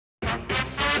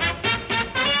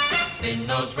Spin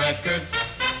those records.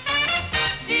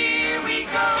 Here we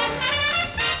go.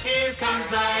 Here comes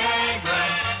Niagara.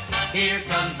 Here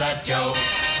comes that Joe.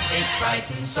 It's bright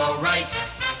and so right.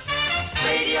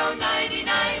 Radio 99.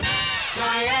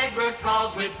 Niagara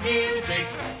calls with music.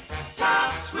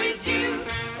 Talks with you.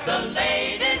 The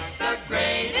latest, the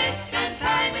greatest, and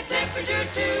time and temperature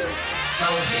too. So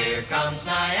here comes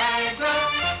Niagara.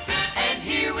 And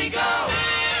here we go.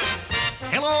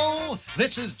 Hello,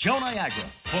 this is Joe Niagara.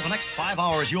 For the next 5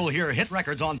 hours, you'll hear hit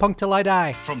records on Punk Till I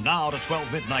Die. From now to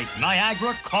 12 midnight,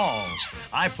 Niagara calls.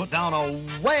 I put down a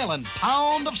whaling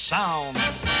pound of sound.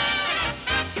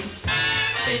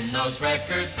 Spin those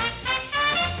records.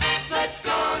 Let's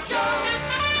go, Joe.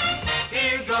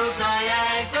 Here goes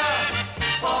Niagara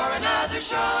for another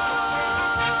show.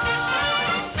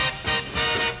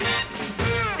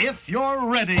 If you're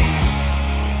ready.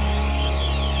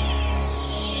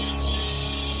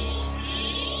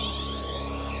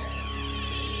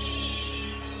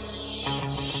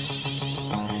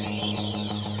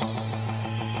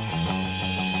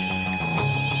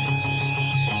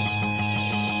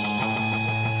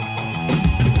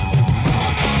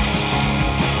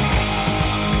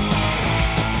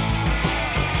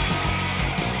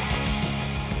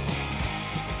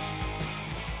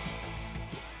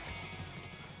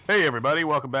 Hey everybody,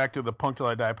 welcome back to the Punk Till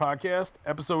I Die podcast,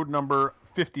 episode number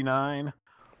 59.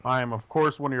 I am, of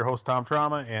course, one of your hosts, Tom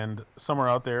Trauma, and somewhere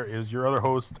out there is your other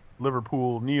host,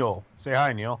 Liverpool Neil. Say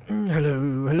hi, Neil.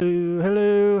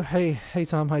 Hello. Hey,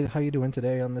 Tom, how you doing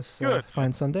today on this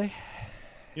fine Sunday?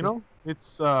 You know,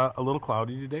 it's a little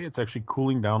cloudy today. It's actually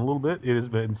cooling down a little bit. It has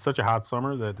been such a hot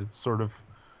summer that it's sort of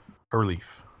a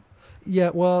relief.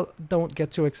 Yeah, well, don't get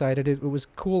too excited. It was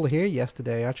cool here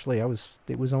yesterday. Actually, it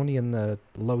was only in the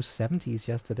low 70s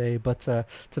yesterday, but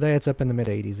today it's up in the mid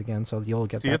 80s again. So you'll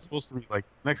get that. It's supposed to be like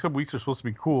next couple weeks are supposed to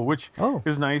be cool, which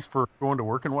is nice for going to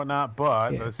work and whatnot.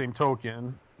 But by the same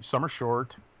token, summer's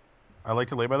short. I like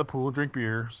to lay by the pool and drink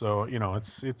beer, so you know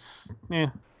it's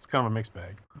kind of a mixed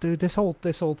bag. Dude, this whole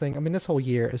thing. I mean, this whole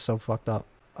year is so fucked up.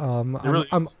 I'm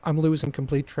losing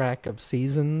complete track of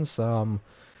seasons.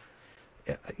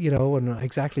 You know, and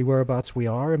exactly whereabouts we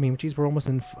are. I mean, geez, we're almost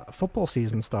in football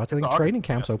season starts. I think training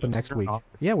camp's open next week.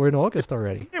 Yeah, we're in August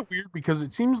already. Isn't it weird? Because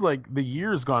it seems like the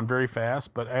year has gone very fast,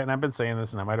 and I've been saying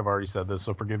this, and I might have already said this,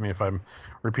 so forgive me if I'm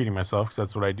repeating myself, because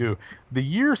that's what I do. The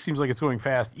year seems like it's going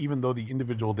fast, even though the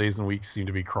individual days and weeks seem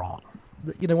to be crawling.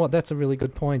 You know what? That's a really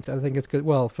good point. I think it's good.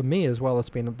 Well, for me as well, it's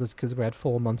been because we had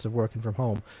 4 months of working from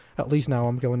home. At least now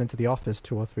I'm going into the office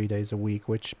 2 or 3 days a week,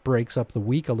 which breaks up the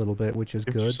week a little bit, which is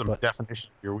good. There's some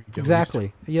definition of your week.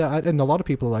 Exactly. Yeah, and a lot of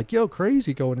people are like, "Yo,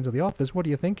 crazy going into the office. What are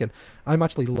you thinking?" I'm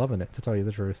actually loving it, to tell you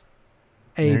the truth.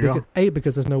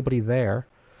 Because there's nobody there,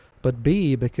 but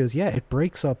B, because it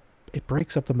breaks up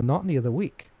the monotony of the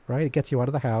week, right? It gets you out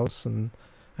of the house, and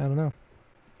I don't know.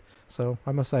 So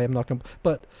I must say I'm not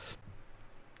but.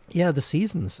 Yeah, the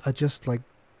seasons are just like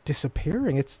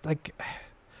disappearing. It's like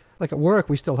at work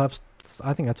we still have.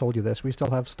 I think I told you this. We still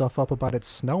have stuff up about it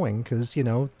snowing because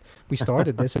we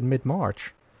started this in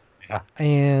mid-March. Yeah,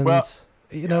 and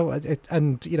in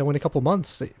a couple of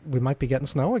months we might be getting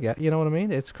snow again. You know what I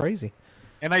mean? It's crazy.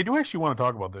 And I do actually want to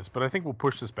talk about this, but I think we'll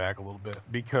push this back a little bit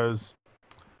because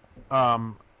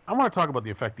I want to talk about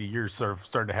the effect the years sort of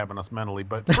started to have on us mentally.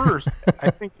 But first, I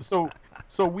think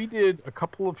so we did a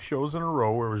couple of shows in a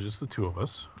row where it was just the two of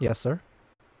us. Yes, sir.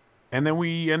 And then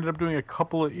we ended up doing a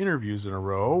couple of interviews in a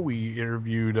row. We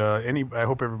interviewed I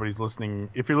hope everybody's listening.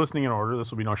 If you're listening in order,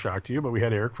 this will be no shock to you, but we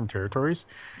had Eric from Territories.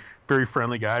 Very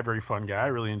friendly guy, very fun guy. I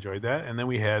really enjoyed that. And then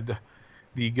we had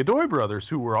the Godoy brothers,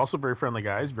 who were also very friendly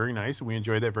guys, very nice, and we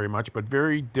enjoyed that very much, but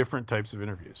very different types of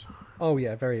interviews. Oh,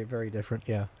 yeah, very, very different,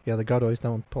 yeah. Yeah, the Godoys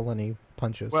don't pull any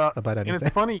punches about anything. And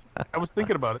it's funny, I was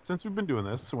thinking about it, since we've been doing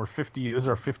this, and this is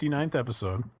our 59th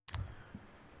episode,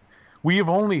 we have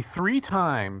only 3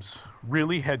 times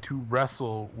really had to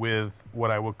wrestle with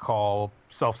what I would call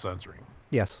self-censoring.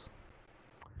 Yes.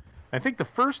 I think the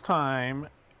first time,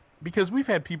 because we've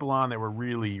had people on that were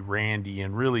really randy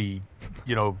and really,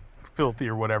 filthy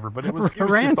or whatever, but it was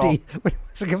Randy.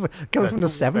 Coming from the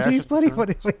 70s, buddy.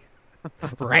 What?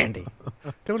 Randy.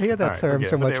 Don't hear that term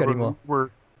so much anymore. We're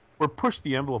pushed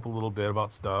the envelope a little bit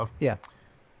about stuff. Yeah.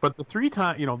 But the 3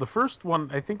 times, the first one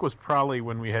I think was probably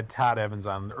when we had Todd Evans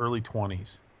on in the early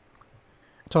 20s.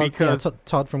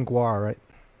 Todd from Guar, right?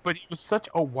 But it was such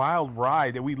a wild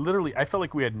ride that I felt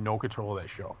like we had no control of that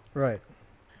show. Right.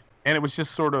 And it was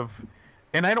just sort of.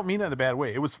 And I don't mean that in a bad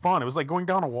way. It was fun. It was like going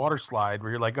down a water slide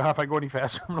where you're like, if I go any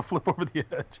faster, I'm going to flip over the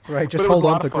edge. Right, just hold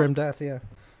on for grim death, yeah.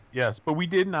 Yes, but we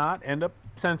did not end up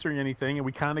censoring anything, and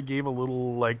we kind of gave a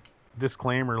little,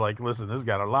 disclaimer, like, listen, this has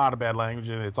got a lot of bad language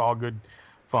in it. It's all good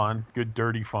fun, good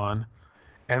dirty fun.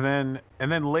 And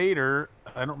then later,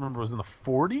 I don't remember, it was in the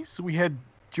 40s, we had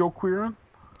Joe Queer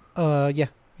on. Yeah.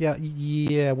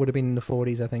 It would have been in the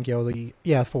 40s, I think. 40s,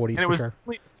 and it for was sure.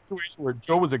 a situation where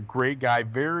Joe was a great guy,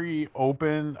 very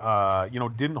open,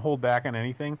 didn't hold back on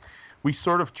anything. We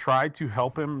sort of tried to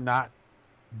help him not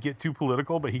get too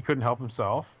political, but he couldn't help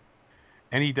himself.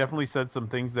 And he definitely said some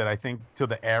things that I think to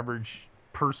the average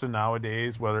person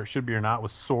nowadays, whether it should be or not,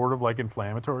 was sort of like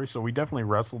inflammatory. So we definitely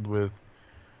wrestled with,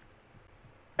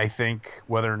 I think,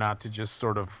 whether or not to just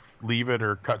sort of leave it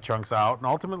or cut chunks out. And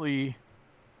ultimately,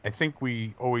 I think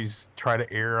we always try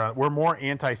to err on, we're more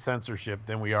anti-censorship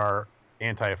than we are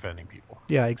anti-offending people.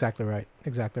 Yeah, exactly right.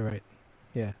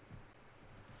 Yeah.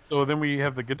 So then we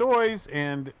have the Godoys,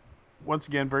 and once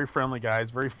again, very friendly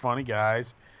guys, very funny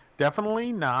guys.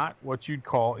 Definitely not what you'd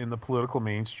call in the political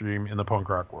mainstream in the punk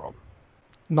rock world.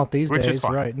 Not these Which is days,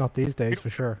 fine. right? Not these days, for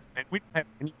sure. And we don't have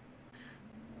any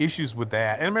issues with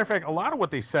that. And as a matter of fact, a lot of what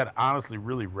they said honestly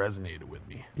really resonated with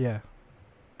me. Yeah.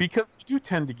 Because you do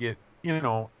tend to get,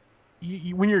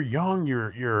 when you're young,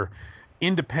 you're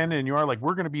independent, and you are like,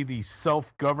 we're going to be these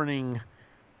self-governing,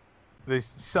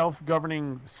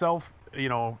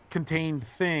 contained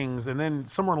things, and then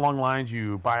somewhere along the lines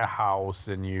you buy a house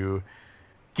and you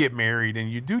get married,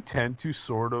 and you do tend to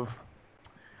sort of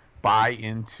buy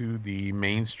into the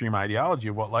mainstream ideology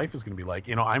of what life is going to be like.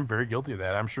 I'm very guilty of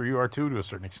that. I'm sure you are too, to a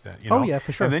certain extent. Oh yeah,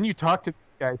 for sure. And then you talk to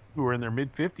guys who are in their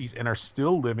mid-50s and are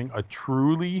still living a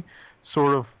truly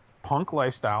sort of punk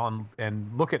lifestyle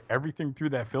and look at everything through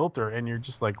that filter, and you're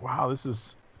just like, wow, this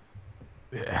is...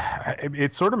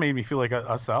 It sort of made me feel like a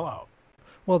sellout.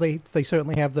 Well, they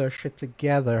certainly have their shit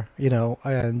together,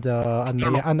 and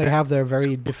they have their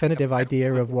very definitive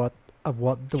idea of what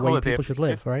the way people should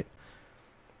live, right?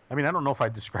 I mean, I don't know if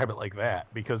I'd describe it like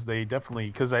that, because they definitely,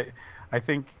 because I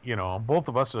think, both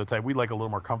of us are the type, we like a little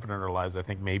more comfort in our lives, I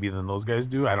think, maybe than those guys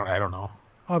do. I don't know.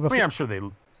 I'm sure they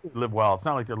live well. It's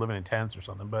not like they're living in tents or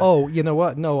something. But oh, you know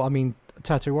what? No, I mean,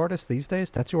 tattoo artists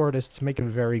make a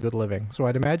very good living. So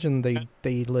I'd imagine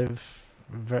they live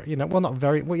very, not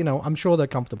very, I'm sure they're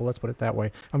comfortable. Let's put it that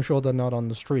way. I'm sure they're not on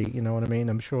the street. You know what I mean?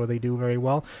 I'm sure they do very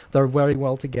well. They're very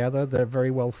well together. They're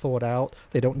very well thought out.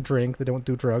 They don't drink. They don't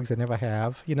do drugs. They never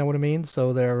have. You know what I mean?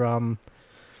 So they're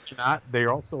They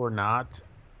also are not.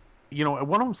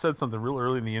 One of them said something real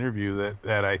early in the interview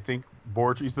that I think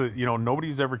Borch, he said,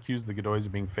 nobody's ever accused the Godoys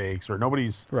of being fakes, or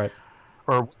nobody's right,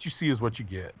 or what you see is what you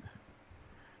get.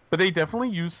 But they definitely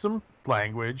use some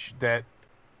language that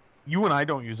you and I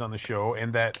don't use on the show,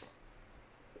 and that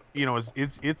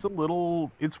it's a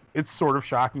little it's sort of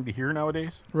shocking to hear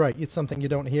nowadays. Right, it's something you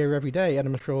don't hear every day, and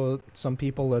I'm sure some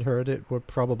people that heard it were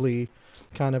probably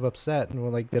kind of upset and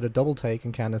were like, did a double take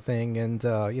and kind of thing, and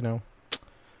And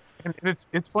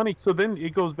it's funny. So then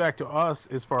it goes back to us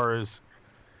as far as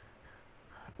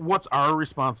what's our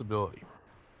responsibility.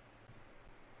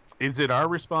 Is it our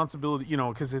responsibility?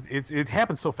 Because it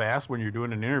happens so fast when you're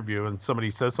doing an interview and somebody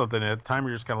says something, and at the time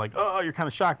you're just kind of like, oh, you're kind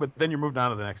of shocked, but then you're moved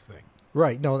on to the next thing.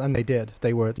 Right. No, and they did.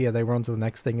 They were on to the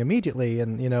next thing immediately,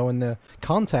 and and the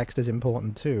context is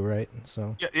important too, right?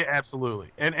 So yeah,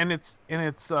 absolutely. And it's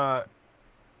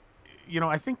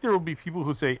I think there will be people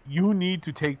who say you need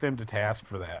to take them to task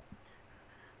for that.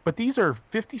 But these are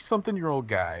 50-something-year-old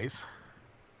guys.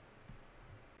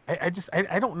 I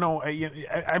don't know.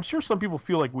 I'm sure some people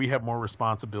feel like we have more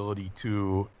responsibility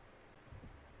to,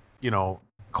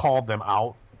 call them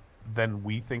out than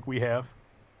we think we have.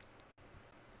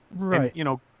 Right.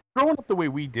 And, growing up the way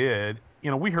we did,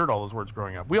 we heard all those words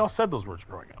growing up. We all said those words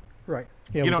growing up. Right.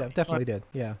 Yeah, we definitely did.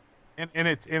 Yeah. And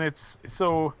it's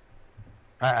so.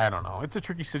 I don't know. It's a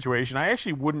tricky situation. I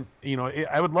actually wouldn't,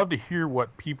 I would love to hear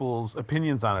what people's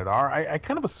opinions on it are. I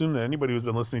kind of assume that anybody who's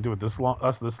been listening to it this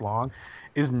long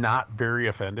is not very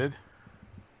offended.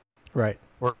 Right.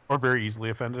 Or very easily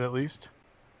offended, at least.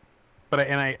 But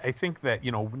I think that,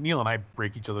 Neil and I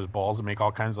break each other's balls and make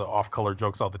all kinds of off-color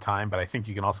jokes all the time, but I think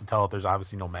you can also tell that there's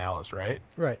obviously no malice, right?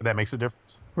 Right. That makes a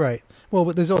difference. Right. Well,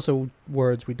 but there's also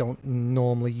words we don't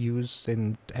normally use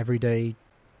in everyday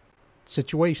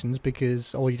situations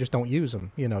because you just don't use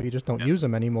them. You just don't use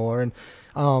them anymore.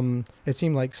 And it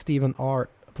seemed like Stephen Art,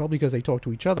 probably because they talk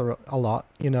to each other a lot,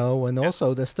 and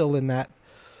also they're still in that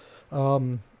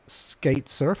skate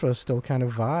surfer still kind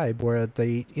of vibe where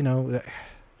they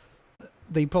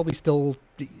probably still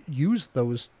use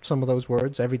some of those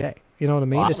words every day. You know what I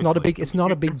mean? Well, it's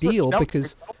not a big deal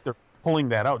because pulling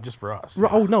that out just for us.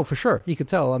 Oh no, for sure. You could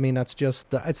tell. I mean, that's just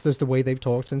the way they've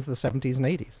talked since the 70s and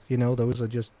 80s. You know, those are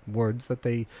just words that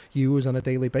they use on a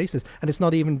daily basis, and it's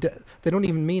not even they don't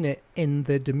even mean it in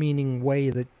the demeaning way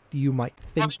that you might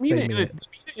think they mean it.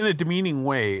 In a demeaning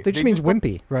way. It just means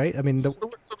wimpy, right? I mean, so the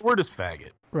word is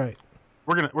faggot. Right.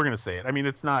 We're gonna say it. I mean,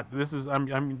 it's not. This is.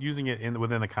 I'm using it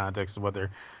within the context of what they're.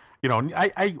 You know,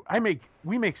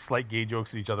 we make slight gay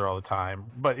jokes at each other all the time,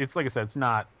 but it's like I said, it's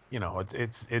not. You know,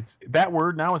 it's that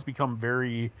word now has become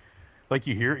very, like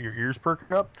you hear it, your ears perk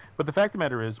up. But the fact of the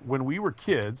matter is, when we were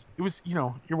kids, it was, you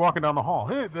know, you're walking down the hall,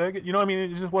 hey faggot, you know, I mean, it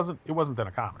just wasn't that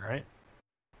uncommon, right?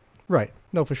 Right.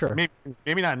 No, for sure.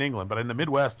 Maybe not in England, but in the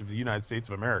Midwest of the United States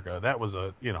of America, that was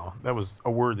a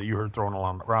word that you heard thrown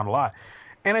around a lot,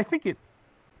 and I think it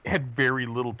had very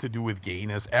little to do with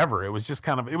gayness ever. It was just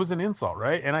it was an insult,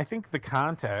 right? And I think the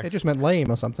context... It just meant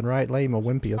lame or something, right? Lame or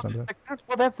wimpy or something.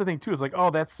 Well, that's the thing, too. It's like,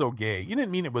 oh, that's so gay. You didn't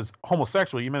mean it was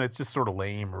homosexual. You meant it's just sort of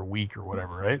lame or weak or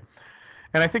whatever, right?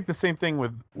 And I think the same thing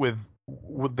with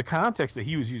the context that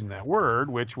he was using that word,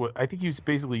 which I think he was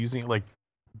basically using it like,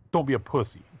 don't be a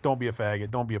pussy. Don't be a faggot.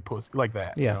 Don't be a pussy. Like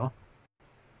that, yeah. You know?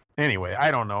 Anyway,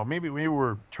 I don't know. Maybe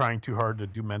we're trying too hard to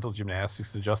do mental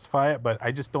gymnastics to justify it, but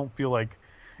I just don't feel like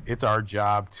it's our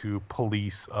job to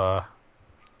police a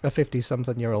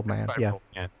 50-something-year-old man. Yeah,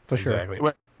 for sure. Exactly.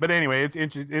 But anyway, it's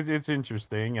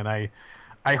interesting, and I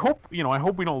hope we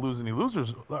don't lose any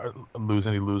losers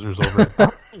over it.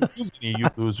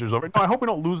 No, I hope we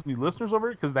don't lose any listeners over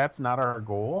it, because that's not our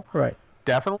goal. Right.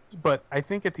 Definitely. But I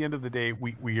think at the end of the day,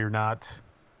 we're not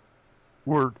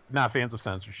fans of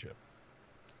censorship.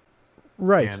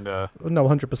 Right. And no,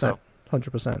 100%.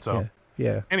 100%. So,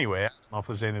 yeah. Anyway, I don't know if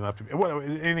there's anything left.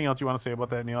 Anything else you want to say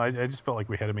about that, Neil? I just felt like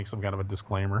we had to make some kind of a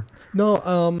disclaimer.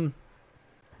 No.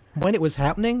 When it was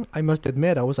happening, I must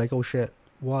admit, I was like, "Oh shit!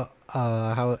 What?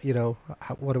 How? You know?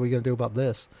 What are we gonna do about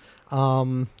this?"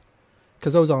 Because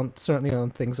those aren't certainly on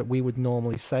things that we would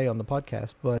normally say on the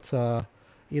podcast. But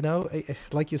you know,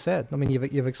 like you said, I mean,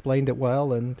 you've explained it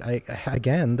well, and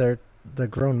again, they're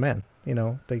grown men. You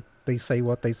know, they say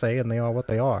what they say, and they are what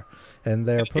they are, and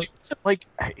they're like,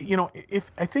 you know,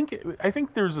 if I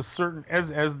think there's a certain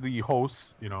as the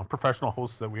hosts, you know, professional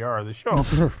hosts that we are of the show,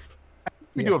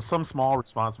 we do have some small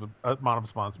amount of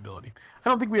responsibility. I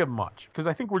don't think we have much, because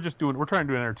I think we're trying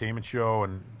to do an entertainment show,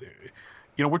 and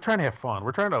you know, we're trying to have fun.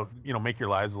 We're trying to, you know, make your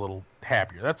lives a little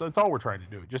happier. That's all we're trying to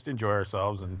do. Just enjoy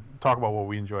ourselves and talk about what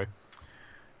we enjoy.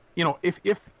 You know, if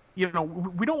you know,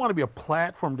 we don't want to be a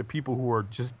platform to people who are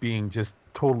just being just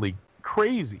totally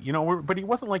crazy, you know. But he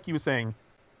wasn't like he was saying,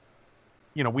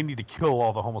 you know, we need to kill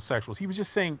all the homosexuals. He was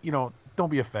just saying, you know, don't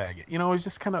be a faggot. You know, it's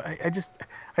just kind of,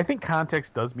 I think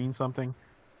context does mean something.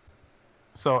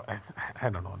 So I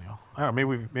don't know, Neil. I don't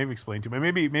know. Maybe explain to me.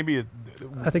 Maybe.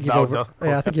 I think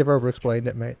you've over-explained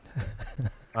it, mate.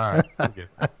 All right. Okay.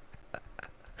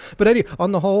 But anyway,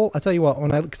 on the whole, I tell you what,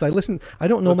 because I listen, I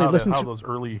don't normally listen to those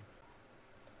early.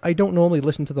 I don't normally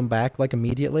listen to them back like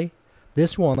immediately.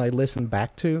 This one I listened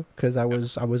back to because I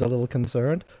was a little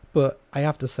concerned. But I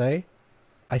have to say,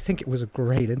 I think it was a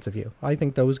great interview. I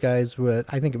think those guys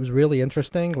I think it was really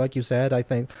interesting. Like you said, I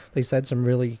think they said some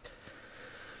really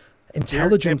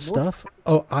intelligent stuff.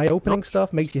 Eye-opening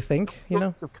stuff, makes you think, you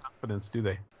know. Of confidence, do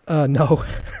they? No,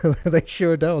 they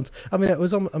sure don't. I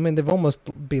mean, they've almost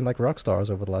been like rock stars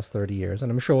over the last 30 years,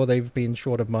 and I'm sure they've been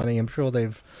short of money. I'm sure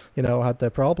they've, you know, had their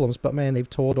problems, but man, they've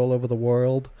toured all over the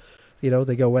world. You know,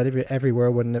 they go everywhere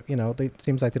when, you know, it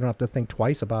seems like they don't have to think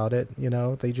twice about it. You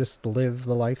know, they just live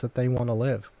the life that they want to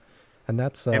live. And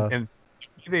that's... And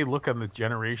they look on the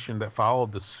generation that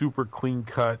followed the super clean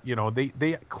cut, you know,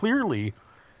 they clearly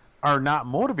are not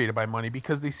motivated by money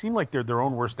because they seem like they're their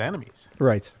own worst enemies.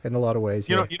 Right, in a lot of ways.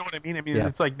 You know what I mean? I mean,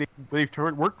 It's like they've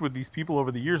worked with these people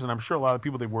over the years, and I'm sure a lot of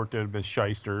people they've worked with have been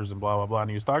shysters and blah, blah, blah, and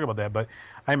he was talking about that, but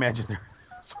I imagine they're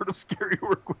sort of scary to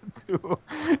work with, too.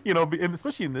 You know, and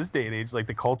especially in this day and age, like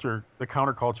the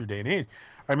counterculture day and age,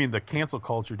 I mean, the cancel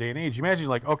culture day and age, you imagine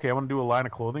like, okay, I want to do a line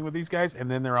of clothing with these guys, and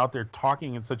then they're out there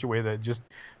talking in such a way that just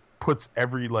puts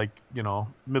every, like, you know,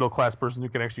 middle-class person who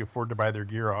can actually afford to buy their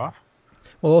gear off.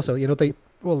 Well, also, you know,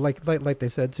 like they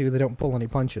said too, they don't pull any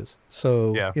punches.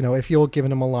 So, yeah. You know, if you're giving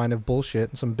them a line of bullshit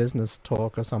and some business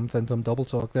talk or something, some double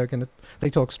talk, they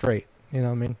talk straight. You know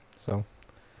what I mean? So.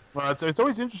 Well, it's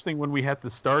always interesting when we had to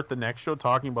start the next show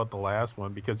talking about the last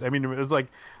one, because I mean, it was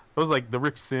like the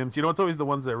Rick Sims. You know, it's always the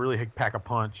ones that really pack a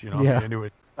punch. You know, yeah. Into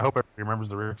it. I hope everybody remembers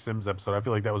the Rick Sims episode. I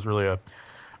feel like that was really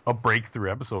a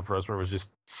breakthrough episode for us, where it was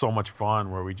just so much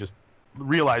fun, where we just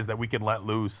realized that we can let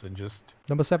loose and just...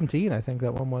 Number 17, I think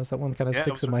that one was. That one kind of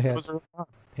sticks in my head.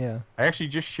 Yeah. I actually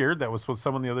just shared that with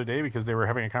someone the other day because they were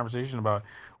having a conversation about,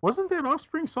 wasn't that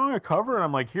Offspring song a cover? And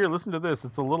I'm like, here, listen to this.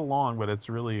 It's a little long, but it's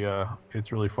really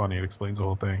funny. It explains the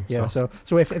whole thing. Yeah. So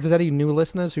if there's any new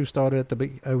listeners who started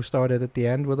at the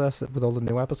end with us with all the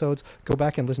new episodes, go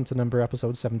back and listen to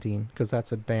episode 17 because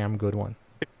that's a damn good one.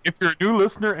 If you're a new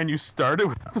listener and you started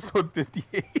with episode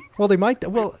 58, well, they might.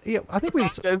 Well, yeah, I think we.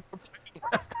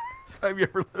 Last time you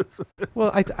ever listened.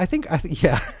 Well, I think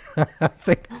yeah, I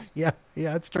think yeah,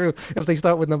 it's true. If they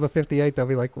start with number 58, they'll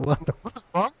be like, "What what's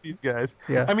wrong with these guys?"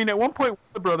 Yeah. I mean, at one point,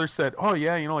 the brother said, "Oh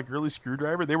yeah, like early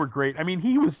Screwdriver, they were great." I mean,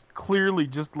 he was clearly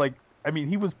just like. I mean,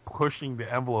 he was pushing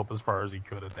the envelope as far as he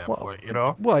could at that point,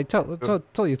 Well, I tell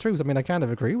you the truth. I mean, I kind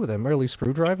of agree with him. Early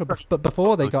Screwdriver, but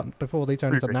before they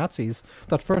turned into Nazis,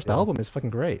 that first album is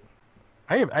fucking great.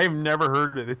 I have never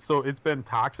heard it. It's been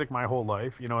toxic my whole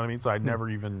life. You know what I mean? So I never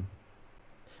even.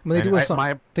 I mean,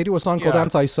 they do a song called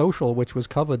 "Antisocial," which was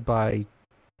covered by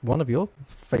one of your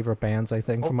favorite bands, I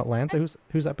think, from Atlanta.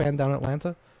 Who's that band down in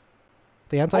Atlanta?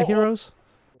 The Anti-Heroes.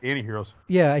 Anti-Heroes.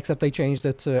 Yeah, except they changed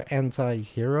it to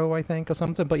Anti-Hero, I think, or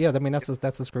something. But yeah, I mean that's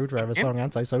a Screwdriver song,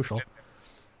 "Antisocial."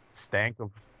 Stank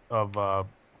of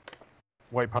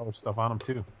white power stuff on them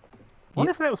too. I wonder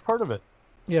if that was part of it.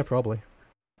 Yeah, probably.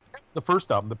 That's the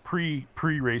first album, the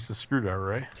pre-racist Screwdriver,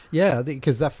 right? Yeah,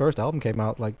 because that first album came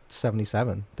out like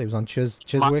 '77. It was on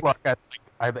Chiswick.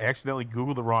 I'd accidentally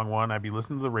Googled the wrong one. I'd be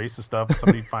listening to the racist stuff, and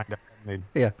somebody'd find out.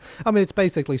 Yeah, I mean it's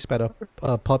basically sped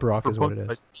up pub rock is what it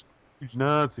is. Huge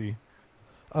Nazi.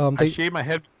 I shave my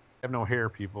head. I have no hair,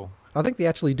 people. I think they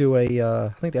actually do a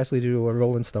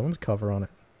Rolling Stones cover on it,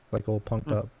 like all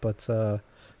punked up. But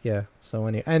yeah. So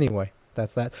anyway,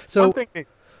 that's that. So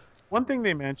one thing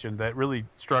they mentioned that really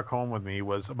struck home with me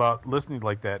was about listening to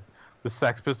like that the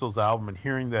Sex Pistols album and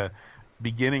hearing the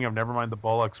beginning of Nevermind the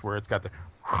Bollocks where it's got the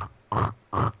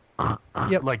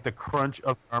like the crunch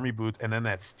of army boots and then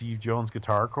that Steve Jones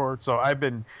guitar chord. So I've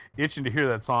been itching to hear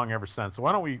that song ever since. So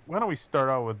why don't we start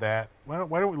out with that? Why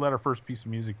don't we let our first piece of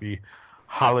music be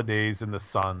 "Holidays in the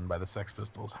Sun" by the Sex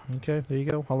Pistols? Okay, there you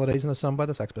go. "Holidays in the Sun" by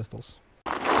the Sex Pistols.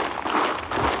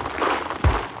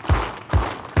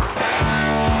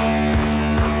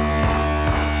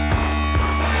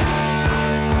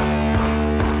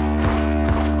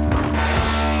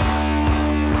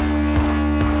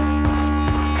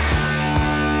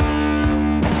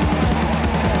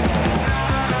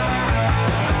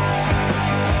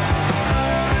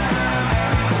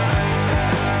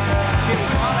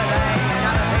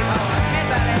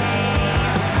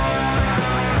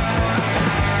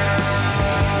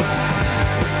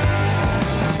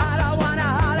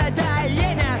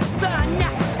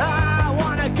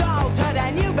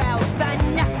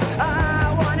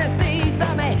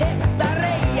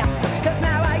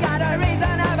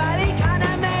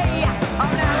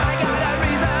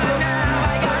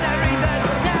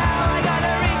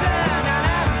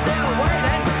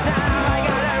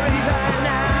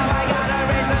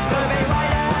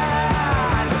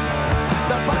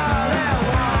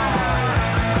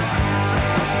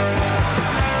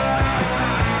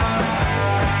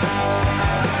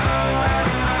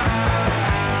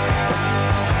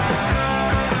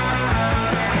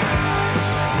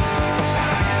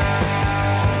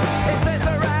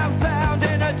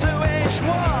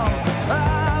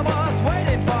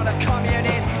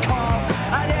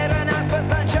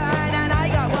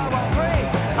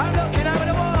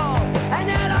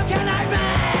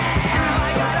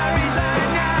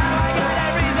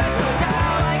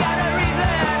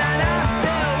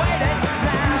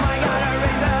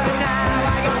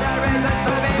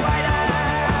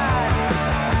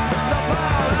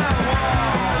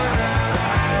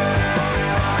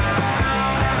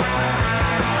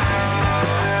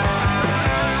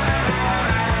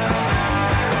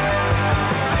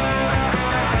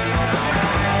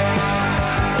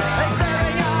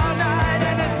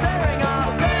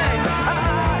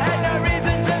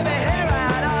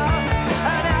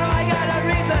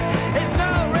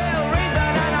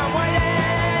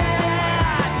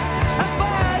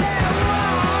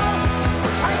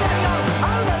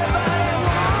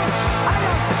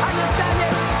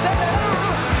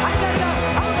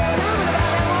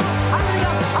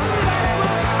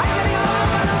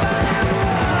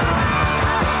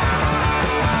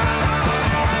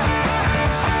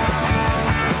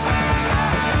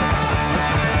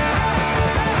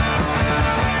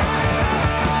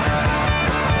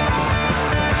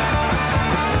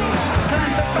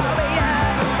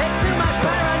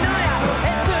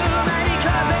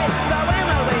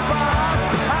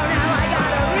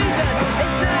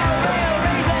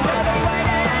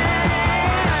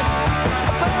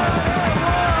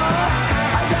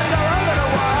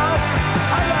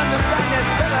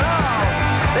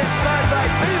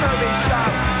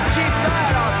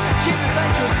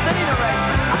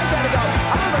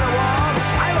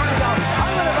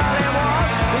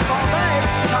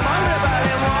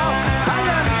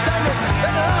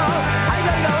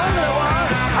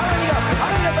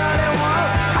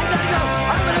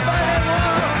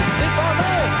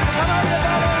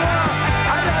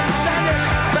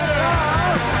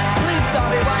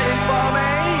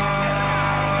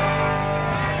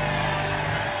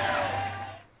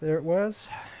 there it was.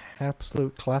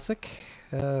 Absolute classic.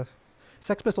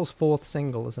 Sex Pistols' fourth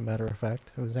single, as a matter of fact.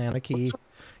 It was Anarchy.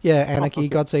 Yeah, Anarchy,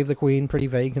 God Save the Queen, Pretty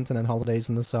Vacant, and then Holidays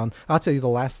in the Sun. I'd say the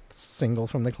last single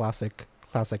from the classic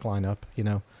lineup, you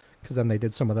know, because then they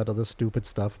did some of that other stupid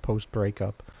stuff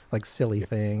post-breakup, like Silly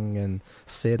Thing, and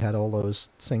Sid had all those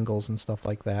singles and stuff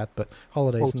like that. But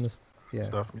Holidays in the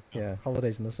stuff. Yeah,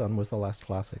 Holidays in the Sun was the last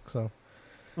classic. So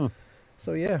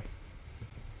yeah.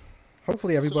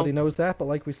 Hopefully everybody knows that, but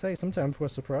like we say, sometimes we're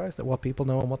surprised at what people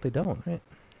know and what they don't, right?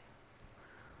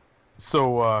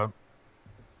 So,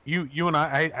 you and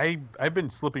I've been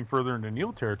slipping further into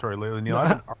Neil territory lately. Neil, I've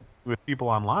been arguing with people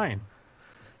online.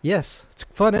 Yes, it's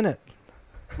fun, isn't it?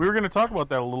 We were going to talk about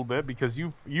that a little bit because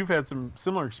you've had some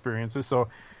similar experiences. So,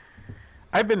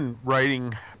 I've been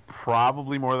writing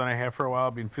probably more than I have for a while.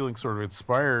 I've been feeling sort of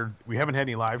inspired. We haven't had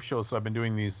any live shows, so I've been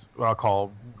doing these what I'll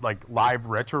call like live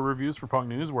retro reviews for Punk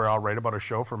News, where I'll write about a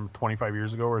show from 25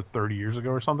 years ago or 30 years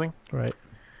ago or something. Right.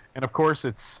 And of course,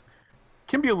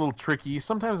 can be a little tricky.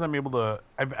 Sometimes I'm able to.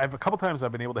 I've a couple times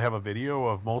I've been able to have a video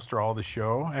of most or all the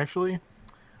show actually,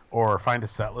 or find a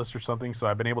set list or something. So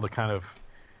I've been able to kind of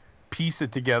piece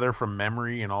it together from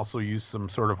memory and also use some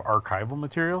sort of archival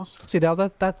materials. See, now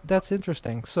that's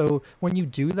interesting. So when you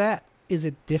do that, is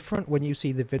it different when you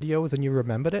see the video than you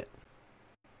remembered it?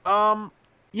 Not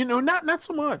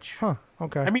so much. Huh.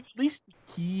 Okay. I mean, at least the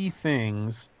key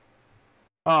things.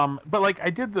 But like I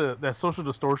did that Social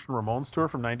Distortion Ramones tour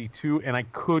from '92, and I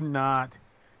couldn't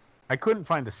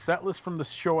find a set list from the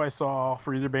show I saw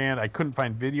for either band. I couldn't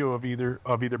find video of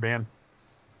either band,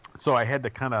 so I had to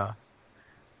kind of,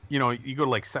 you go to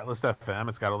like Setlist FM.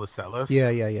 It's got all the set lists.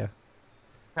 Yeah.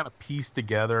 Kind of piece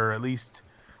together at least.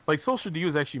 Like Social D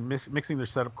was actually mixing their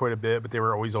setup quite a bit, but they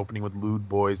were always opening with Lewd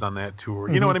Boys on that tour.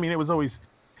 You know what I mean? It was always,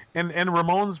 and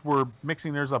Ramones were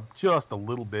mixing theirs up just a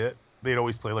little bit. They'd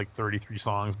always play like 33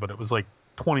 songs, but it was like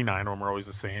 29 of them were always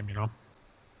the same, you know?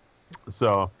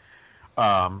 So,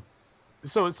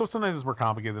 so sometimes it's more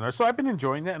complicated than others. So I've been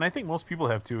enjoying that, and I think most people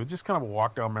have too. It's just kind of a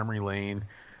walk down memory lane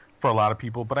for a lot of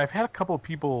people, but I've had a couple of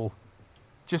people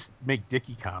just make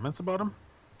dicky comments about them.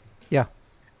 Yeah,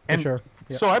 and sure.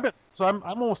 Yeah. So I'm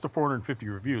almost to 450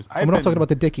 reviews. We're not talking about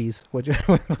the dickies. We're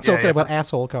talking about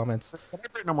asshole comments. I've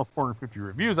written almost 450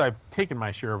 reviews. I've taken my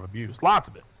share of abuse, lots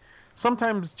of it.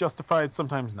 Sometimes justified,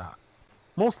 sometimes not.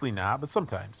 Mostly not, but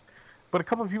sometimes. But a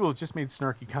couple of people have just made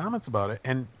snarky comments about it,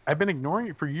 and I've been ignoring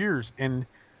it for years, and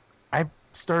I've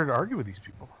started to argue with these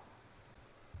people.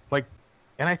 And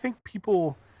I think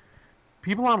people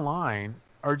online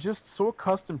are just so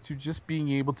accustomed to just being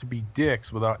able to be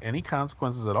dicks without any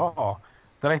consequences at all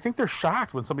that I think they're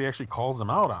shocked when somebody actually calls them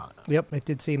out on it. Yep, it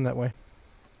did seem that way.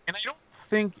 And I don't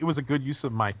think it was a good use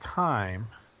of my time,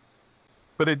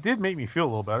 but it did make me feel a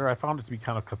little better. I found it to be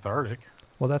kind of cathartic.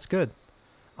 Well, that's good.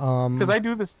 Because I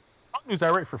do this news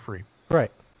I write for free. Right.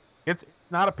 It's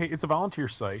not a it's a volunteer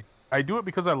site. I do it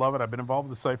because I love it. I've been involved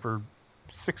with the site for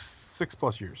six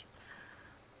plus years.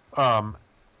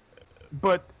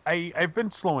 But I've been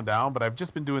slowing down, but I've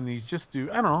just been doing these I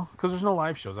don't know, because there's no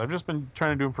live shows. I've just been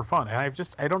trying to do them for fun. And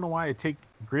I don't know why I take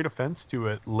great offense to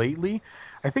it lately.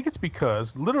 I think it's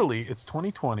because literally it's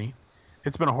 2020.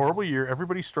 It's been a horrible year.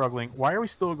 Everybody's struggling. Why are we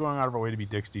still going out of our way to be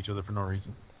dicks to each other for no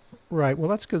reason? Right. Well,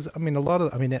 that's because, I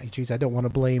don't want to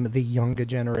blame the younger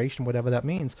generation, whatever that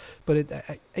means. But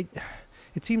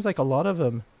it seems like a lot of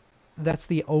them, that's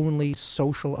the only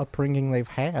social upbringing they've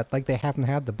had. Like, they haven't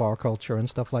had the bar culture and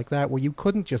stuff like that, where you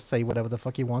couldn't just say whatever the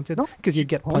fuck you wanted because you'd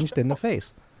get punched in the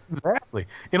face. Exactly.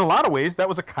 In a lot of ways, that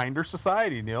was a kinder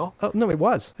society, Neil. Oh, no, it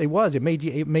was. It made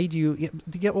you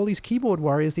to get all these keyboard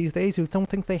warriors these days who don't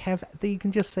think they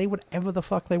can just say whatever the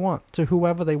fuck they want to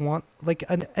whoever they want. Like,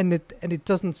 and it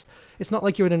doesn't. It's not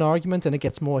like you're in an argument and it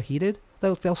gets more heated.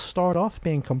 They'll start off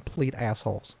being complete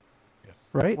assholes. Yeah.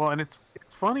 Right. Well, and it's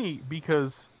funny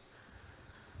because.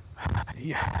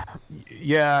 Yeah.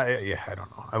 I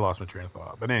don't know. I lost my train of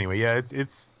thought. But anyway, yeah,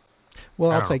 it's.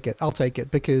 Well, I'll take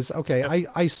it because, okay,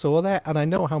 I saw that and I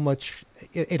know how much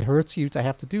it hurts you to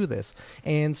have to do this.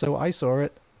 And so I saw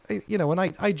it,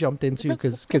 and I jumped into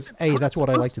because that's what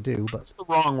I like to do. But it's the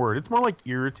wrong word. It's more like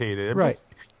irritated. Right.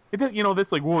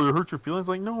 That's like, whoa, it hurt your feelings.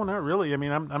 Like, no, not really. I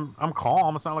mean, I'm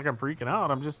calm. It's not like I'm freaking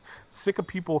out. I'm just sick of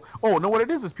people. Oh, no, what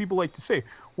it is people like to say,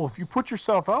 well, if you put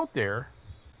yourself out there,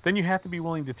 then you have to be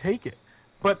willing to take it.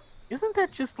 But isn't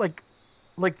that just like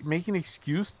making an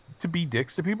excuse to be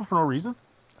dicks to people for no reason?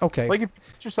 Okay. Like, if you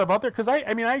put yourself out there, because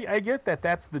I get that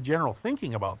that's the general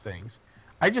thinking about things.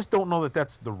 I just don't know that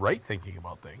that's the right thinking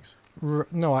about things.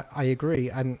 No, I agree.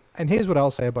 And here's what I'll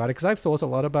say about it, because I've thought a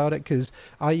lot about it, because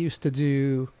I used to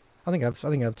do I think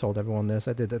I've told everyone this.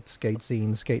 I did that skate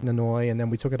scene, Skate Nanoy, and then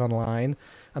we took it online.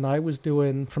 And I was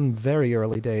doing, from very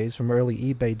early days, from early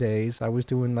eBay days, I was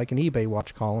doing like an eBay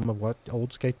watch column of what old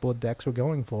skateboard decks were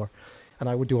going for. And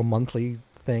I would do a monthly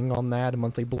thing on that, a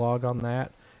monthly blog on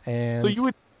that. And so you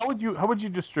would, how would you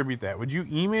distribute that? Would you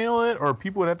email it, or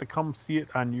people would have to come see it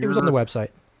on your? It was on the website.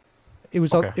 It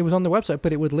was Okay. it was on the website,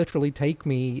 but it would literally take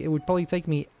me. It would probably take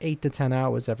me 8 to 10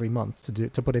 hours every month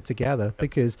to put it together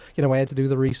because I had to do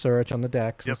the research on the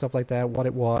decks and stuff like that. What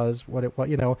it was,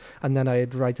 and then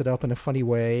I'd write it up in a funny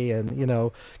way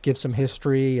and give some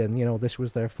history and this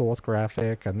was their fourth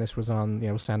graphic and this was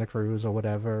on Santa Cruz or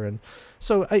whatever, and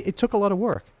so it took a lot of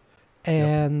work,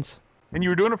 and. And you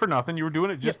were doing it for nothing. You were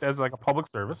doing it just as like a public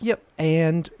service. Yep,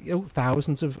 and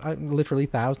literally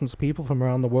thousands of people from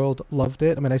around the world loved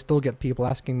it. I mean, I still get people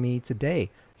asking me today,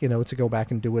 to go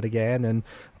back and do it again. And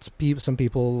some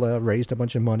people raised a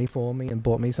bunch of money for me and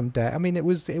bought me some debt. I mean, it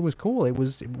was cool. It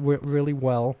was really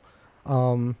well.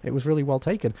 It was really well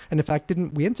taken. And in fact,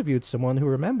 we interviewed someone who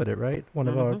remembered it, right? One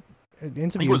of our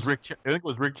interviews. I think it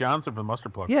was Rick Johnson from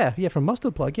Mustard Plug. Yeah, from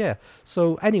Mustard Plug. Yeah.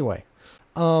 So anyway,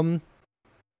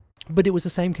 but it was the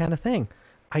same kind of thing.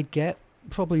 I'd get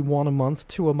probably 1 a month,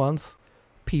 2 a month,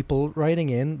 people writing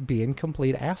in being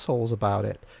complete assholes about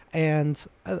it. And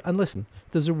listen,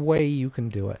 there's a way you can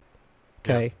do it.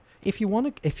 Okay, yeah. If you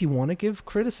want to give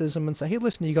criticism and say, hey,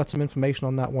 listen, you got some information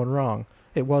on that one wrong.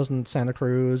 It wasn't Santa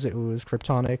Cruz, it was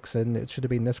Kryptonics, and it should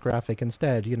have been this graphic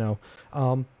instead.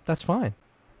 That's fine.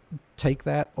 Take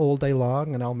that all day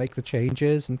long, and I'll make the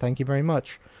changes. And thank you very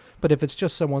much. But if it's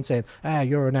just someone saying,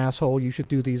 you're an asshole, you should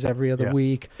do these every other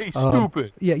week. Hey,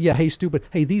 stupid. Hey, stupid.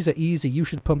 Hey, these are easy. You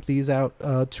should pump these out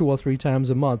 2 or 3 times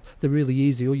a month. They're really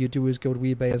easy. All you do is go to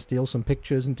eBay and steal some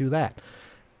pictures and do that.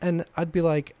 And I'd be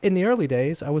like, in the early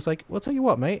days, I was like, well, tell you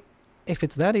what, mate. If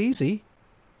it's that easy,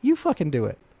 you fucking do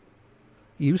it.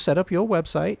 You set up your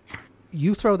website.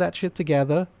 You throw that shit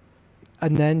together.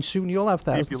 And then soon you'll have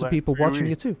thousands of people watching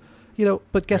you too.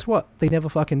 But guess what? They never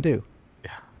fucking do.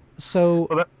 Yeah.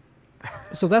 So...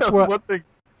 So that's one thing.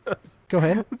 Go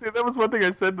ahead. See, that was one thing I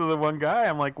said to the one guy.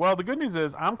 I'm like, well, the good news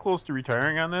is I'm close to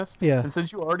retiring on this. Yeah. And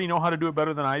since you already know how to do it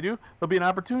better than I do, there'll be an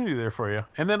opportunity there for you.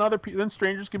 And then then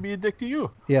strangers can be a dick to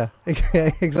you. Yeah,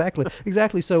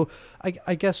 exactly. So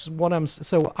I guess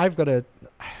I've got to,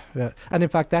 and in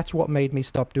fact, that's what made me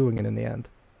stop doing it in the end.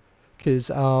 Because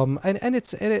I'm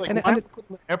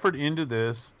putting effort into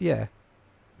this. Yeah.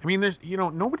 I mean, there's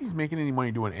nobody's making any money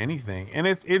doing anything, and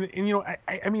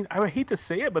I mean, I would hate to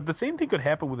say it, but the same thing could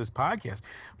happen with this podcast.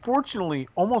 Fortunately,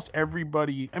 almost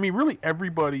everybody, I mean, really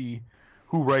everybody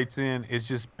who writes in has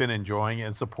just been enjoying it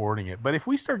and supporting it. But if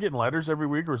we start getting letters every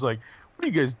week, where it's like, what are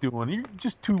you guys doing? You're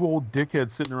just 2 old dickheads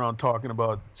sitting around talking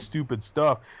about stupid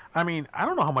stuff. I mean, I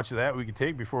don't know how much of that we could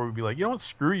take before we'd be like,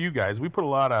 screw you guys. We put a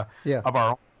lot of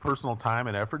our own personal time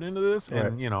and effort into this,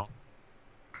 and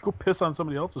go piss on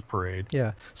somebody else's parade.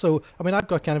 Yeah. So I mean, I've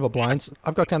got kind of a blind.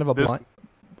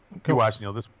 You watch,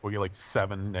 this will get like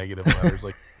 7 negative letters,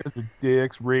 like they're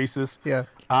dicks, racist,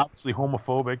 obviously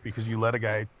homophobic because you let a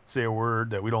guy say a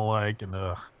word that we don't like, and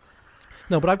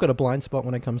No, but I've got a blind spot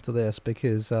when it comes to this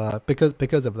because of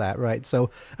that, right? So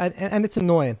and it's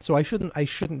annoying. So I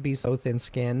shouldn't be so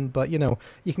thin-skinned, but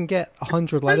you can get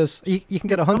 100 letters. You can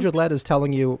get 100 letters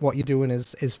telling you what you're doing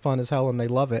is fun as hell and they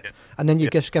love it, and then you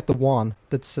just get the one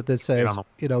that says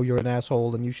you're an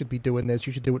asshole and you should be doing this.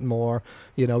 You should do it more.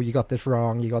 You got this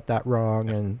wrong. You got that wrong,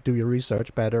 and do your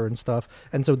research better and stuff.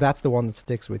 And so that's the one that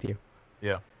sticks with you.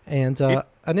 Yeah. And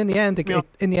in the end,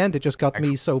 it just got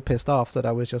me so pissed off that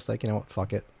I was just like, what,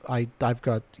 fuck it. I've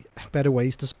got better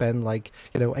ways to spend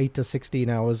 8 to 16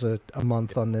 hours a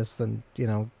month on this than.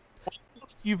 You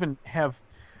even have,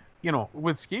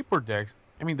 with skateboard decks.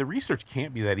 I mean, the research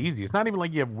can't be that easy. It's not even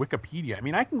like you have Wikipedia. I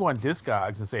mean, I can go on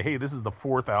Discogs and say, hey, this is the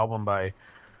 4th album by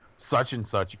such and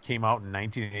such. It came out in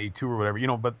 1982 or whatever,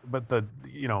 but the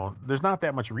there's not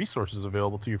that much resources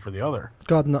available to you for the other.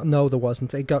 God, no, there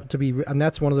wasn't. It got to be, and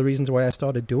that's one of the reasons why I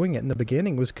started doing it in the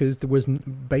beginning, was because there was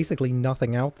basically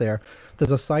nothing out there.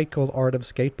 There's a site called Art of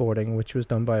Skateboarding, which was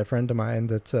done by a friend of mine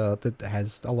that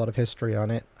has a lot of history on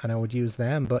it, and I would use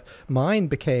them. But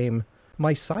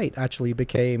my site actually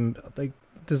became like,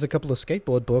 there's a couple of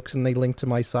skateboard books, and they link to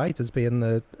my site as being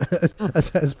the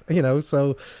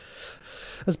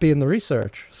as being the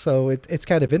research. So it's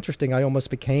kind of interesting. I almost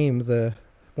became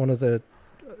one of the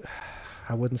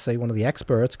I wouldn't say one of the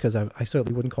experts, because I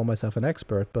certainly wouldn't call myself an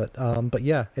expert, but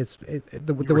yeah,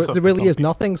 there really is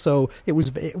nothing. So it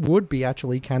would be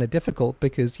actually kind of difficult,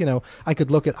 because I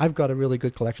could I've got a really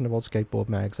good collection of old skateboard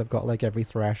mags. I've got like every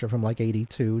Thrasher from like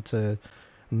 82 to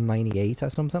 98 or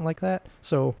something like that.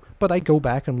 So, but I go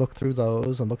back and look through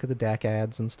those and look at the deck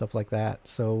ads and stuff like that.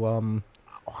 So,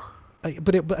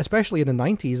 but especially in the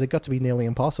 90s, it got to be nearly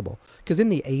impossible. Because in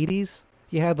the 80s,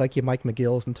 you had like your Mike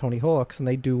McGills and Tony Hawks, and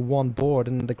they'd do one board,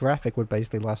 and the graphic would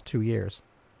basically last 2 years,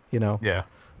 you know? Yeah.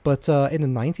 But in the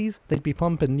 90s, they'd be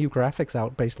pumping new graphics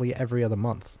out basically every other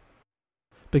month.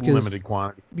 Because, limited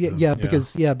quantity.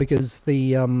 Because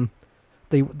the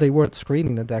they weren't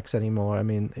screening the decks anymore. I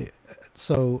mean,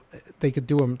 so they could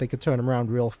do them. They could turn them around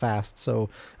real fast. So,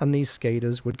 and these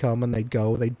skaters would come and they'd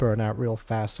go. They'd burn out real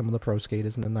fast. Some of the pro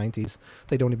skaters in the 90s,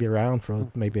 they'd only be around for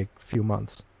maybe a few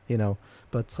months, you know.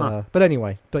 But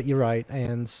anyway, but you're right.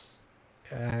 And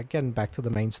getting back to the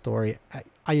main story,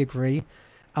 I agree.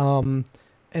 And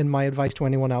my advice to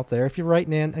anyone out there: if you're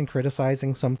writing in and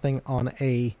criticizing something on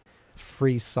a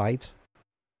free site,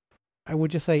 I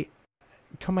would just say,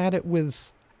 come at it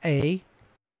with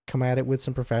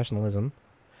some professionalism,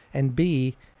 and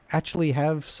B, actually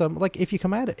have some, like, if you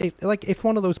come at it, if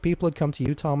one of those people had come to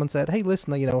you, Tom, and said, hey,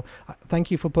 listen, you know,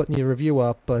 thank you for putting your review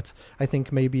up, but I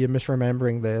think maybe you're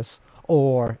misremembering this.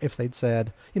 Or if they'd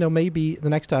said, you know, maybe the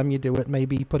next time you do it,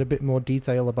 maybe put a bit more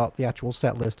detail about the actual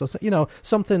set list, or you know,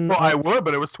 something. Well, I would,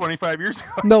 but it was 25 years ago.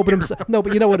 No,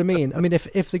 but you know what I mean. I mean,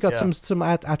 if they got some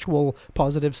actual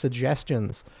positive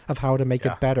suggestions of how to make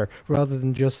it better, rather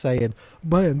than just saying,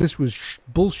 man, this was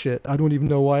bullshit, I don't even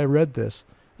know why I read this.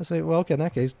 I say, well, okay, in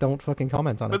that case, don't fucking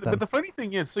comment on it then. But the funny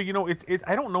thing is, so, you know, it's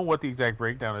I don't know what the exact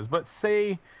breakdown is, but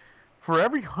say for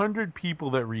every 100 people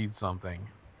that read something,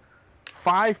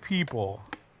 5 people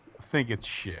think it's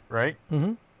shit, right?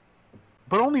 Mm-hmm.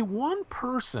 But only one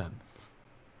person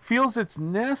feels it's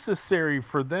necessary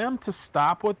for them to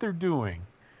stop what they're doing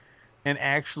and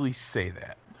actually say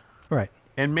that. Right.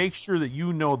 And make sure that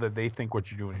you know that they think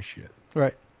what you're doing is shit.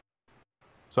 Right.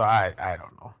 So I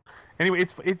don't know. Anyway,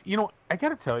 it's you know, I got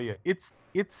to tell you, it's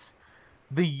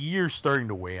the year starting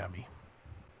to weigh on me.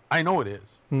 I know it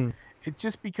is. It's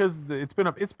just because it's been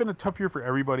a tough year for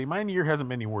everybody. My year hasn't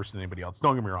been any worse than anybody else.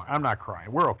 Don't get me wrong. I'm not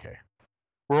crying. We're okay.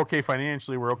 We're okay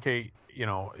financially. We're okay. You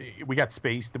know, we got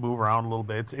space to move around a little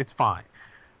bit. It's fine.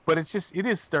 But it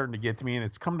is starting to get to me, and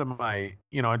it's come to my,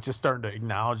 you know, it's just starting to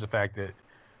acknowledge the fact that,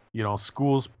 you know,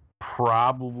 school's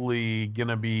probably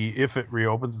gonna be, if it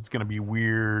reopens, it's gonna be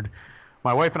weird.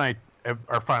 My wife and I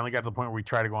are finally got to the point where we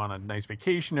try to go on a nice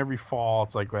vacation every fall.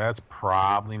 It's like, well, that's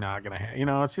probably not gonna happen. You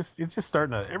know, it's just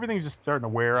starting to, everything's just starting to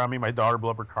wear on me. My daughter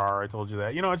blew up her car. I told you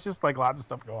that. You know, it's just like lots of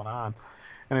stuff going on,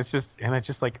 and it's just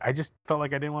like I just felt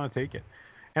like I didn't want to take it,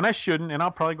 and I shouldn't. And I'll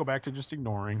probably go back to just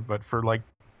ignoring. But for like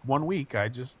 1 week, I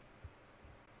just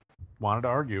wanted to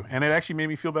argue, and it actually made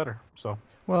me feel better. So,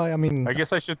 well, I mean, I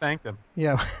guess I should thank them.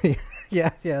 Yeah,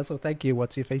 yeah. So thank you.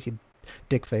 What's your face, you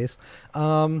dick face?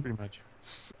 Pretty much.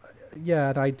 Yeah,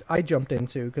 and I jumped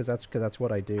into because that's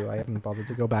what I do. I haven't bothered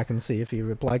to go back and see if he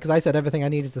replied because I said everything I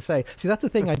needed to say. See, that's the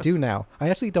thing I do now. I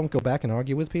actually don't go back and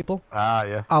argue with people.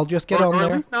 Yeah. I'll just get on there. Or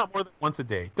at least not more than once a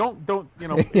day. Don't you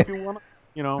know, if you want to,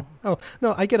 you know. Oh,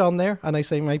 no, I get on there and I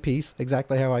say my piece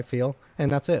exactly how I feel, and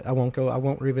that's it. I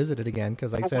won't revisit it again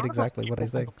because I said exactly what I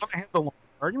think. I had the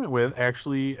argument with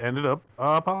actually ended up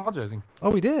apologizing.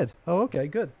 Oh, he did? Oh, okay,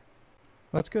 good.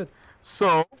 That's good.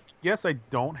 So, yes, I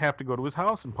don't have to go to his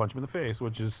house and punch him in the face,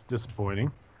 which is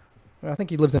disappointing. I think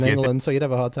he lives in England, so you'd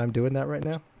have a hard time doing that right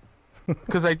now.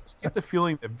 Because I just get the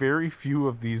feeling that very few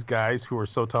of these guys who are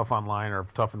so tough online are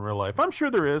tough in real life. I'm sure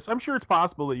there is. I'm sure it's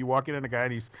possible that you walk in on a guy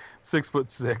and he's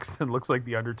 6'6" and looks like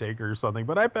the Undertaker or something.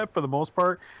 But I bet for the most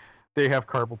part, they have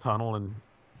carpal tunnel and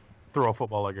throw a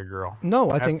football like a girl. No,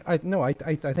 I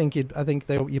think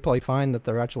you probably find that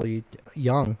they're actually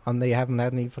young and they haven't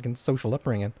had any fucking social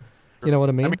upbringing. You know what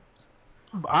I mean?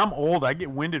 I'm old. I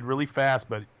get winded really fast,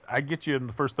 but I get you in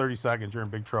the first 30 seconds, you're in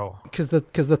big trouble. Because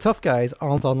the tough guys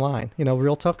aren't online. You know,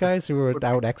 real tough guys who are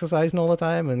out exercising all the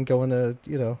time and going to,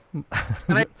 you know,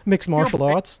 mixed martial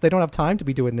arts. They don't have time to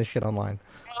be doing this shit online.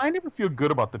 I never feel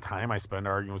good about the time I spend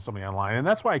arguing with somebody online, and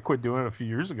that's why I quit doing it a few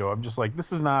years ago. I'm just like,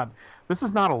 this is not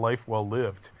a life well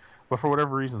lived. But for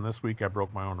whatever reason, this week I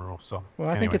broke my own rule. So, well,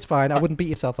 I think it's fine. I wouldn't beat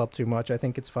yourself up too much. I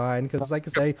think it's fine because, like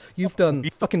I say, you've done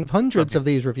fucking hundreds of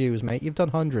these reviews, mate. You've done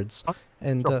hundreds,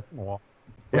 and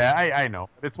yeah, I know.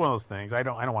 It's one of those things. I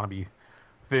don't want to be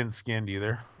thin-skinned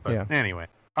either. But anyway,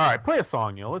 all right, play a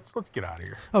song, Neil. Let's get out of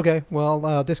here. Okay.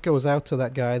 Well, this goes out to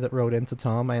that guy that wrote into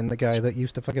Tom and the guy that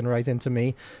used to fucking write into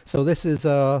me. So this is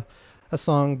a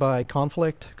song by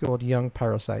Conflict called "Young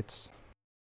Parasites."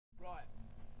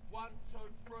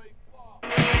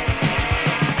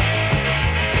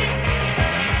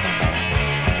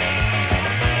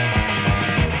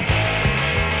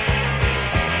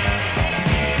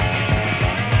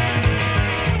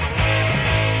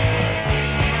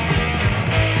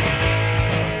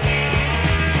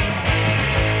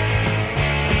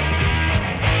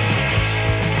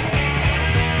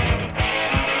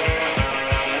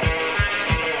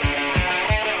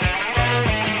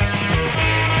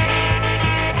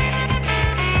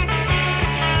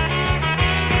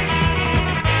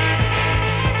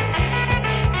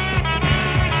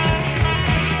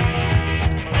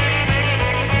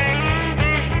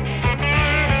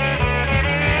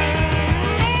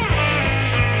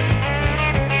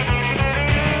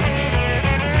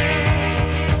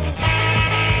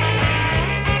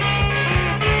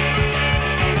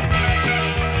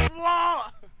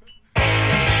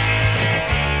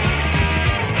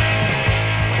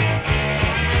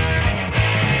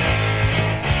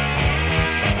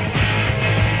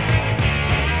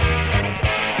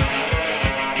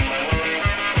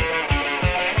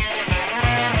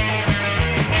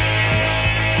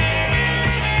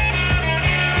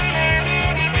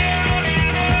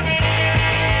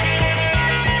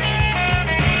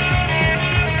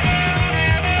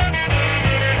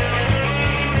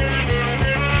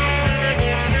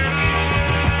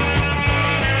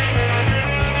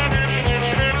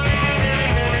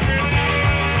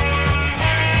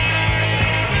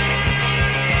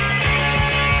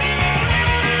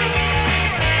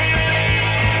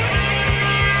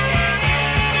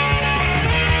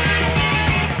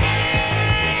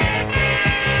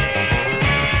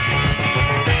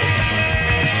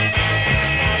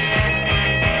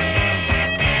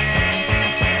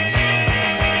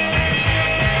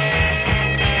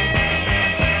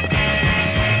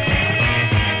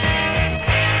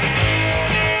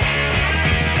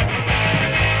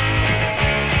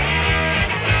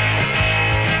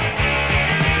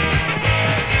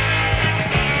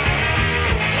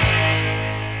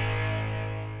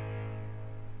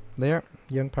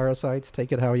 Young parasites,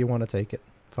 take it how you want to take it,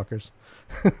 fuckers.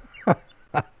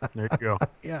 There you go.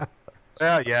 Yeah.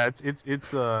 Yeah.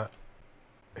 It's yeah.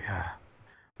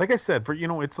 Like I said,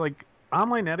 it's like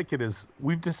online etiquette is.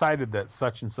 We've decided that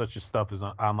such and such a stuff is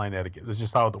online etiquette. It's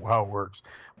just how it works.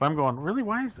 But I'm going, really?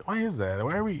 Why is that?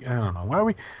 Why are we? I don't know. Why are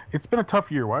we? It's been a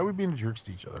tough year. Why are we being jerks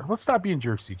to each other? Let's stop being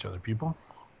jerks to each other, people.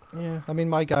 Yeah, I mean,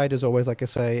 my guide is always, like I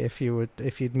say, if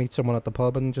you'd meet someone at the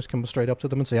pub and just come straight up to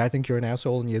them and say, "I think you're an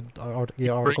asshole and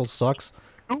your article sucks."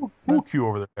 Cool cue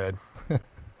over their head.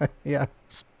 Yeah.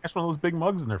 Smash one of those big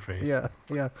mugs in their face. Yeah.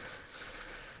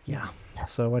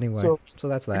 So anyway, so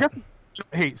that's that.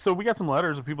 So we got some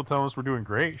letters of people telling us we're doing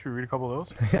great. Should we read a couple of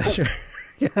those? Yeah, sure.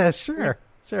 Yeah, sure.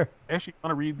 Actually, I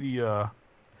want to read the.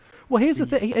 Well, here's the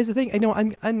thing. I know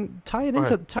I'm tying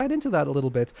into that a little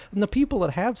bit. And the people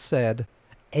that have said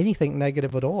anything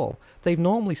negative at all, they've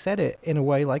normally said it in a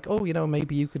way like, oh,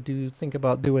 maybe you could think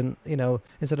about doing,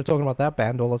 instead of talking about that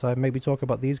band all the time, maybe talk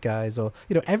about these guys, or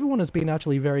everyone has been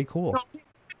actually very cool. We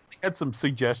had some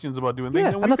suggestions about doing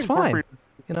things, and that's fine.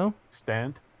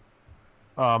 Extent.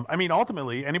 I mean,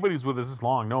 ultimately, anybody who's with us this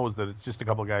long knows that it's just a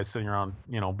couple of guys sitting around,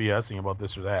 BSing about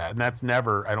this or that, and that's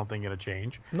never, I don't think, going to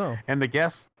change. No. And the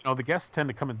guests tend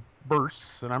to come in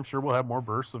bursts, and I'm sure we'll have more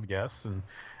bursts of guests,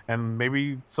 and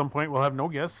maybe at some point we'll have no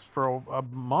guests for a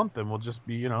month, and we'll just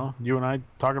be, you and I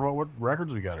talking about what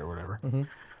records we got or whatever. Mm-hmm.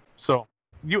 So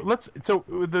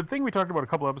the thing we talked about a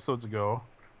couple episodes ago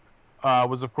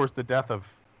was, of course, the death of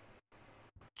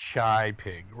Chai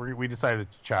Pig. We decided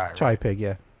it's Chai. Chai Pig,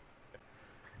 yeah.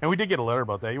 And we did get a letter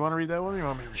about that. You want to read that one? Or you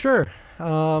want me to read Sure.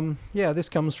 Yeah, this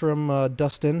comes from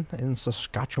Dustin in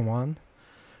Saskatchewan.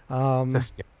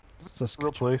 Saskatchewan.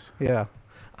 Real place. Yeah.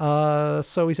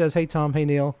 So he says, "Hey Tom, hey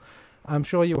Neil. I'm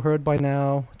sure you heard by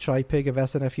now, Chai Pig of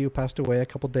SNFU passed away a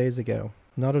couple days ago.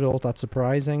 Not at all that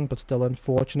surprising, but still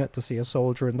unfortunate to see a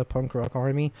soldier in the punk rock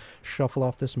army shuffle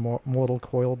off this mortal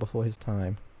coil before his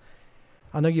time.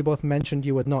 I know you both mentioned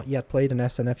you had not yet played an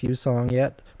SNFU song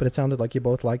yet, but it sounded like you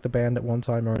both liked the band at one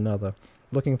time or another.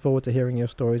 Looking forward to hearing your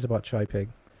stories about Chai Pig.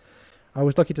 I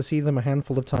was lucky to see them a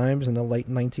handful of times in the late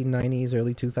 1990s,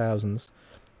 early 2000s.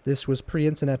 This was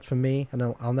pre-internet for me, and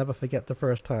I'll never forget the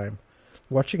first time.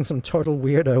 Watching some total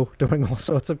weirdo doing all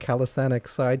sorts of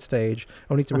calisthenics side stage,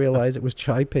 only to realize it was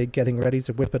Chai Pig getting ready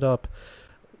to whip it all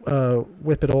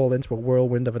into a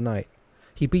whirlwind of a night.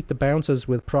 He beat the bouncers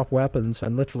with prop weapons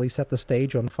and literally set the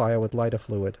stage on fire with lighter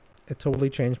fluid. It totally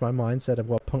changed my mindset of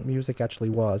what punk music actually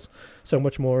was. So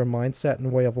much more a mindset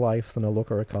and way of life than a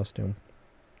look or a costume.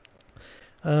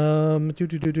 I'm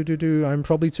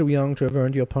probably too young to have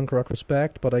earned your punk rock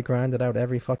respect, but I grinded out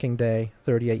every fucking day,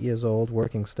 38 years old,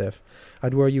 working stiff.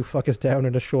 I'd wear you fuckers down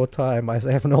in a short time, as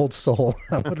I have an old soul.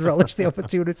 I would relish the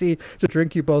opportunity to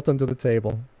drink you both under the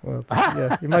table. Well,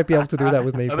 yeah, you might be able to do that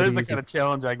with me. There's the kind of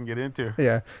challenge I can get into.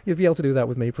 Yeah, you'd be able to do that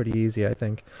with me pretty easy, I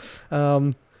think.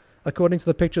 According to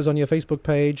the pictures on your Facebook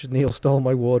page, Neil stole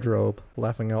my wardrobe,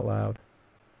 laughing out loud.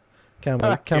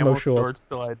 Camo shorts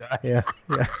till I die. Yeah.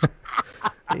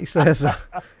 He says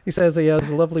he has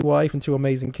a lovely wife and two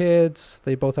amazing kids.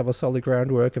 They both have a solid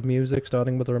groundwork of music,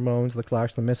 starting with the Ramones, the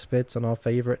Clash, the Misfits, and our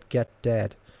favorite, Get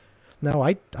Dead. Now,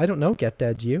 I don't know Get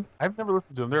Dead, do you? I've never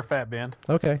listened to them. They're a fat band.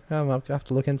 Okay, I'll have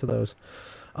to look into those.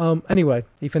 Anyway,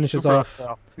 he finishes off.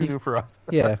 Too new for us.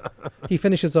 Yeah. He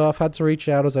finishes off, had to reach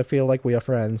out as I feel like we are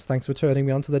friends. Thanks for turning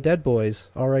me on to the Dead Boys.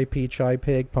 R.I.P. Chai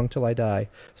Pig, punk till I die.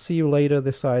 See you later,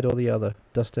 this side or the other.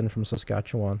 Dustin from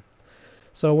Saskatchewan.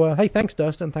 So, hey, thanks,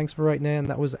 Dustin. Thanks for writing in.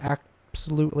 That was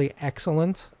absolutely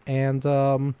excellent. And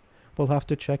we'll have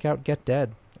to check out Get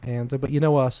Dead. But you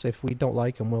know us, if we don't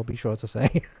like them, we'll be sure to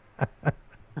say.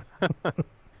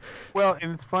 Well,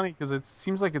 and it's funny because it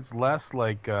seems like it's less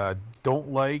like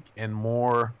don't like and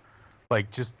more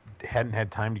like just hadn't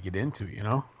had time to get into, you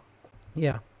know?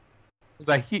 Yeah. Because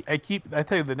I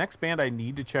tell you, the next band I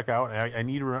need to check out, I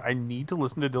need to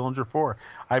listen to Dillinger 4.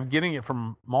 I'm getting it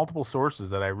from multiple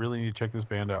sources that I really need to check this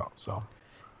band out. So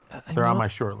they're on my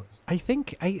short list. I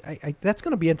think I that's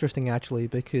going to be interesting actually,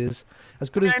 because as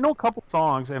good as I know a couple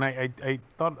songs, and I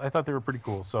thought they were pretty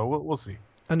cool. So we'll see.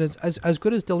 And as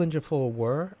good as Dillinger 4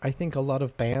 were, I think a lot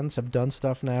of bands have done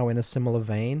stuff now in a similar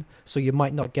vein, so you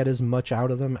might not get as much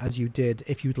out of them as you did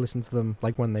if you'd listened to them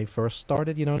like when they first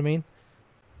started, you know what I mean?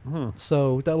 Mm-hmm.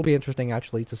 So that'll be interesting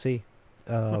actually to see.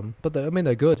 But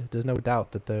they're good. There's no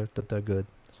doubt that they're good.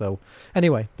 So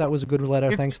anyway, that was a good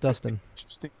letter. Thanks, Dustin.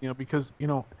 Interesting, because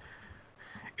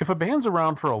if a band's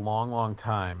around for a long, long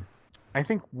time, I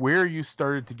think where you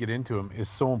started to get into them is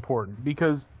so important,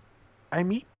 because I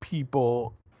meet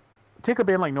people take a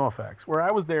band like NoFX, where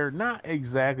I was there not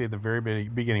exactly at the very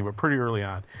beginning, but pretty early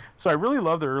on. So I really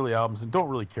love their early albums and don't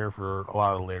really care for a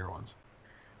lot of the later ones.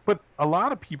 But a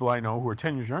lot of people I know who are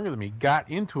 10 years younger than me got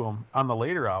into them on the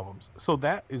later albums. So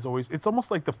that is always, it's almost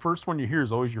like the first one you hear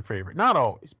is always your favorite. Not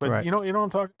always, but Right. you know what I'm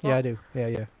talking about? Yeah, I do.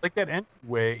 Yeah. Like that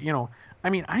entryway, I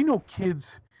mean, I know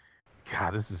kids,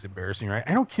 God, this is embarrassing, right?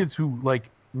 I know kids who like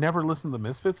never listened to the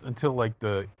Misfits until like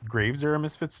the Graves era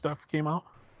Misfits stuff came out.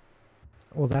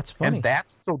 Well, that's funny. And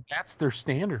that's their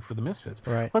standard for the Misfits.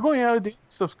 Right. Like, oh yeah, the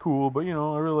dancing stuff's cool, but I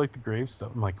really like the Graves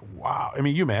stuff. I'm like, wow. I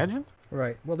mean, you imagine?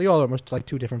 Right. Well, they all are almost like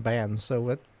two different bands, so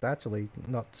it's actually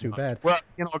not too bad. Well,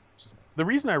 the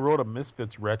reason I wrote a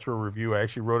Misfits retro review, I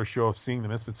actually wrote a show of seeing the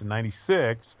Misfits in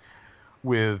 '96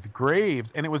 with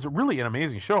Graves, and it was really an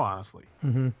amazing show, honestly.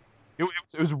 Mm-hmm.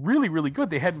 It was really, really good.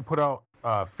 They hadn't put out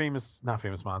not Famous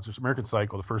Monsters, American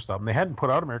Psycho, the first album. They hadn't put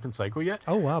out American Psycho yet.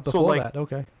 Oh, wow. Before that,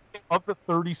 okay. Of the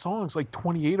 30 songs, like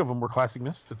 28 of them were classic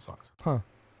Misfits songs. Huh.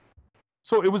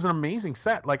 So it was an amazing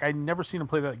set. Like, I'd never seen them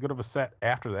play that good of a set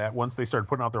after that, once they started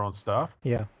putting out their own stuff.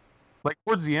 Yeah. Like,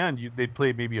 towards the end, they'd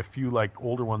play maybe a few, like,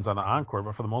 older ones on the encore,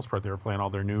 but for the most part, they were playing all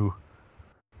their new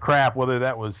crap, whether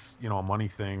that was, a money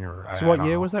thing or... So what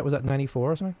year was that? Was that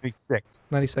 94 or something? 96.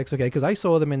 96, okay, because I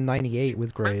saw them in 98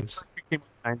 with Graves. It came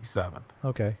in 97.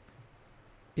 Okay.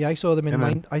 Yeah, I saw them in And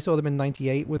then- I saw them in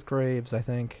 98 with Graves, I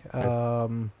think.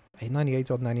 98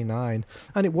 or 99.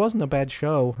 And it wasn't a bad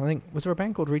show. I think, was there a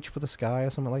band called Reach for the Sky or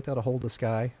something like that, or Hold the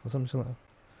Sky, or something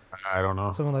I don't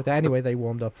know. like that. Anyway, they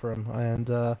warmed up for him. And,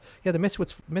 yeah, the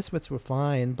Misfits were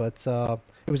fine, but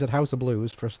it was at House of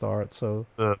Blues for a start, so...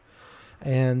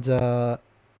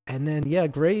 And then, yeah,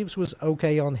 Graves was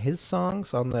okay on his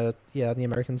songs, on the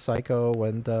American Psycho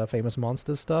and Famous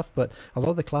Monsters stuff, but a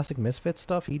lot of the classic Misfits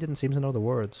stuff, he didn't seem to know the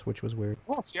words, which was weird.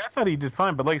 Well, see, I thought he did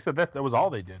fine, but like I said, that was all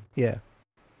they did. Yeah.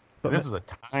 But This is a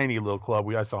tiny little club.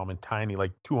 I saw him in tiny, like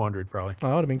 200 probably. Oh,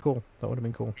 that would have been cool. That would have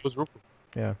been cool. It was real cool.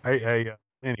 Yeah.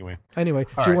 Anyway. Anyway,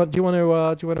 All do you right.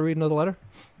 want to read another letter?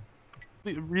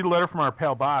 Read a letter from our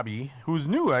pal Bobby, who's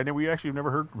new. I know we actually have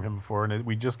never heard from him before, and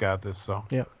we just got this. So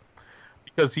Yeah.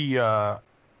 because he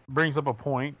brings up a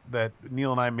point that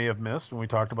Neil and I may have missed when we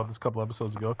talked about this a couple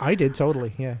episodes ago. I did,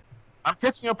 totally, yeah. I'm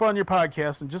catching up on your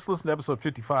podcast and just listened to episode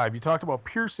 55. You talked about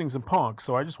piercings and punk,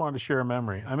 so I just wanted to share a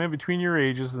memory. I'm in between your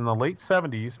ages. In the late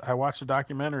 70s, I watched a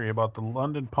documentary about the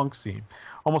London punk scene.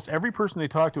 Almost every person they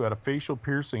talked to had a facial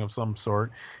piercing of some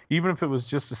sort, even if it was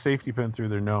just a safety pin through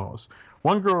their nose.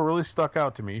 One girl really stuck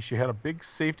out to me. She had a big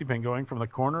safety pin going from the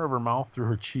corner of her mouth through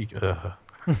her cheek. Ugh.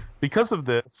 Because of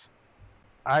this,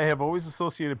 I have always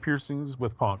associated piercings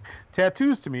with punk.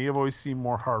 Tattoos to me have always seemed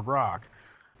more hard rock,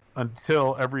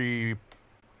 until every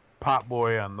pop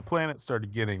boy on the planet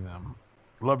started getting them.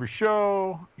 Love your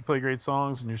show. You play great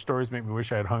songs, and your stories make me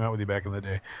wish I had hung out with you back in the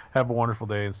day. Have a wonderful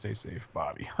day and stay safe,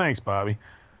 Bobby. Thanks, Bobby.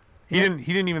 He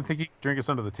didn't even think he could drink us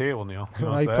under the table, Neil. You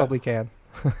notice I that? probably can.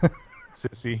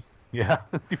 Sissy. Yeah,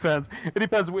 it depends. It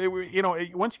depends. Once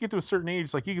you get to a certain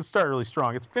age, like you can start really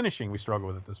strong. It's finishing we struggle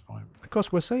with at this point. Of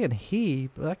course, we're saying he,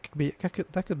 but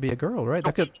that could be a girl, right?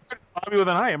 That could. It's Bobby with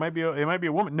an I. It might be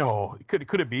a woman. No, could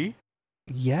it be?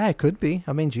 Yeah, it could be.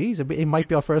 I mean, geez, it might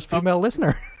be our first female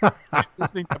listener. I'm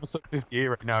listening to episode 58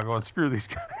 right now, going screw these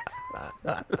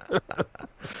guys.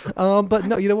 But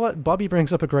no, you know what? Bobby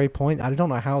brings up a great point. I don't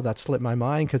know how that slipped my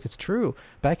mind because it's true.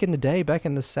 Back in the day, back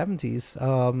in the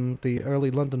 70s, the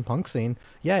early London punk scene,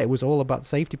 yeah, it was all about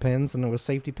safety pins, and there was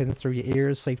safety pins through your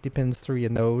ears, safety pins through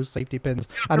your nose, safety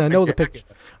pins. And I know the picture.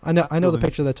 I know the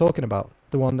picture they're talking about.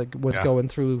 The one that was going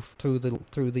through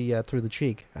the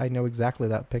cheek. I know exactly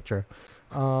that picture.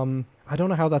 I don't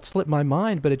know how that slipped my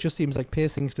mind, but it just seems like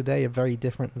piercings today are very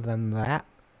different than that.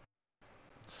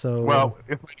 So well,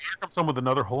 if my daughter comes home with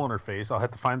another hole in her face, I'll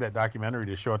have to find that documentary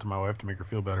to show it to my wife to make her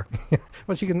feel better.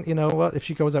 well, she can, if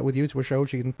she goes out with you to a show,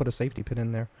 she can put a safety pin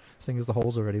in there, seeing as the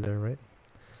hole's already there, right?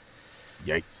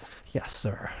 Yikes. Yes,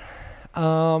 sir.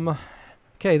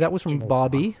 Okay, that was from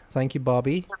Bobby. Thank you,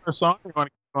 Bobby. Another song? Or you want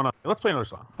to keep going on? Let's play another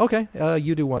song. Okay,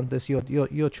 you do one. This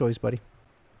your choice, buddy.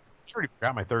 I already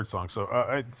forgot my third song. So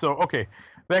okay.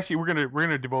 Actually, we're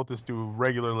gonna devote this to a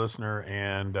regular listener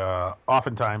and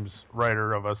oftentimes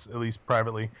writer of us, at least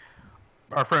privately,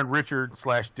 our friend Richard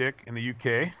 /Dick in the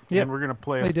UK. Yep. And we're gonna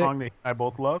play a song that I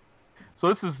both love. So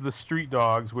this is the Street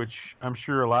Dogs, which I'm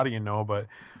sure a lot of you know, but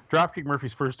Dropkick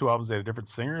Murphys' first two albums they had a different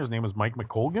singer. His name was Mike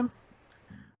McColgan.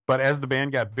 But as the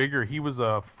band got bigger, he was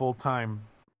a full-time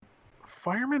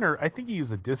fireman, or I think he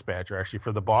was a dispatcher actually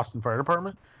for the Boston Fire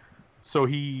Department. So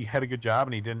he had a good job,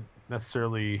 and he didn't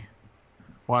necessarily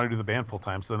want to do the band full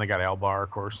time. So then they got Al Barr, of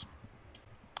course,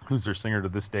 who's their singer to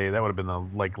this day. That would have been the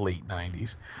late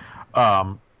 90s.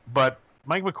 But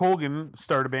Mike McColgan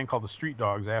started a band called the Street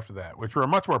Dogs after that, which were a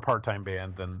much more part-time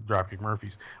band than Dropkick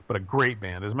Murphys, but a great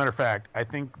band. As a matter of fact, I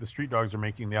think the Street Dogs are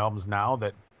making the albums now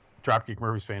that Dropkick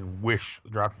Murphys fans wish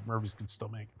Dropkick Murphys could still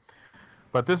make.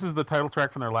 But this is the title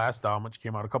track from their last album, which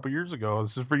came out a couple years ago.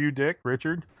 This is for you, Dick,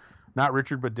 Richard. Not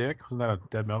Richard, but Dick. Wasn't that a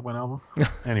Dead Milkman album?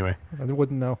 Anyway. I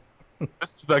wouldn't know.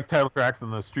 This is the title track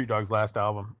from the Street Dogs' last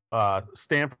album.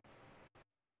 Stand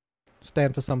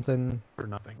for something. for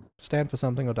nothing. Stand for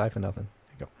something or die for nothing.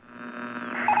 There you go.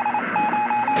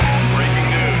 Breaking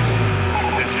news.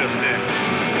 This just in.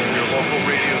 Your local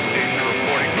radio station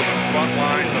reporting from the front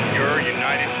lines of your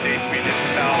United States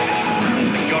municipality.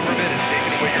 The government has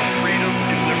taken away your freedoms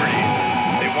and liberties.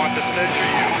 They want to censor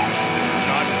you. This is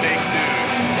not fake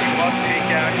news. You must take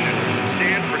action.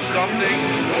 Stand for something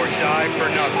or die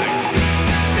for nothing.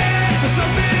 Stand for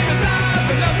something or die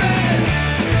for nothing.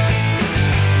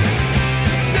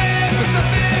 Stand for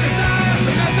something or die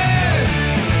for nothing.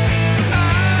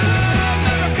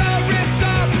 America ripped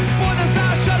up, borders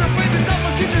are shut, flames up,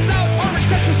 futures out, orange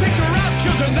crystals take her out.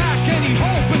 Children lack any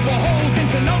hope and behold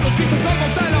into no streets of global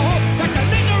side of hope. Like a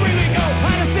ninja really go.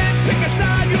 Partisans pick a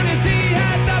side, unity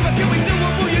has never. Can we do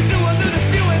what will you do? A little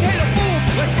spew and hate a fool.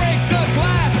 Let's break the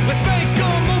glass. Let's make a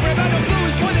move. Remember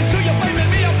blues 22. You're blaming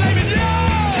me. I'm blaming you.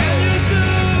 Can you do?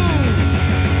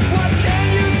 What can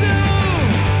you do?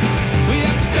 We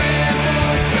have to stand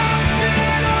for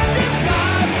something or just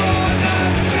die for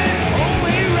nothing.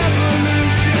 Only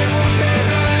revolution will take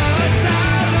us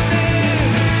out of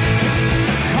this.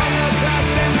 Color, class,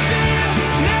 and fear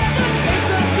never takes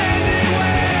us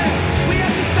anywhere. We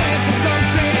have to stand for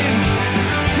something.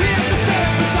 We have to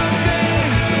stand for something.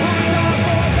 We'll die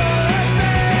for nothing.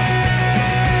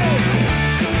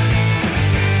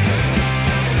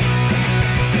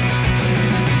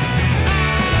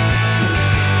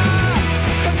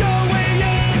 The doorway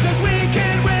angels, we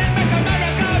can win. Make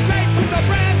America great with a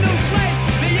brand new slate.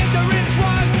 The ignorance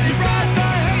one, they ride the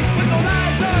hate. With the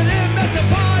lies on him, make the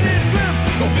party swim.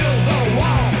 Go build a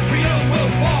wall, freedom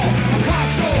will fall. A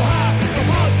cost so high, the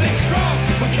public strong.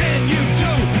 What can you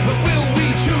do? What will we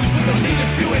choose? With the leaders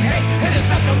spewing hate, and it's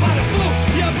nothing but a blue.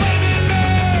 You're blaming me.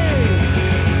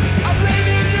 I'm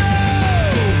blaming you.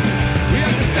 We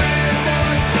have to stand for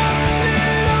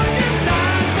something or just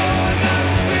die for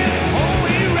nothing.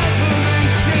 Only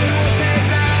revolution will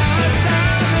take us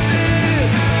out of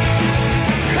this.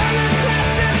 Color,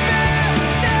 class, and fear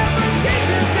never takes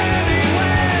us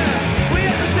anywhere. We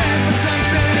have to stand for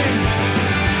something.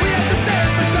 We have to stand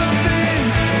for something.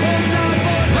 Hold on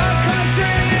for my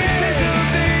country. Say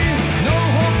something. No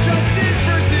hope, just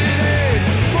diversity.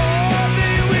 For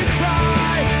thee we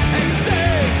cry and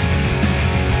say.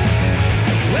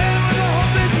 Where will the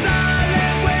hopeless die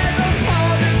and where the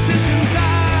politicians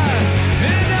lie?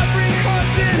 In every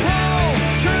concert hall,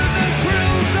 turn the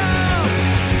truth out.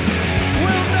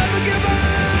 We'll never give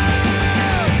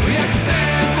up. We have to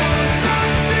stand for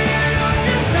something or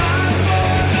just die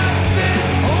for nothing.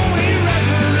 Only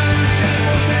revolution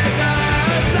will take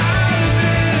us out of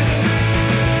this.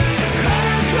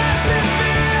 Color, class, and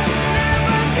fear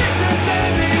never gets us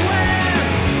anywhere.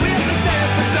 We have to stand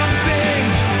for something.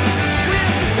 We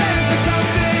have to stand for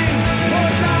something.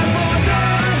 More time for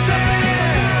something.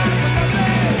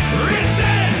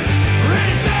 Resist,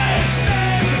 resist.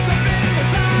 Stand for something. More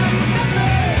time for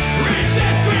nothing.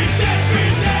 Resist, resist,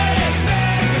 resist.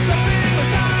 Stand for something. More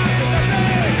time for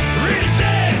nothing.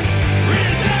 Resist,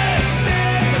 resist.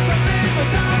 Stand for something. More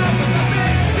time for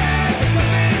nothing. Stand for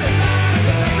something. More time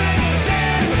for nothing.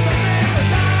 Stand for something. More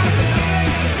time for nothing.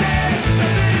 Stand for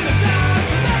something. More time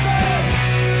for nothing.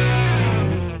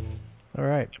 All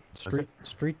right. it.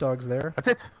 Street Dogs there. That's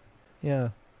it. Yeah.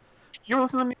 You ever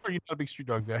listen to them, or are you not a big Street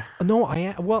Dogs guy? No, I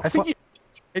am. Well, I think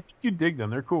you dig them.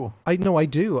 They're cool. I know I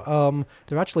do.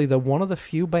 They're actually one of the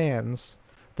few bands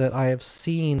that I have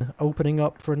seen opening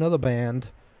up for another band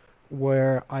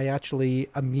where I actually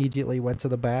immediately went to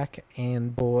the back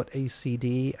and bought a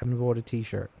CD and bought a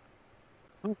T-shirt.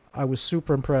 I was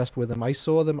super impressed with them. I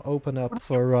saw them open up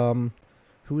for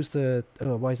who's the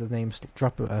why is the name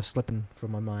slipping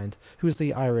from my mind? Who's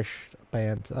the Irish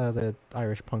band? The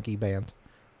Irish punky band?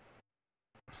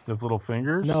 Stiff Little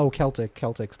Fingers. No, Celtic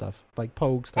stuff like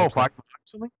Pogue stuff. Oh, Flogging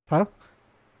something? Huh?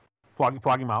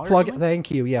 Flogging Molly. or something?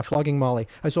 Thank you. Yeah, Flogging Molly.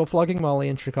 I saw Flogging Molly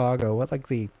in Chicago. What, like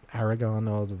the Aragon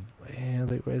or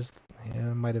it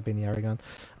might have been the Aragon.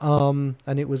 And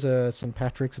it was a St.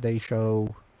 Patrick's Day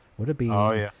show. Would have been.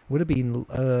 Oh, yeah. Would have been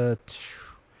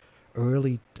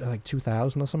early like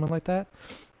 2000 or something like that.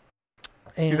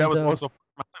 And, See, that was also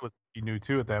was new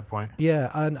too at that point.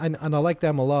 yeah, and I like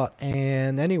them a lot.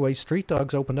 And anyway, Street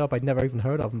Dogs opened up. I'd never even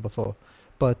heard of them before,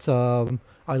 But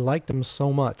I liked them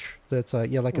so much that,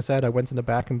 like I said, I went in the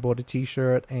back and bought a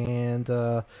T-shirt, and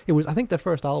it was, I think their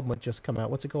first album had just come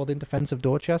out. What's it called? In Defense of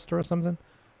Dorchester or something?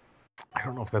 I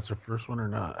don't know if that's their first one or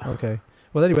not. Okay.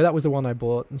 Well, anyway, that was the one I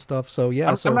bought and stuff. So yeah,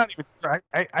 I'm not even sure.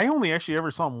 I only actually ever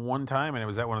saw them one time, and it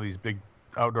was at one of these big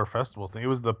outdoor festival things. It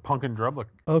was the Punk and Drublic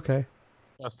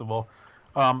festival.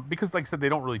 Because, like I said, they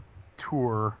don't really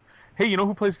tour. Hey, you know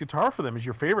who plays guitar for them? Is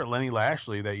your favorite Lenny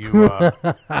Lashley that you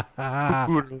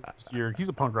he's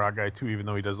a punk rock guy too, even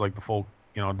though he does like the folk,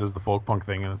 does the folk punk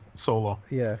thing in a solo.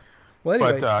 Yeah. Well,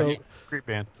 anyway, but great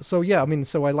band. So yeah, I mean,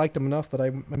 so I liked them enough that I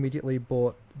immediately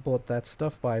bought that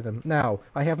stuff by them. Now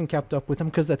I haven't kept up with them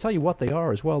because I tell you what they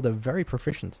are as well. They're very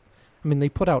proficient. I mean, they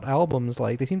put out albums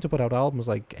they seem to put out albums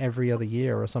like every other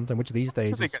year or something. Which these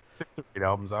days they got 6 or 8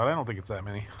 albums out. I don't think it's that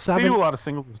many. They do a lot of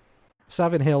singles.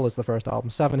 Savin Hill is the first album.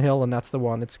 Savin Hill, and that's the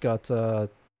one. It's got doesn't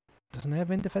it have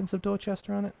In Defense of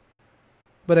Dorchester on it?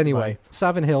 But anyway, Right.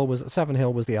 Savin Hill was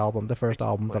the album, the first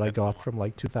album that I got from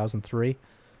like 2003.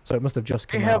 So it must have just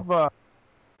come out.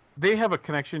 They have a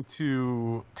connection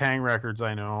to Tang Records,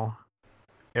 I know.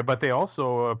 Yeah, but they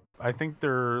also, I think a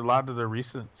lot of their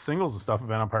recent singles and stuff have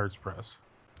been on Pirates Press.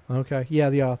 Okay, yeah,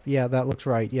 that looks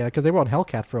right. Yeah, because they were on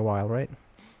Hellcat for a while, right?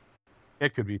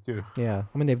 It could be too. Yeah,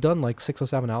 I mean they've done like 6 or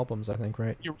 7 albums, I think,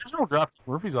 right? The original Dropkick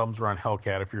Murphys albums were on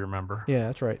Hellcat, if you remember. Yeah,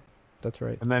 that's right.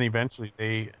 And then eventually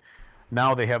they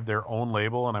have their own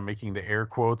label, and I'm making the air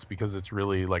quotes because it's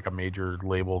really like a major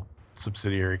label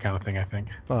subsidiary kind of thing, I think.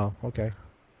 Oh, okay.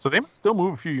 So they must still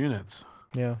move a few units.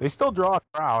 Yeah. They still draw a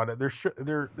crowd.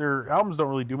 Their albums don't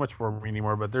really do much for me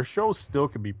anymore, but their shows still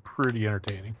can be pretty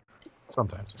entertaining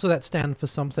sometimes. So that Stand for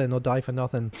Something or Die for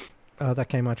Nothing, that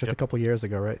came out just a couple years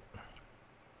ago, right?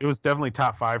 It was definitely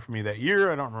top 5 for me that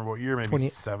year. I don't remember what year, maybe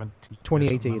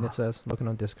 2018 it says, looking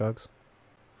on Discogs.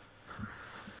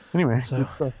 Anyway, So- good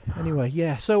stuff. Anyway,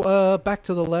 yeah. So back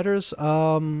to the letters.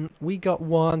 We got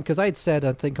one because I'd said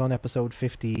I think on episode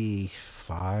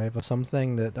 55 or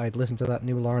something that I'd listened to that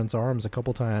new Lawrence Arms a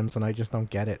couple times, and I just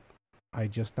don't get it.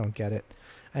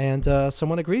 And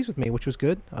someone agrees with me, which was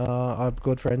good. Our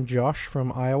good friend Josh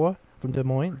from Iowa, from Des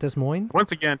Moines.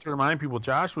 Once again, to remind people,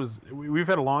 we've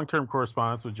had a long-term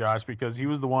correspondence with Josh because he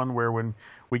was the one where when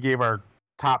we gave our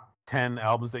top 10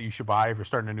 albums that you should buy if you're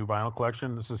starting a new vinyl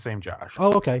collection, this is the same Josh.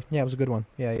 Oh, okay. Yeah, it was a good one.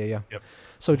 Yeah. Yep.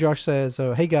 So Josh says,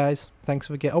 "Hey guys, thanks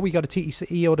for getting." Oh, we got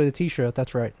he ordered a T-shirt.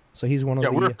 That's right. So he's one of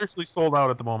the. We're officially sold out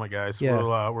at the moment, guys. So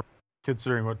Yeah. we're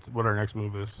considering what our next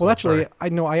move is. Well, So, actually,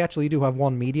 sorry. I actually do have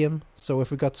one medium. So if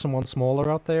we got someone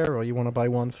smaller out there, or you want to buy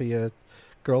one for your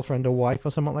girlfriend or wife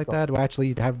or something like that,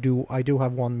 I do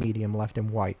have one medium left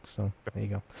in white. So there you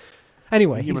go.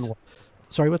 Anyway, Medium and white.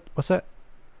 sorry, what's that?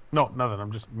 No, nothing.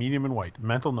 I'm just medium and white.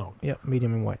 Mental note. Yeah,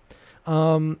 medium and white.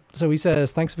 So he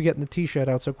says, "Thanks for getting the T-shirt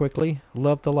out so quickly.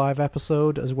 Loved the live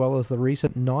episode as well as the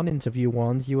recent non-interview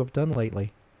ones you have done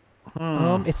lately."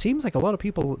 It seems like a lot of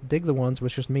people dig the ones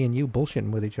with just me and you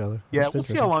bullshitting with each other. Yeah, That's we'll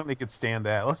see interesting. how long they could stand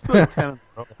that. Let's do like 10 in a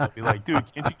row. I'll be like, dude,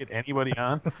 can't you get anybody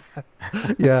on?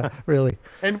 Yeah, really.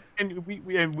 And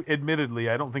we admittedly,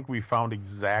 I don't think we found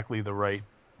exactly the right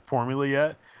formula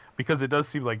yet, because it does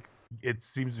seem like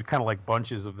kind of like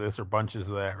bunches of this or bunches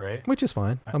of that, right? Which is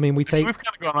fine. I mean, We've kind of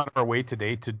gone out of our way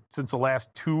today since the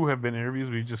last 2 have been interviews.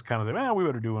 We just kind of said, we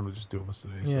better do one. We'll just do this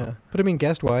today. Yeah, So. but I mean,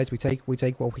 guest-wise, we take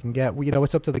what we can get.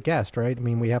 It's up to the guest, right? I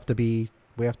mean, we have to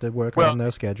work on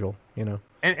their schedule, And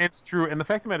it's true. And the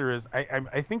fact of the matter is,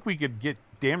 I think we could get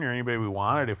damn near anybody we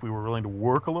wanted if we were willing to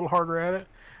work a little harder at it.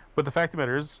 But the fact of the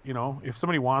matter is, if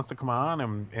somebody wants to come on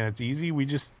and it's easy, we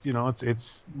just,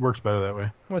 it's works better that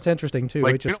way. Well, it's interesting too.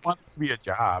 Like, we don't want this to be a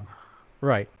job.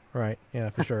 Right. Yeah,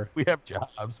 for sure. We have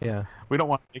jobs. Yeah. We don't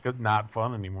want to make it not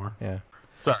fun anymore. Yeah.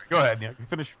 Sorry. Go ahead, Neil.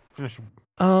 Finish.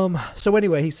 So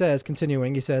anyway, he says,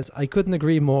 I couldn't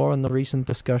agree more on the recent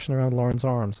discussion around Lawrence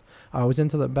Arms. I was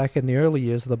into them back in the early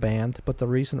years of the band, but the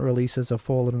recent releases have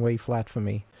fallen way flat for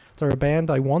me. They're a band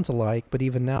I want to like, but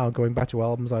even now, going back to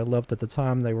albums I loved at the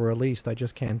time they were released, I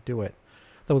just can't do it.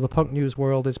 Though the punk news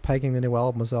world is pegging the new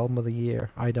album as album of the year,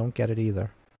 I don't get it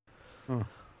either.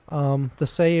 The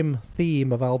same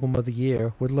theme of album of the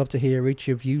year, would love to hear each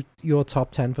of your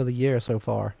top 10 for the year so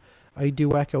far. I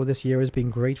do echo this year has been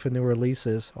great for new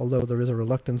releases, although there is a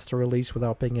reluctance to release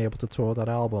without being able to tour that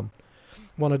album.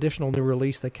 One additional new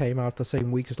release that came out the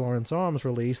same week as Lawrence Arms'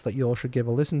 release that you all should give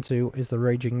a listen to is the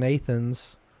Raging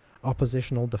Nathan's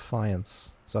Oppositional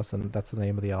Defiance. So that's the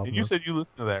name of the album. And you said you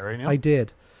listened to that, right, Neil? I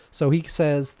did. So he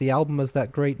says, the album is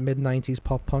that great mid-90s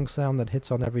pop-punk sound that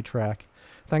hits on every track.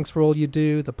 Thanks for all you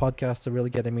do. The podcasts are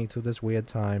really getting me through this weird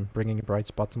time, bringing a bright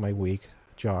spot to my week.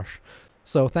 Josh.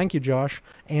 So thank you, Josh.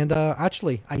 And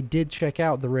actually, I did check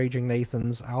out the Raging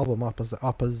Nathan's album,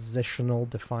 Oppositional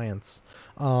Defiance.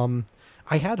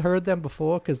 I had heard them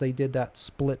before because they did that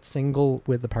split single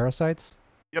with the Parasites.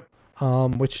 Yep.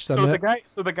 Which So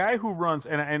the guy who runs,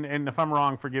 and if I'm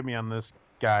wrong, forgive me on this,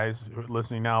 guys who are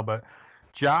listening now, but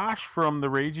Josh from the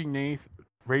Raging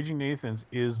Nathans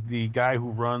is the guy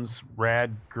who runs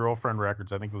Rad Girlfriend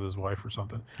Records, I think with his wife or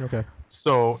something. Okay.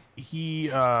 So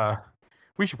he,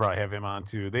 we should probably have him on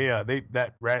too.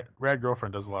 That Rad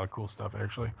Girlfriend does a lot of cool stuff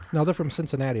actually. Now they're from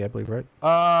Cincinnati, I believe, right?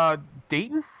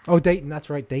 Dayton. Oh, Dayton.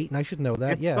 That's right, Dayton. I should know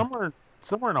that. It's yeah. somewhere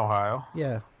in Ohio.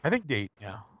 Yeah. I think Dayton.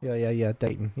 Yeah. Yeah.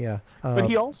 Dayton. Yeah. But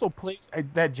he also plays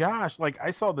that Josh. Like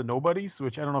I saw the Nobodies,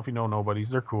 which I don't know if you know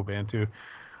Nobodies. They're a cool band too.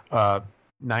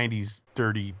 90s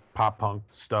dirty pop punk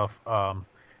stuff.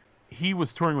 He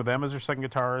was touring with them as their second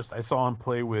guitarist. I saw him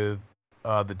play with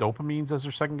the Dopamines as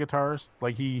their second guitarist.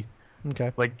 Like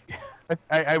Okay. Like,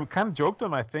 I kind of joked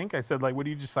him. I think I said, like, "What do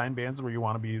you just sign bands where you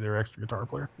want to be their extra guitar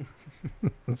player?"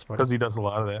 That's funny. Because he does a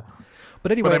lot of that.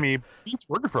 But anyway, I mean, he's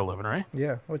working for a living, right?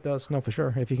 Yeah, it does. No, for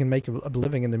sure. If you can make a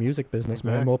living in the music business,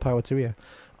 man, Exactly. more power to you.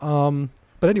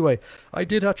 But anyway, I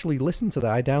did actually listen to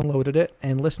that. I downloaded it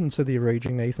and listened to the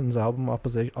Raging Nathan's album,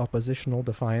 Oppositional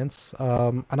Defiance,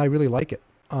 and I really like it.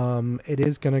 It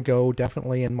is going to go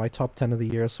definitely in my top 10 of the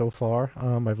year so far.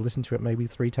 I've listened to it maybe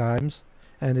 3 times,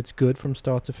 and it's good from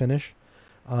start to finish.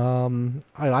 I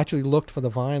actually looked for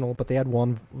the vinyl, but they had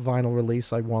one vinyl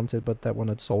release I wanted, but that one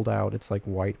had sold out. It's like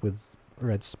white with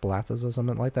red splatters or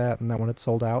something like that, and that one had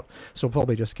sold out. So I'll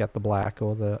probably just get the black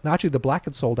or the... No, actually, the black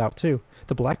had sold out too.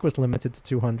 The black was limited to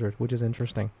 200, which is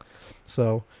interesting.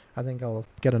 So I think I'll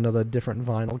get another different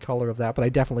vinyl color of that, but I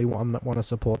definitely want to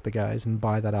support the guys and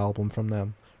buy that album from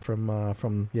them,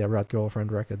 from Rad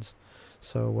Girlfriend Records.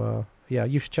 So yeah,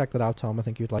 you should check that out, Tom. I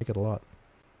think you'd like it a lot.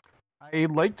 I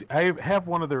have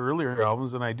one of their earlier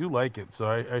albums, and I do like it, so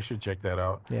I should check that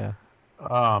out. Yeah.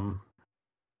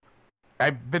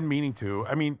 I've been meaning to.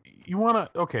 I mean,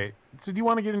 okay, so do you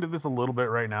want to get into this a little bit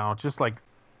right now? Just like,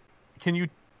 can you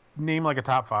name like a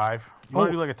top 5? You want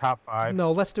to do like a top 5?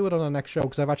 No, let's do it on the next show,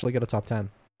 because I've actually got a top 10.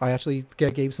 I actually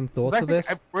gave some thoughts to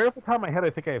this. Right off the top of my head, I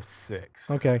think I have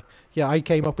 6. Okay. Yeah, I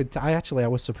came up with... I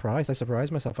was surprised. I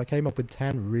surprised myself. I came up with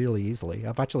 10 really easily.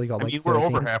 I've actually got like 13. We're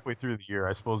over halfway through the year.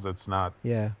 I suppose that's not...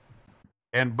 Yeah.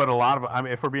 But a lot of... I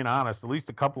mean, if we're being honest, at least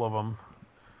a couple of them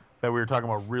that we were talking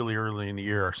about really early in the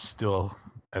year are still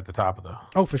at the top of the...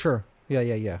 Oh, for sure.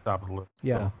 Yeah. Top of the list.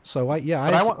 Yeah. So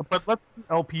but let's do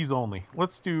LPs only.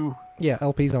 Let's do... Yeah,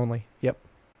 LPs only. Yep.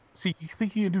 See, you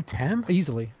think you can do 10?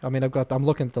 Easily. I mean, I'm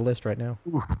looking at the list right now.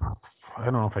 Oof, I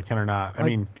don't know if I can or not.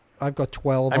 I've got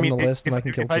 12 on the list, and I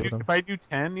can kill 2 of them. If I do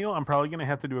 10, Neil, I'm probably going to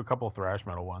have to do a couple of thrash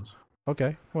metal ones.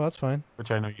 Okay, well, that's fine.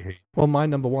 Which I know you hate. Well, my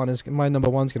number one's going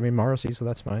to be Morrissey, so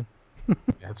that's fine.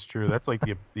 That's true. That's like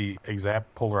the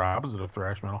exact polar opposite of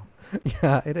thrash metal.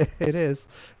 Yeah, it is.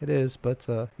 But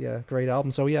yeah, great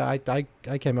album. So yeah, I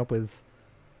came up with...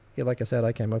 Yeah, like I said,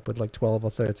 I came up with like 12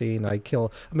 or 13. I had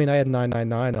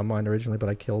 999 on mine originally, but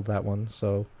I killed that one,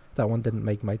 so that one didn't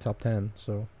make my top 10.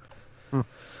 So,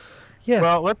 yeah.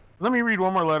 Well, let me read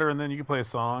one more letter, and then you can play a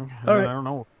song. All right. I don't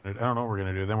know what we're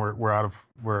gonna do. Then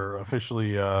we're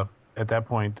officially at that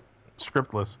point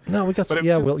scriptless. No, we got.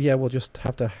 We'll just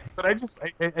have to. But I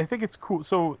think it's cool.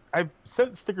 So I've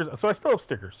sent stickers. So I still have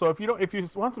stickers. So if you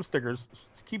want some stickers,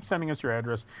 keep sending us your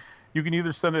address. You can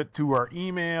either send it to our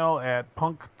email at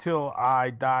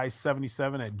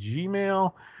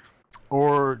punktillidie77@gmail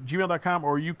or gmail.com,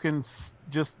 or you can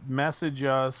just message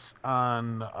us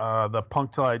on the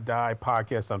Punk Till I Die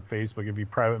podcast on Facebook if you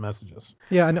private message us.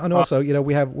 Yeah, and also,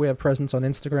 we have presence on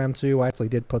Instagram too. I actually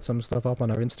did put some stuff up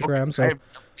on our Instagram. Okay,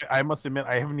 so I must admit,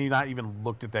 I haven't not even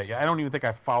looked at that yet. I don't even think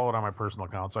I followed on my personal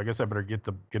account, so I guess I better get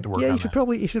to work. Yeah, you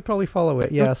should probably follow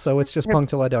it. Yeah, so it's just Punk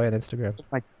Till I Die on Instagram.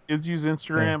 My kids use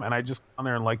Instagram, and I just go on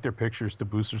there and like their pictures to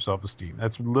boost their self-esteem.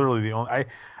 That's literally the only.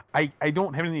 I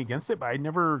don't have anything against it, but I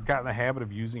never got in the habit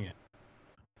of using it.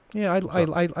 Yeah, I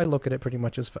look at it pretty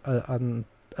much as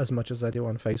much as I do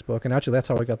on Facebook, and actually that's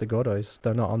how I got the Godoys.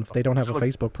 They're not on. They don't have a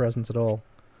Facebook presence at all.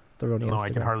 They're only Instagram. I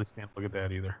can hardly stand to look at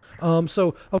that either.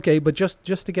 So okay, but just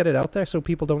to get it out there, so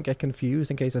people don't get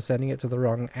confused in case they're sending it to the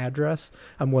wrong address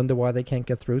and wonder why they can't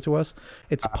get through to us.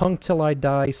 It's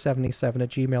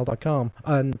punktillidie77@gmail.com,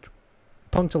 and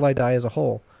Punk Till I Die as a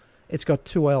whole, it's got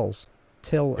 2 L's.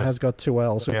 Till has got 2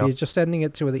 L's. So if you're just sending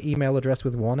it to the email address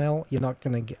with 1 L, you're not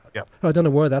going to get... Yep. I don't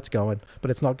know where that's going, but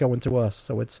it's not going to us.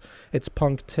 So it's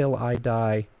Punk Till I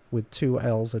Die with 2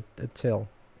 L's at Till.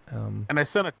 And I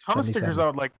sent a ton of stickers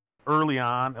out like early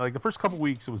on. Like the first couple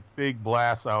weeks, it was big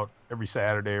blasts out every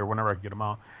Saturday or whenever I could get them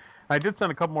out. I did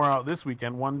send a couple more out this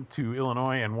weekend. One to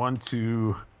Illinois and one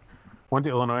to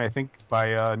Illinois. I think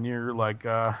by near like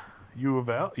U of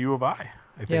I. I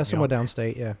think, Yeah, somewhere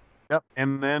downstate. Yeah. Yep,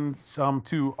 and then some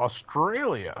to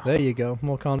Australia. There you go.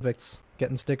 More convicts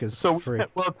getting stickers So free.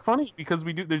 well, it's funny because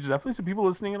we do. There's definitely some people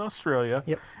listening in Australia.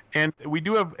 Yep. And we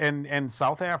do have and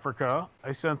South Africa.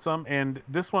 I sent some, and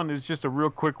this one is just a real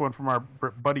quick one from our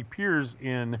buddy Piers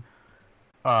in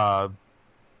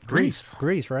Greece.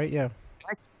 Greece, right? Yeah. I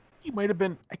think he might have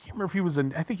been. I can't remember if he was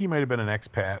I think he might have been an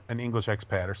expat, an English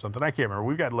expat or something. I can't remember.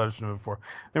 We've got letters from him before.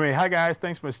 Anyway, hi guys,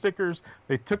 thanks for my stickers.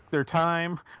 They took their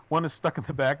time. One is stuck in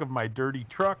the back of my dirty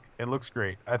truck and looks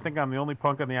great. I think I'm the only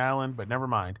punk on the island, but never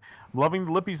mind. I'm loving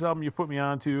the Lippies album you put me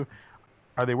on to.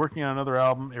 Are they working on another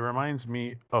album? It reminds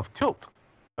me of Tilt.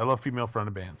 I love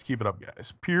female-fronted bands. Keep it up,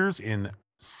 guys. Piers in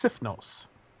Sifnos.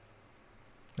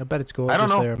 I bet it's gorgeous I don't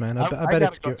know. there, man. I bet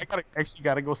it's good. I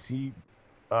gotta go see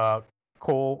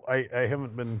Cole. I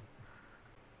haven't been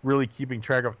really keeping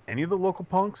track of any of the local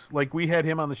punks. Like we had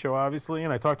him on the show, obviously,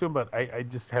 and I talked to him, but I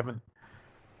just haven't.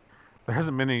 There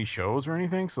hasn't been any shows or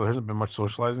anything, so there hasn't been much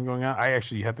socializing going on. I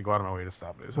actually had to go out of my way to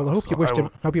stop it. Well, I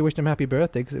hope you wished him happy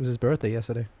birthday because it was his birthday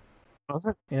yesterday. Was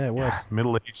it? Yeah, it was.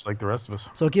 Middle-aged like the rest of us.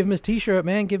 So give him his T-shirt,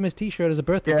 man. Give him his T-shirt as a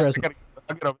birthday present.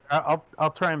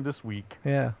 I'll try him this week.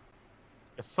 Yeah.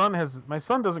 My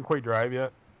son doesn't quite drive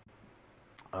yet.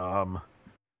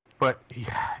 But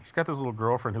he's got this little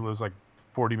girlfriend who lives like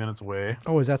 40 minutes away.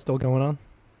 Oh, is that still going on?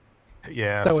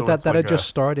 Yeah. That had just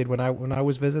started when I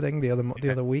was visiting the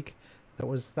other week. That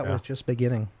was just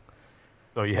beginning.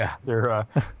 So yeah, they're.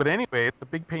 But anyway, it's a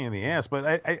big pain in the ass. But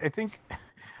I think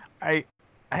I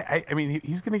mean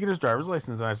he's gonna get his driver's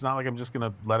license, and it's not like I'm just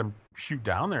gonna let him shoot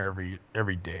down there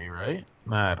every day, right?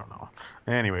 I don't know.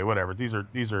 Anyway, whatever. These are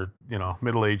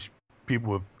middle-aged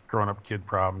people with grown-up kid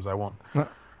problems. I won't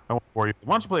bore you.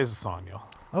 Why don't you play us a song, Neil?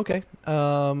 Okay.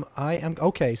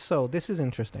 Okay. So this is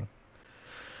interesting.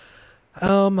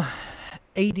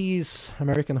 80s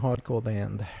American hardcore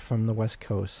band from the West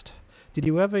Coast. Did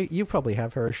you ever? You probably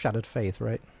have heard Shattered Faith,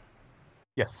 right?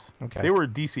 Yes. Okay. They were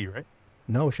DC, right?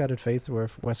 No, Shattered Faith were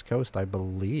West Coast, I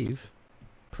believe.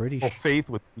 Well, Faith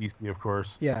was DC, of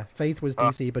course. Yeah, Faith was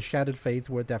DC, but Shattered Faith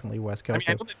were definitely West Coast.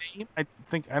 I know the name. I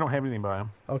think I don't have anything by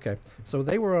them. Okay, so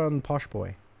they were on Posh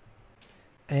Boy.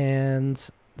 And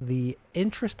the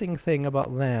interesting thing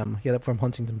about them, they're from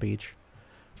Huntington Beach,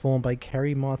 formed by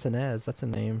Kerry Martinez, that's a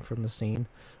name from the scene,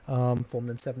 formed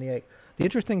in 78. The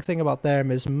interesting thing about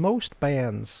them is most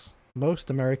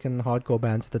American hardcore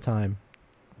bands at the time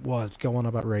was going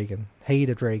about Reagan,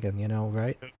 hated Reagan,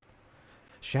 right?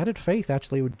 Shattered Faith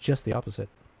actually was just the opposite.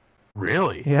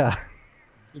 Really? Yeah.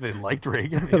 They liked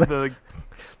Reagan?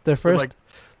 Their first... Like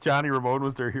Johnny Ramone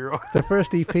was their hero. The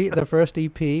first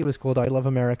EP was called I Love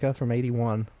America from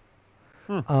 81.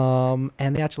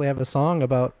 And they actually have a song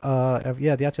about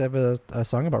a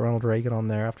song about Ronald Reagan on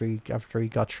there after he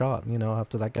got shot,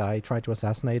 after that guy tried to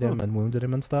assassinate him and wounded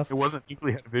him and stuff. It wasn't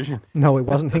Hinckley Had a Vision. No, it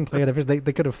wasn't Hinckley Had a Vision.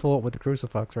 They could have fought with the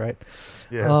crucifix, right?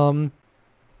 Yeah.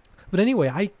 But anyway,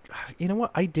 I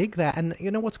dig that. And you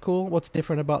know what's cool? What's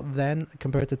different about then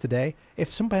compared to today?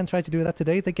 If some band tried to do that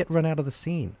today, they'd get run out of the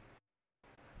scene.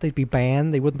 They'd be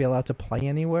banned. They wouldn't be allowed to play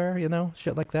anywhere,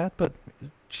 shit like that. But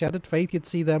Shattered Faith, you'd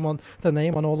see them on the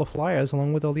name on all the flyers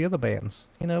along with all the other bands,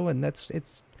 and that's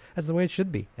the way it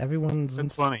should be. Everyone's.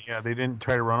 It's funny, yeah. They didn't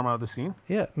try to run them out of the scene.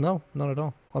 Yeah, no, not at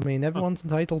all. I mean, everyone's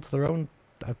entitled to their own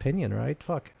opinion, right?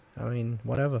 Fuck. I mean,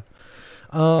 whatever.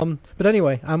 But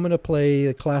anyway, I'm gonna play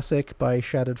a classic by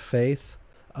Shattered Faith,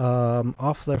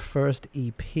 off their first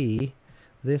EP.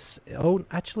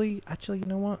 Actually, you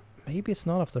know what? Maybe it's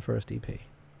not off the first EP.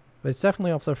 But it's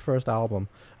definitely off their first album.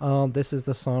 This is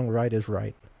the song Right Is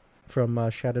Right from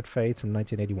Shattered Faith from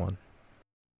 1981.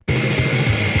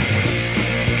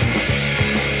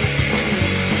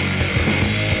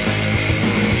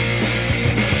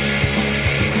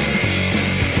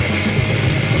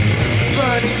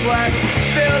 Burning flesh,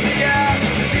 fill the air.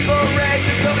 People rage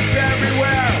and buildings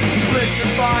everywhere. Blister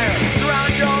fire,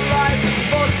 surround your life.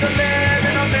 Forced to live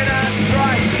in a midnight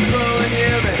strike. Cruel and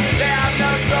human, they have no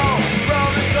soul.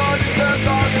 Roman soldiers took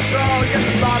all control. Yes,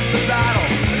 they lost the battle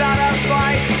without a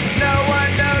fight. No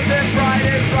one knows if right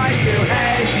is right.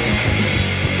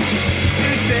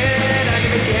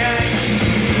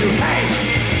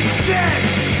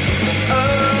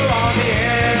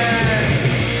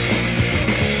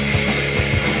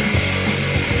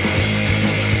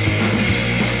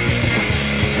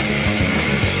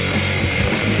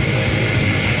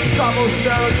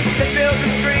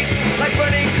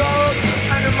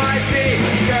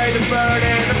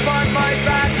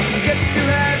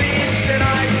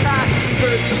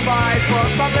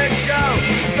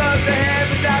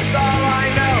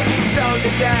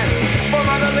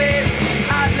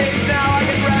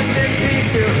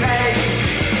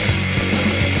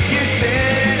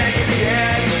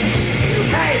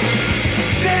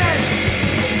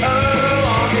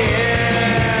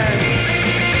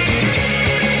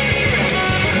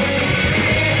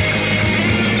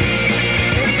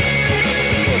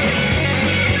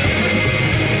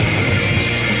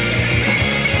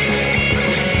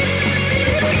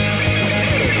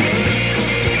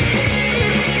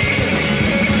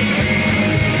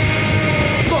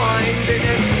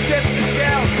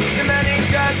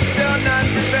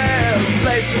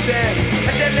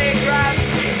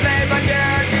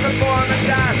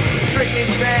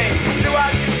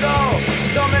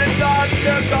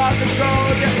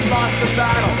 the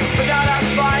battle, without a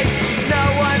fight. No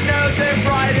one knows if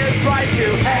right is right.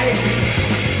 To hate,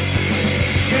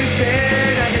 to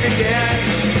sin and again.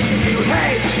 To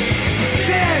hate,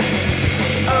 sin,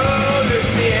 oh, this is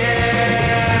the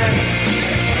end.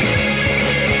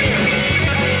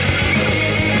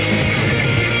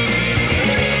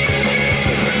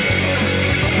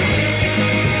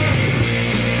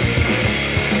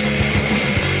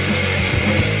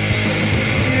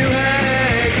 You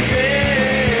hate sin,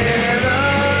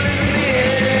 oh, this is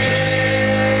the end.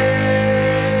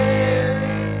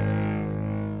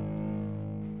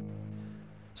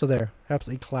 So there,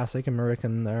 absolutely classic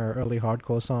American early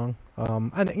hardcore song.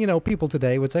 And you know, people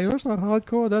today would say that's not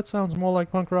hardcore. That sounds more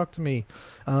like punk rock to me.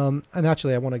 And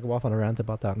actually, I want to go off on a rant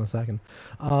about that in a second.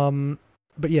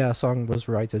 But yeah, song was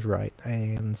Right is Right,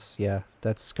 and yeah,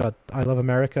 that's got I Love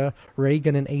America,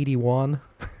 Reagan in '81,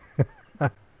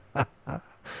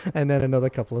 and then another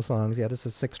couple of songs. Yeah, this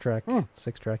is six track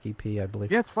EP, I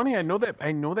believe. Yeah, it's funny. I know that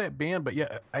band, but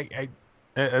yeah, I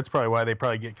that's probably why they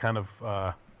probably get kind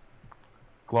of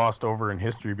glossed over in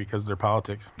history because of their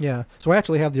politics. Yeah, so I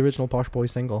actually have the original Posh Boy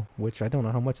single, which I don't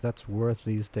know how much that's worth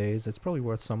these days. It's probably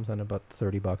worth something about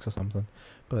 $30 or something.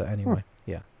 But anyway,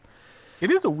 yeah.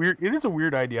 It is a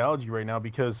weird ideology right now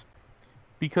because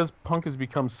punk has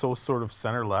become so sort of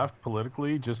center left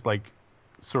politically, just like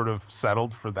sort of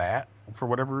settled for that for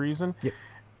whatever reason. Yep.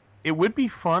 It would be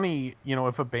funny, you know,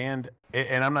 if a band,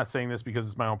 and I'm not saying this because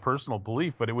it's my own personal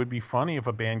belief, but it would be funny if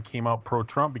a band came out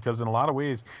pro-Trump, because in a lot of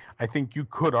ways, I think you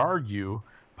could argue,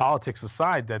 politics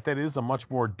aside, that is a much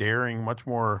more daring, much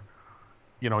more,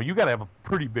 you know, you got to have a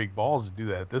pretty big balls to do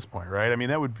that at this point, right? I mean,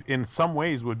 that would, in some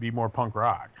ways, would be more punk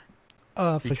rock.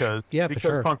 Because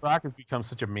sure. punk rock has become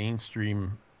such a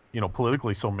mainstream, you know,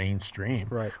 politically so mainstream,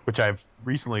 Right. which I've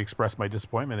recently expressed my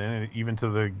disappointment in, even to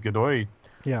the Godoy.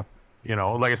 Yeah. You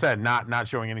know, like I said, not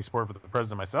showing any support for the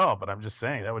president myself, but I'm just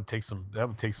saying that would take some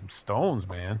stones,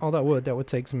 man. Oh, that would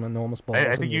take some enormous balls.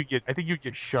 I think you'd get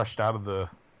shushed out of the.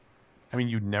 I mean,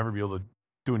 you'd never be able to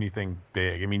do anything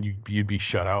big. I mean, you'd be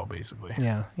shut out basically.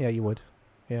 Yeah, you would.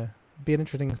 Yeah, be an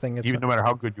interesting thing. If Even no matter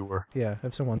how good you were. Yeah,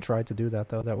 if someone tried to do that,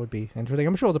 though, that would be interesting.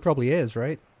 I'm sure there probably is,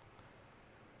 right?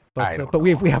 I But don't but know.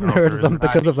 we I don't haven't know if heard there of them is or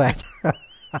not. because of that.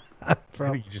 I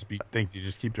think you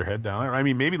just keep your head down. I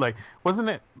mean, maybe like, wasn't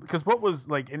it? Because what was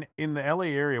like in the LA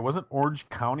area, wasn't Orange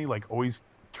County like always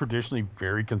traditionally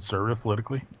very conservative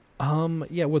politically?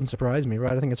 Yeah, it wouldn't surprise me,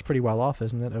 right? I think it's pretty well off,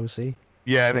 isn't it, OC?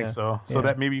 Yeah, I Yeah, think so. So yeah.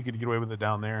 that maybe you could get away with it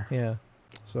down there. Yeah.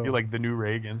 So Be like the new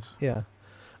Reagans. yeah.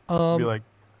 Be like,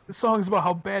 this song's about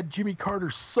how bad Jimmy Carter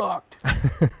sucked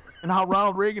and how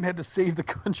Ronald Reagan had to save the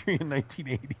country in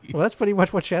 1980. Well, that's pretty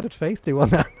much what Shattered Faith do on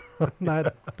that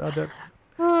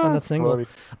on that single.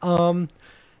 Funny.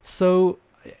 So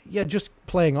yeah, just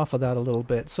playing off of that a little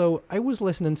bit. So I was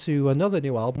listening to another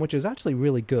new album, which is actually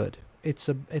really good. It's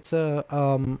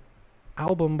a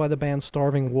album by the band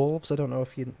Starving Wolves. I don't know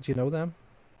if do you know them?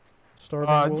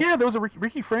 Starving Wolves? Yeah, there was a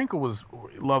Ricky Frankel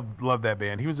loved that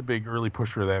band. He was a big early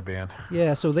pusher of that band.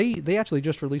 Yeah, so they actually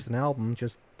just released an album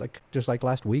just like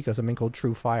last week or something called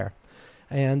True Fire,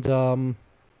 and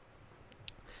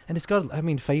it's got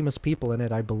famous people in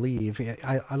it, I believe.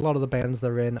 A lot of the bands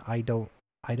they're in I don't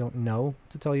know,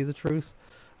 to tell you the truth,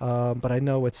 but I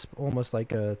know it's almost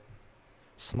like a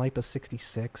Sniper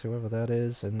 66, whoever that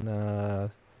is, and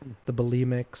the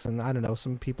Bulimics, and I don't know,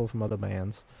 some people from other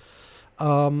bands.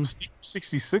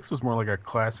 66 was more like a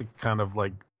classic kind of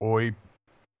like oi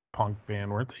punk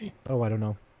band, weren't they? Oh, I don't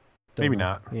know. Maybe know.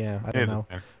 not. Yeah, I Yeah, don't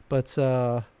know.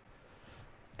 But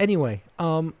anyway,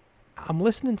 I'm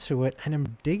listening to it and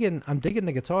I'm digging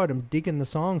the guitar, and I'm digging the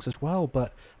songs as well,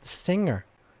 but the singer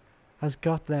has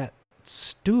got that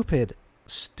stupid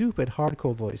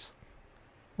hardcore voice.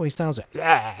 Well, he sounds like,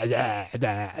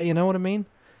 you know what I mean?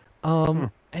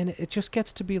 And it just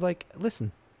gets to be like,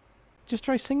 listen, just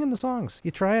try singing the songs.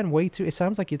 It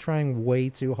sounds like you're trying way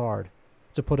too hard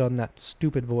to put on that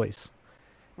stupid voice.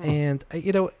 And,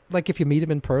 like if you meet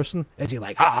him in person, is he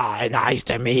like, hi, nice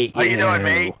to meet you. How you doing,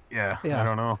 mate? Yeah, Yeah. I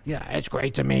don't know. Yeah, it's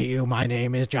great to meet you. My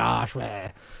name is Josh.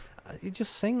 You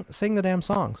just sing the damn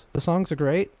songs. The songs are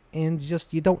great, and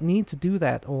you don't need to do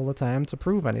that all the time to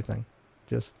prove anything.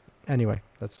 Anyway,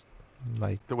 that's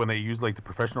my... When they use like the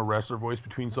professional wrestler voice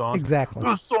between songs. Exactly.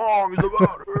 The song is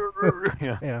about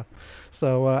yeah. Yeah.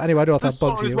 So, anyway, I don't know if This that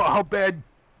bugs song is you. about how bad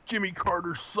Jimmy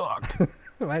Carter sucked.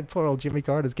 My poor old Jimmy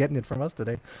Carter's getting it from us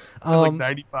today. It's like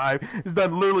 95. He's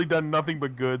literally done nothing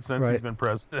but good since Right. he's been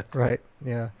president. Right,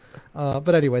 yeah.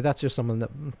 But anyway, that's just something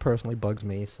that personally bugs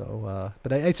me. So,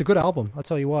 but it's a good album. I'll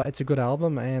tell you what, it's a good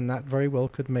album, and that very well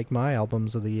could make my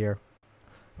albums of the year.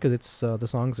 Because the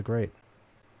songs are great.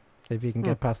 if you can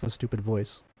get past the stupid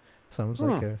voice. Sounds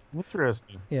like a...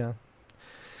 Interesting. Yeah.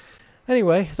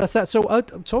 Anyway, that's that. So,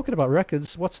 talking about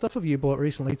records, what stuff have you bought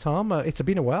recently, Tom? It's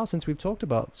been a while since we've talked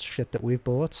about shit that we've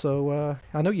bought, so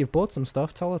I know you've bought some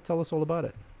stuff. Tell us all about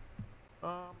it.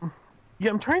 Yeah,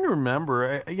 I'm trying to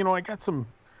remember. I got some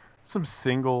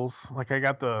singles. Like, I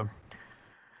got the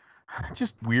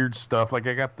just weird stuff. Like,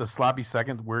 I got the Sloppy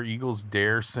Second Where Eagles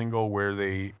Dare single where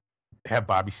they have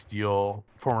Bobby Steele,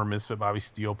 former Misfit Bobby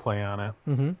Steele, play on it,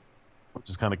 which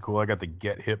is kind of cool. I got the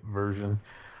Get Hip version.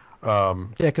 Yeah,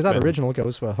 because that original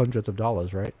goes for hundreds of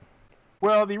dollars, right?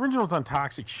 Well, the original's on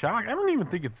Toxic Shock. I don't even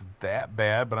think it's that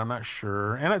bad, but I'm not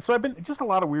sure. And so I've been just a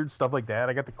lot of weird stuff like that.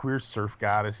 I got the Queer Surf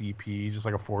Goddess EP, just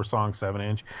like a 4-song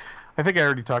 7-inch. I think I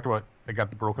already talked about. I got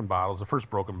the Broken Bottles, the first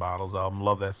Broken Bottles album.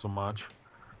 Love that so much.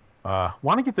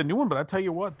 Want to get the new one, but I tell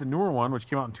you what, the newer one, which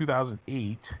came out in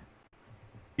 2008,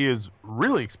 is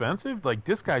really expensive. Like,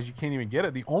 disc guys, you can't even get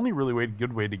it. The only really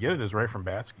good way to get it is right from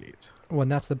Batskates. Well,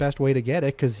 and that's the best way to get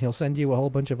it, because he'll send you a whole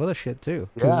bunch of other shit too.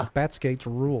 Yeah. Because Batskates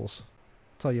rules.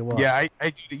 Tell you what. Yeah,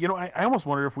 I almost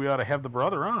wonder if we ought to have the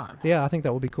brother on. Yeah, I think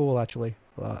that would be cool, actually.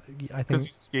 I think. Because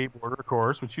he's a skateboarder, of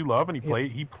course, which you love, and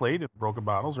he played at Broken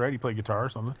Bottles, right? He played guitar or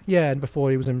something. Yeah, and before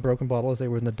he was in Broken Bottles, they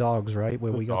were in the Dogs, right?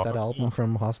 Where we got that album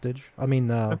from Hostage. I mean,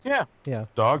 That's yeah. It's a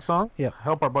Dog song. Yeah.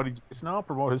 Help our buddy Jason out,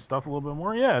 promote his stuff a little bit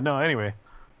more. Yeah, no, anyway.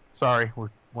 Sorry, we're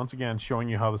once again showing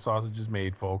you how the sausage is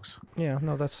made, folks. Yeah,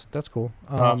 no, that's cool.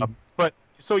 But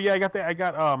so yeah, I got that. I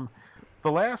got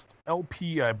the last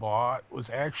LP I bought was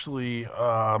actually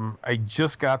I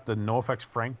just got the NoFX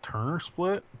Frank Turner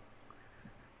split,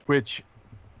 which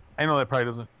I know that probably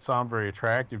doesn't sound very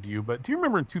attractive to you, but do you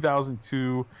remember in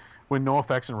 2002 when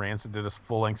NoFX and Rancid did a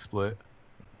full-length split?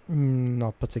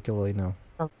 Not particularly, no.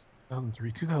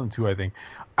 2003, 2002, I think.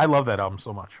 I love that album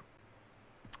so much.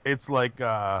 It's like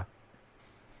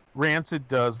Rancid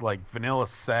does like Vanilla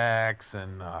Sax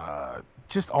and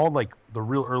just all like the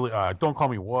real early Don't Call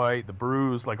Me White, The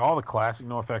Bruise, like all the classic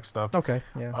NoFX stuff. Okay,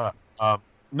 yeah.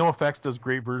 NoFX does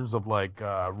great versions of like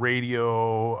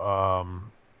Radio.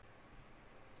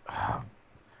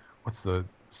 What's the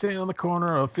Staying on the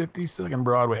Corner of 52nd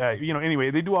Broadway?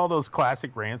 Anyway, they do all those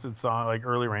classic Rancid songs, like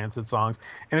early Rancid songs,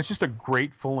 and it's just a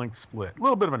great full-length split. A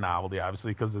little bit of a novelty,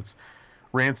 obviously, because it's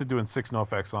Rancid doing 6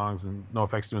 NoFX songs and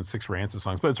NoFX doing 6 Rancid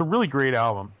songs, but it's a really great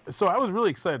album. So I was really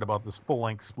excited about this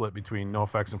full-length split between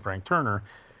NoFX and Frank Turner,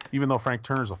 even though Frank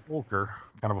Turner's a folker,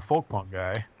 kind of a folk punk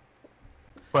guy.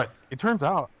 But it turns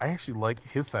out I actually like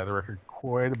his side of the record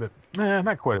quite a bit.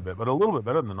 Not quite a bit, but a little bit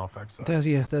better than the NoFX side.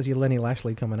 There's your Lenny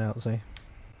Lashley coming out, see?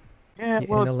 Yeah,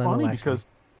 well, it's funny because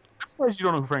I'm surprised you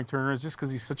don't know who Frank Turner is, just because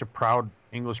he's such a proud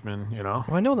Englishman, you know.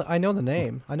 Well, I know the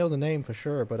name. I know the name for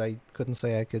sure, but I couldn't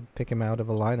say I could pick him out of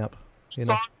a lineup.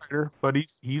 Songwriter, but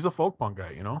he's a folk punk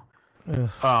guy, you know.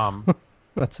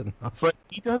 That's enough. But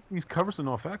he does these covers of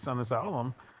NoFX on this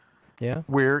album. Yeah.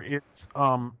 Where it's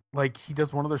like he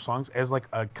does one of their songs as like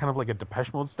a kind of like a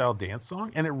Depeche Mode style dance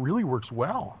song, and it really works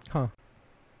well. Huh.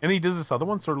 And he does this other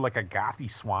one, sort of like a gothy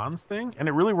Swans thing, and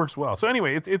it really works well. So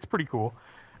anyway, it's pretty cool.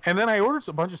 And then I ordered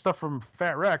a bunch of stuff from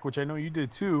Fat Wreck, which I know you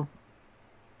did too,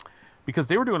 because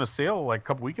they were doing a sale like a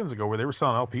couple weekends ago where they were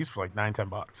selling LPs for like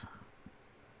 $9-10.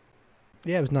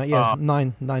 Yeah, it was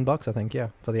 $9 I think,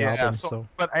 for the album. So,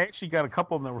 but I actually got a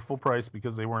couple of them that were full price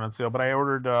because they weren't on sale. But I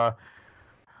ordered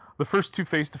the first 2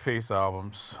 Face to Face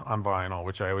albums on vinyl,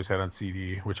 which I always had on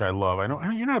CD, which I love. I know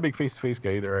you're not a big Face to Face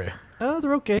guy either, are you?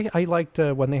 They're okay. I liked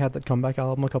when they had that comeback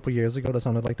album a couple years ago that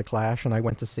sounded like The Clash, and I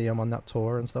went to see them on that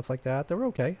tour and stuff like that. They're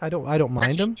okay. I don't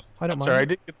mind them. I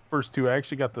did get the first 2. I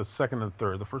actually got the second and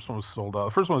third. The first one was sold out.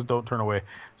 The first one was Don't Turn Away.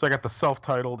 So I got the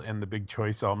self-titled and the Big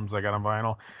Choice albums I got on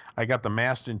vinyl. I got the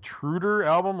Masked Intruder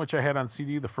album, which I had on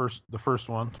CD, the first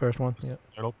one. First one, yeah.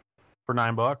 For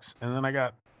 $9. And then I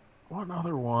got one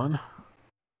other one.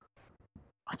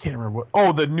 I can't remember what.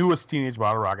 Oh, the newest Teenage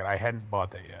Bottle Rocket. I hadn't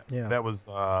bought that yet. Yeah. That was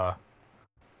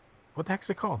what the heck's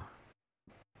it called?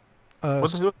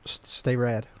 Stay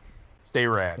Rad. Stay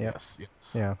Rad. Yep.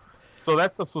 Yes. Yeah. So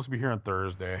that stuff's supposed to be here on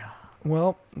Thursday.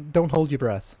 Well, don't hold your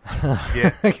breath.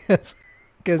 Yeah. Okay.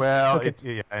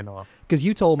 I know. Because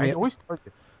you told me.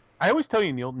 I always tell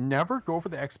you, Neil, never go for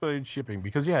the expedited shipping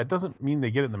because it doesn't mean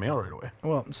they get it in the mail right away.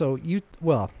 Well,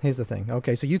 here's the thing.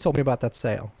 Okay, so you told me about that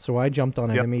sale, so I jumped on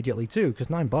it immediately too because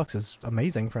 $9 is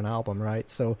amazing for an album, right?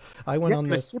 So I went on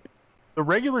this. The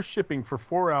regular shipping for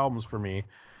 4 albums for me.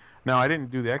 Now I didn't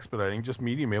do the expediting, just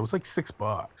medium mail. It was like $6.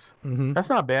 Mm-hmm. That's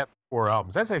not bad for 4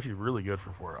 albums. That's actually really good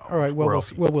for 4 albums. All right,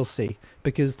 we'll see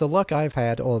because the luck I've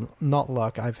had, or not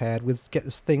luck I've had, with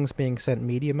things being sent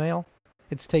media mail.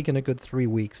 It's taken a good 3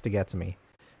 weeks to get to me.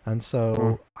 And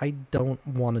so I don't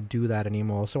want to do that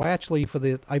anymore. So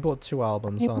I bought 2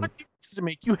 albums on. What difference does it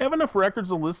make? You have enough records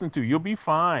to listen to. You'll be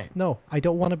fine. No, I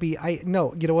don't want to be.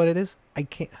 No, you know what it is? I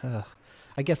can't.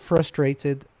 I get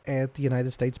frustrated at the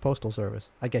United States Postal Service.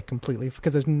 I get completely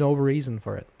because there's no reason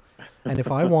for it. And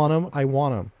if I want them, I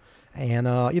want them. And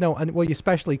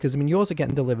especially because yours are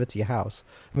getting delivered to your house.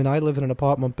 I live in an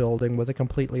apartment building with a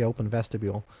completely open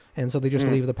vestibule, and so they just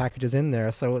leave the packages in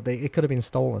there. So it could have been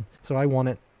stolen. So I want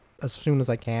it as soon as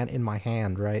I can in my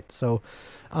hand, right? So,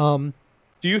 do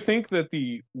you think that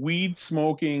the weed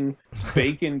smoking,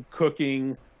 bacon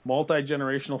cooking,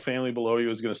 multi-generational family below you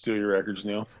is going to steal your records,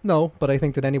 Neil? No, but I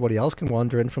think that anybody else can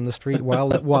wander in from the street while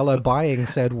they're buying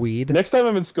said weed. Next time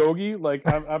I'm in Skokie,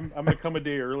 I'm going to come a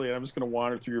day early and I'm just going to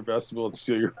wander through your vestibule and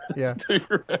steal your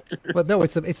records. But no,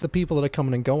 it's the people that are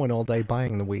coming and going all day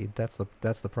buying the weed. That's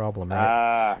the problem,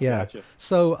 right? Gotcha.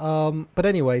 So, but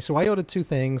anyway, so I ordered 2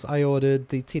 things. I ordered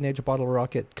the Teenage Bottle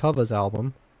Rocket covers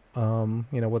album.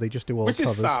 Where they just do all Which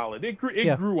covers. Which is solid. It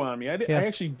grew on me. I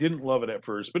actually didn't love it at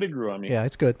first, but it grew on me. Yeah,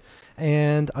 it's good.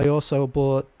 And I also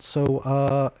bought,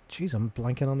 I'm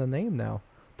blanking on the name now.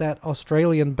 That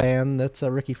Australian band that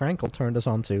Ricky Frankel turned us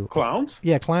on to. Clowns?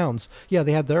 Yeah, Clowns. Yeah,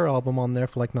 they had their album on there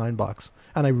for like $9.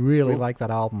 And I really like that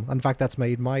album. In fact, that's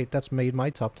made my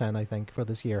top 10, I think, for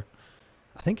this year.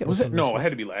 I think it was. No, it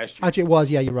had to be last year. Actually, it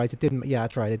was. Yeah, you're right. It didn't. Yeah,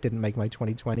 that's right. It didn't make my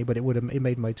 2020, but it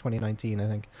made my 2019. I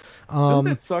think. Doesn't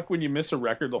that suck when you miss a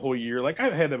record the whole year? Like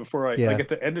I've had that before. Like at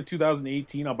the end of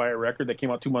 2018, I'll buy a record that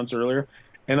came out 2 months earlier,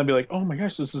 and I'll be like, "Oh my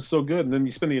gosh, this is so good!" And then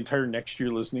you spend the entire next year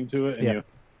listening to it. And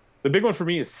the big one for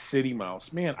me is City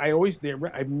Mouse. Man,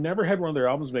 I've never had one of their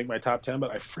albums make my top 10,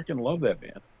 but I freaking love that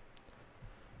band.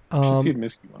 Well,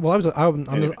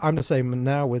 I'm the same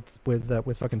now with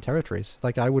fucking Territories.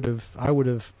 Like I would have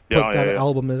put that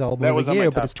album as album of the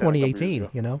year, but it's 2018,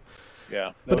 you know.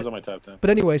 Yeah, that was on my top 10. But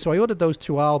anyway, so I ordered those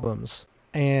 2 albums,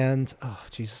 and oh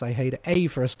Jesus, I hate it.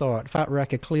 For a start, Fat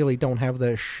Wrecker clearly don't have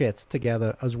their shit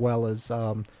together as well as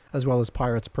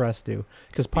Pirates Press do.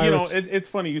 Because Pirates, it's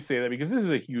funny you say that because this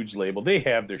is a huge label. They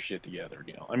have their shit together.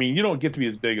 You don't get to be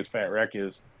as big as Fat Wreck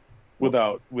is.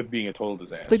 With being a total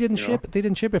disaster. They didn't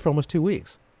ship it for almost 2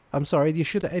 weeks. I'm sorry. You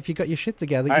should, if you got your shit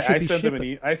together, you should be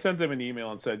shipping. I sent them an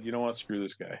email and said, you know what, screw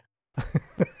this guy.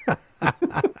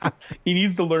 He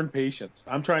needs to learn patience.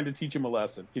 I'm trying to teach him a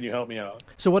lesson. Can you help me out?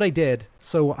 So what I did,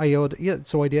 I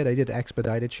did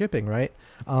expedited shipping, right?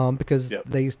 Because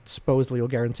they supposedly will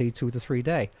guarantee 2 to 3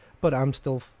 day, but I'm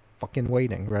still fucking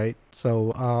waiting, right?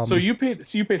 So you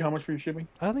paid how much for your shipping?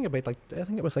 I think it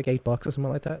was like $8 or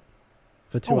something like that.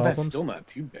 For 2 albums. That's still not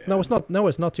too bad. No, it's not. No,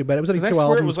 it's not too bad. It was only 2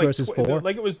 albums versus 4.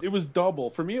 Like it was double.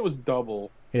 For me, it was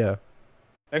double. Yeah.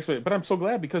 Actually, but I'm so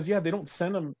glad because they don't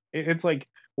send them. It's like,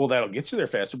 well, that'll get you there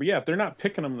faster. But if they're not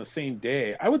picking them the same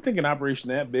day, I would think an operation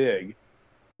that big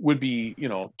would be,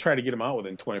 try to get them out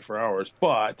within 24 hours.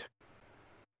 But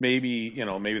maybe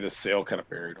the sale kind of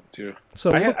buried them too.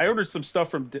 So I ordered some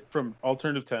stuff from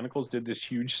Alternative Tentacles. Did this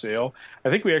huge sale. I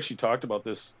think we actually talked about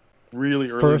this really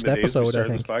early first in the episode, I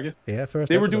think. Yeah, first.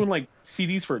 They were doing like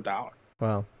CDs for $1.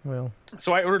 Wow. Well.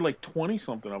 So I ordered like 20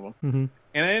 something of them,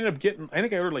 and I ended up getting. I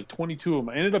think I ordered like 22 of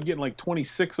them. I ended up getting like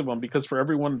 26 of them because for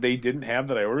every one they didn't have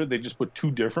that I ordered, they just put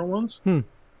 2 different ones.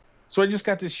 So I just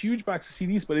got this huge box of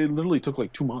CDs, but it literally took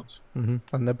like 2 months. And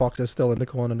the box is still in the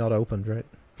corner, not opened, right?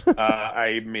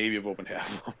 I maybe have opened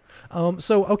half of them.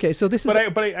 So this is.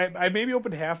 But I maybe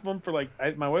opened half of them for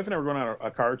like my wife and I were going on a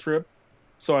car trip.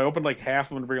 So I opened like half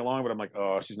of them to bring along, but I'm like,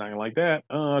 oh, she's not gonna like that.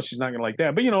 She's not gonna like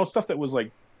that. But stuff that was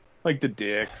like the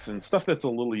Dicks and stuff that's a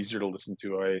little easier to listen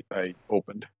to. I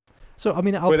opened. So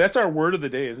that's our word of the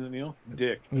day, isn't it, Neil?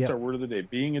 Dick. That's our word of the day.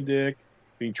 Being a dick,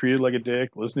 being treated like a dick,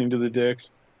 listening to the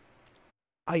dicks.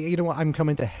 I'm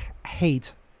coming to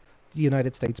hate the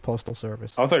United States Postal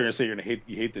Service. I thought you were gonna say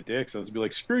you hate the Dicks. I was gonna be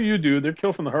like, screw you, dude. Their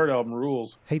Kill from the Heart album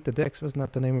rules. Hate the Dicks, wasn't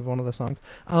that the name of one of the songs?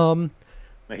 I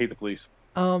hate the police.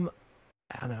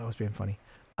 I don't know, I was being funny.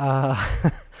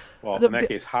 Well, in that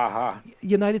case, ha.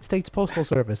 United States Postal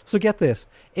Service. So get this.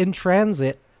 In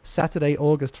transit, Saturday,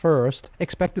 August 1st.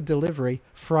 Expected delivery,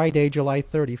 Friday, July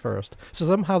 31st. So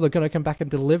somehow they're going to come back and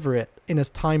deliver it in a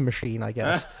time machine, I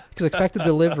guess. Because expected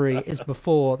delivery is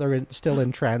before they're still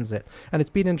in transit. And it's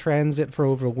been in transit for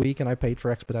over a week, and I paid for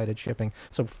expedited shipping.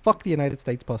 So fuck the United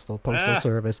States Postal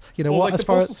Service. You know what? Like the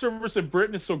Postal Service in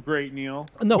Britain is so great, Neil.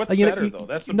 No, what's better, though?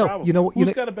 That's the problem.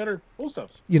 Who's got a better post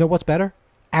office? You know what's better?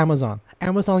 Amazon.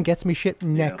 Amazon gets me shit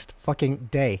next fucking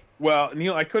day. Well,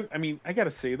 Neil, I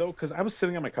gotta say though, because I was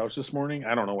sitting on my couch this morning,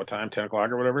 I don't know what time, 10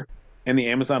 o'clock or whatever, and the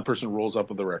Amazon person rolls up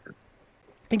with the record.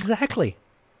 Exactly.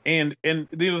 And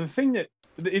the thing that,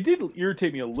 it did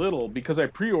irritate me a little because I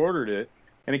pre-ordered it,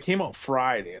 and it came out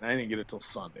Friday, and I didn't get it till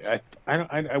Sunday.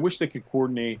 I wish they could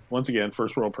coordinate. Once again,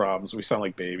 first world problems. We sound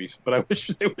like babies, but I wish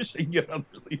they could get on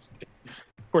the release date.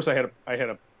 Of course, I had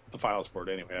the files for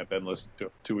it anyway. I've been listening to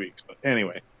it for 2 weeks, but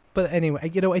anyway. But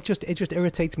anyway, it just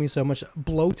irritates me so much.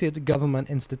 Bloated government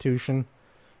institution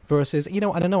versus, I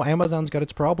don't know, Amazon's got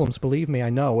its problems, believe me, I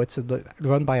know. It's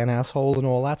run by an asshole and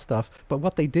all that stuff. But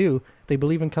what they do, they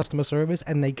believe in customer service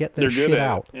and they get their shit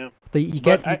out. Yeah. You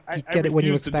get it when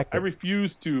you expect it. I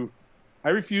refuse to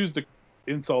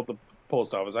insult the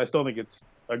post office. I still think it's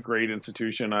a great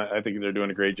institution. I think they're doing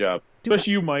a great job.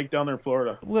 Especially you, Mike, down there in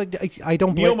Florida. Well, I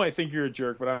don't blame... Neil might think you're a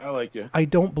jerk, but I like you. I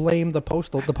don't blame the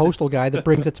postal guy that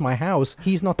brings it to my house.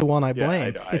 He's not the one I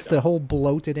blame. It's the whole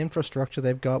bloated infrastructure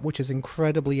they've got, which is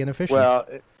incredibly inefficient. Well,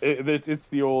 it's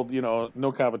the old,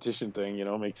 no competition thing,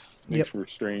 makes for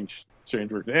strange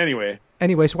work.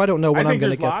 Anyway, so I don't know when I'm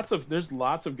going to get... There's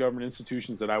lots of government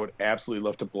institutions that I would absolutely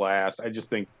love to blast. I just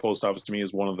think post office to me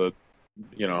is one of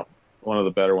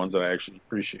the better ones that I actually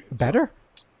appreciate. Better?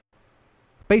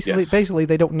 Basically,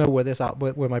 they don't know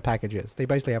where my package is. They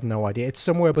basically have no idea. It's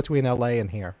somewhere between LA and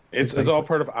here. It's all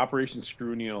part of Operation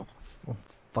Screw Neil. Well,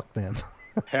 fuck them.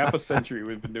 Half a century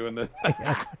we've been doing this.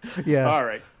 Yeah. All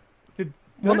right.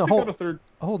 Hold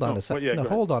on a second.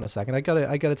 Hold on a second. I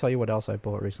gotta tell you what else I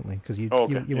bought recently because you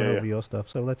went over your stuff.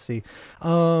 So let's see.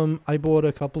 I bought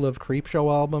a couple of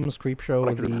Creepshow albums.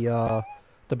 Creepshow,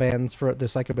 the bands for the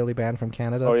psychobilly band from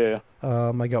Canada. Oh yeah.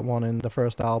 I got one in the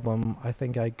first album. I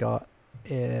think I got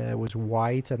it was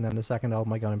white, and then the second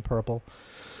album I got in purple.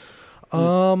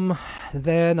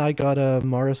 Then I got a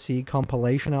Morrissey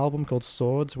compilation album called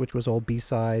Swords, which was all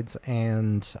B-sides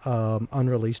and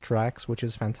unreleased tracks, which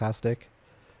is fantastic.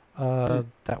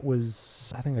 That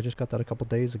was, I think I just got that a couple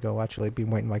days ago. Actually, I've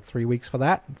been waiting like 3 weeks for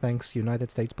that. Thanks,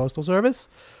 United States Postal Service.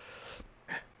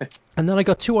 And then I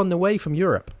got two on the way from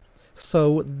Europe.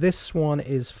 So this one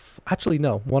is actually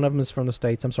no, one of them is from the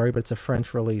States. I'm sorry, but it's a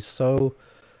French release. So,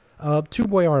 Two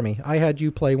Boy Army. I had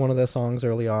you play one of their songs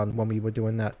early on when we were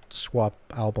doing that swap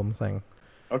album thing.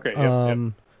 Okay.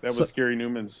 Yep. That was Gary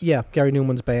Newman's. Yeah, Gary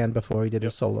Newman's band before he did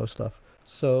his solo stuff.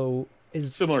 So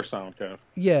is similar sound kind of.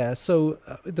 Yeah. So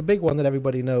the big one that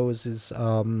everybody knows is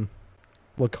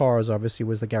Cars obviously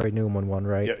was the Gary Newman one,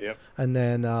 right? Yep. And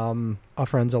then Our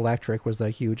Friends Electric was the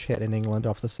huge hit in England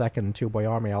off the second Two Boy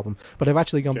Army album. But I've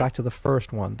actually gone back to the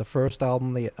first one. The first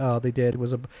album they did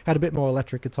had a bit more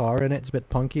electric guitar in it. It's a bit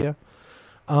punkier.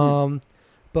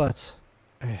 But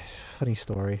funny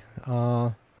story.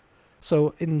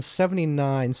 So in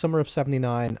 '79, summer of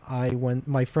 '79,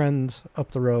 my friend up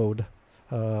the road.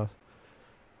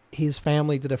 His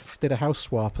family did a house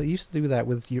swap. They used to do that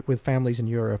with families in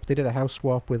Europe. They did a house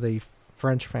swap with a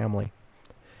French family,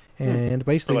 and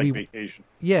basically vacation.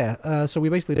 Yeah. So we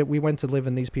went to live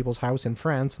in these people's house in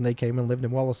France, and they came and lived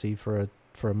in Wallasey for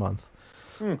a month.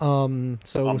 A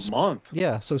month.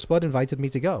 Yeah. So Spud invited me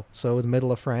to go. So in the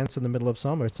middle of France, in the middle of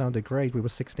summer, it sounded great. We were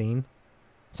 16. It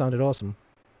sounded awesome.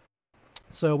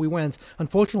 So we went.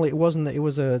 Unfortunately, it wasn't. It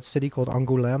was a city called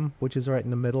Angoulême, which is right in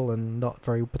the middle and not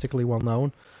very particularly well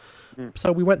known.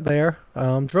 So we went there,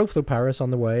 drove through Paris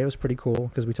on the way. It was pretty cool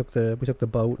because we took the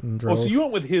boat and drove. Oh, so you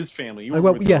went with his family?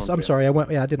 Sorry.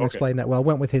 I didn't explain that well. I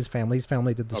went with his family. His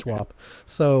family did the swap,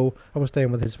 so I was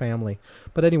staying with his family.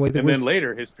 But anyway, then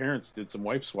later his parents did some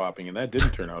wife swapping, and that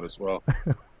didn't turn out as well.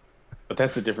 But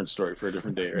that's a different story for a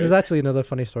different day, right? There's actually another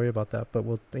funny story about that, but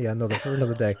for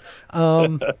another day.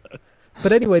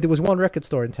 But anyway, there was one record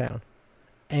store in town,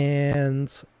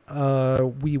 and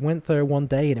we went there one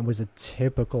day, and it was a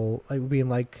typical, being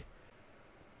like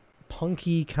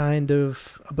punky kind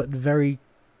of, but very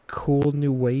cool,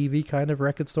 new wavy kind of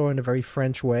record store in a very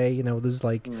French way. There's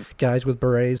like guys with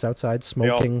berets outside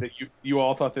smoking. You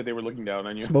all thought that they were looking down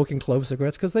on you. Smoking clove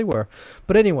cigarettes, because they were.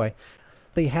 But anyway,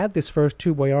 they had this first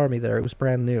Two Boy Army there. It was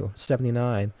brand new,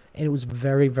 '79, and it was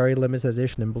very, very limited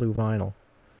edition in blue vinyl.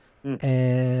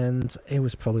 And it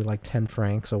was probably like 10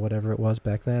 francs or whatever it was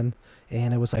back then.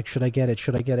 And I was like, should I get it?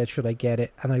 Should I get it? Should I get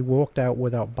it? And I walked out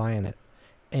without buying it.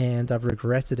 And I've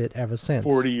regretted it ever since.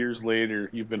 40 years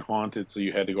later, you've been haunted, so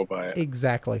you had to go buy it.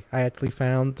 Exactly. I actually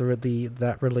found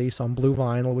that release on blue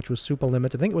vinyl, which was super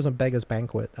limited. I think it was on Beggar's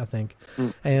Banquet, I think.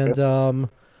 And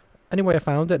anyway, I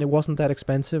found it, and it wasn't that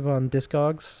expensive on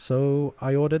Discogs, so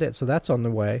I ordered it. So that's on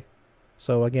the way.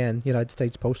 So again, United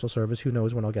States Postal Service, who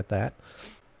knows when I'll get that.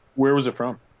 Where was it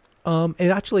from? It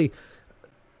actually,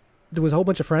 there was a whole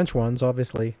bunch of French ones,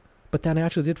 obviously, but then I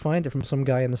actually did find it from some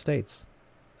guy in the States.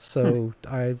 So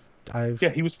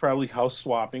he was probably house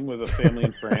swapping with a family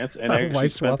in France and actually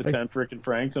spent the 10 frickin'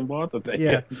 francs and bought the thing.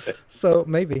 Yeah. So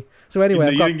maybe. So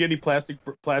anyway, you didn't get any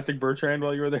plastic Bertrand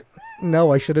while you were there?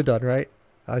 No, I should have done, right?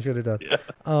 I should have done. Yeah.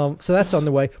 So that's on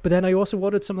the way. But then I also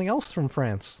ordered something else from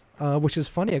France, which is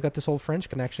funny. I got this whole French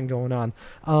connection going on.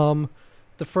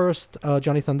 The first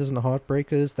Johnny Thunders and the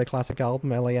Heartbreakers, their classic album,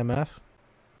 LAMF.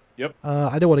 Yep.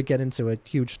 I don't want to get into a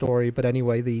huge story, but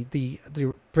anyway, the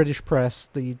British press,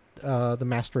 the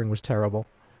mastering was terrible.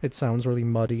 It sounds really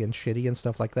muddy and shitty and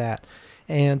stuff like that.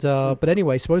 And but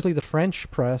anyway, supposedly the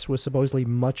French press was supposedly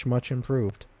much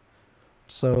improved.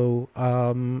 So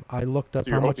I looked up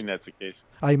So you're how much. hoping that's the case.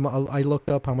 I looked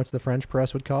up how much the French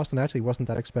press would cost, and actually wasn't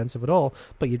that expensive at all.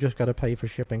 But you just got to pay for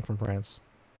shipping from France,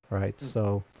 right?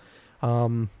 So,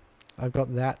 I've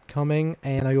got that coming,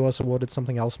 and I also ordered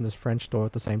something else from this French store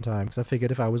at the same time because I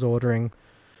figured if I was ordering,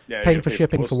 Yeah, paying you for pay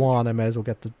shipping for postage. one, I may as well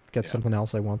get Yeah. something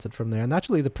else I wanted from there. And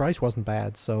actually, the price wasn't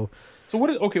bad. So, So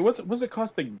what's it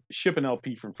cost to ship an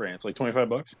LP from France? Like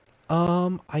 $25?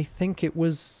 I think it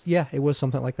was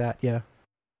something like that. Yeah,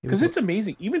 Because it's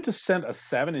amazing. Even to send a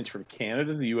 7-inch from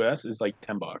Canada to the U.S. is like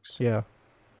 $10. yeah.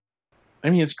 I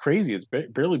mean, it's crazy. It's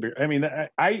barely. I mean,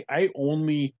 I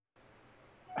only.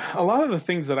 A lot of the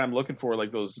things that I'm looking for,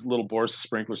 like those little Boris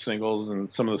Sprinkler singles and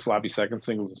some of the Sloppy Second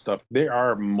singles and stuff, they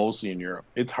are mostly in Europe.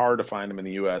 It's hard to find them in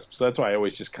the U.S. So that's why I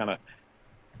always just kind of,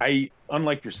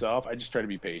 unlike yourself, I just try to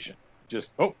be patient.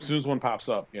 Just, as soon as one pops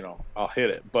up, I'll hit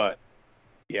it. But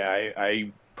yeah,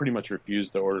 I pretty much refuse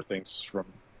to order things from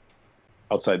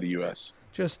outside the U.S.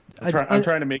 Just I'm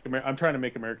trying to make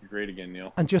America great again,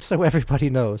 Neil. And just so everybody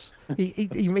knows,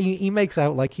 he makes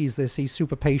out like he's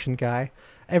super patient guy.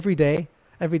 Every day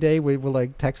we're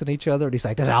like texting each other, and he's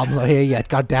like, "This album's not here yet.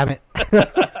 God damn it!"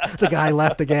 The guy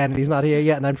left again, and he's not here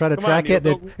yet. And I'm trying to track it.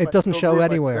 And it doesn't show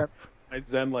anywhere. I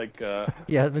Zen like.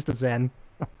 Yeah, Mr. Zen.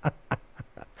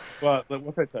 Well,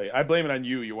 what can I tell you? I blame it on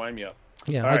you. You wind me up.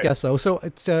 Yeah, All I right. guess so. So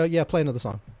it's play another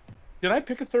song. Did I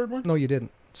pick a third one? No, you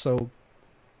didn't. So,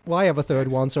 well, I have a third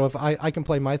one. So if I can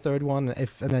play my third one, and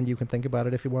then you can think about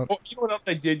it if you want. Oh, you know what else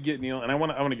I did get, Neil? And I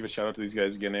want to give a shout out to these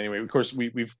guys again. Anyway, of course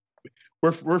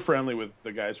we're friendly with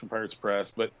the guys from Pirates Press,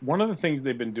 but one of the things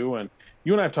they've been doing,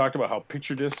 you and I have talked about how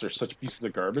picture discs are such pieces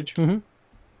of garbage. Mm-hmm.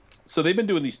 So they've been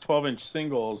doing these 12-inch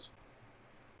singles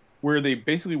where they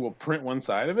basically will print one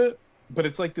side of it, but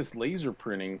it's like this laser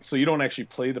printing, so you don't actually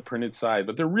play the printed side,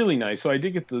 but they're really nice. So I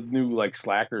did get the new like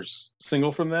Slackers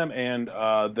single from them and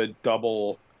the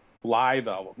double live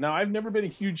album. Now, I've never been a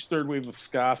huge third wave of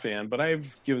ska fan, but I'm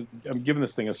giving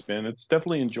this thing a spin. It's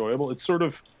definitely enjoyable. It's sort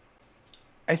of,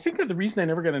 I think that the reason I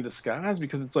never got into ska is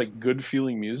because it's like good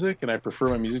feeling music, and I prefer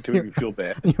my music to make me feel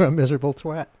bad. You're a miserable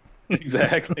twat.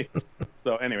 Exactly.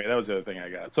 So anyway, that was the other thing I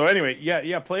got. So anyway,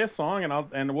 yeah, play a song,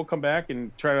 and we'll come back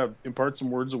and try to impart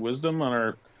some words of wisdom on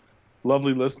our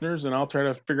lovely listeners, and I'll try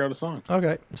to figure out a song.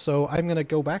 Okay, so I'm going to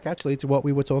go back actually to what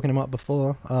we were talking about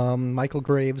before. Michael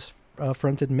Graves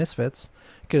fronted Misfits,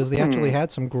 because they actually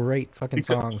had some great fucking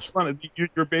songs.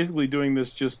 You're basically doing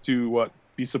this just to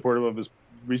be supportive of his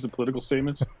recent political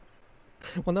statements.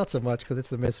 Well, not so much because it's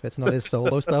the Misfits, not his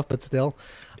solo stuff, but still.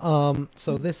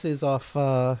 So this is off.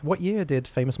 What year did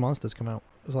Famous Monsters come out?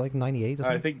 It was like 98 or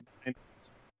something? I think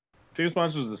Famous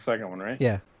Monsters was the second one, right?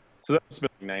 Yeah. So that's been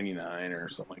like 99 or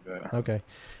something like that. Okay.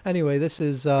 Anyway, this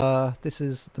is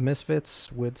the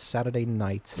Misfits with Saturday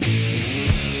Night.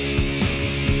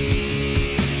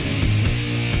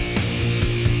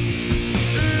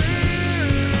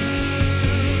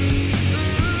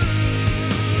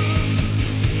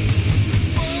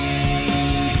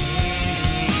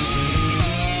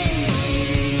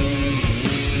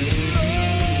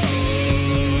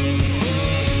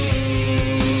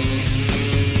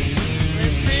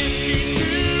 There's 52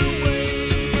 ways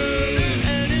to murder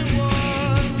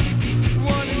anyone.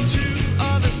 1 and 2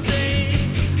 are the same,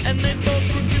 and they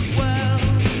both work as well.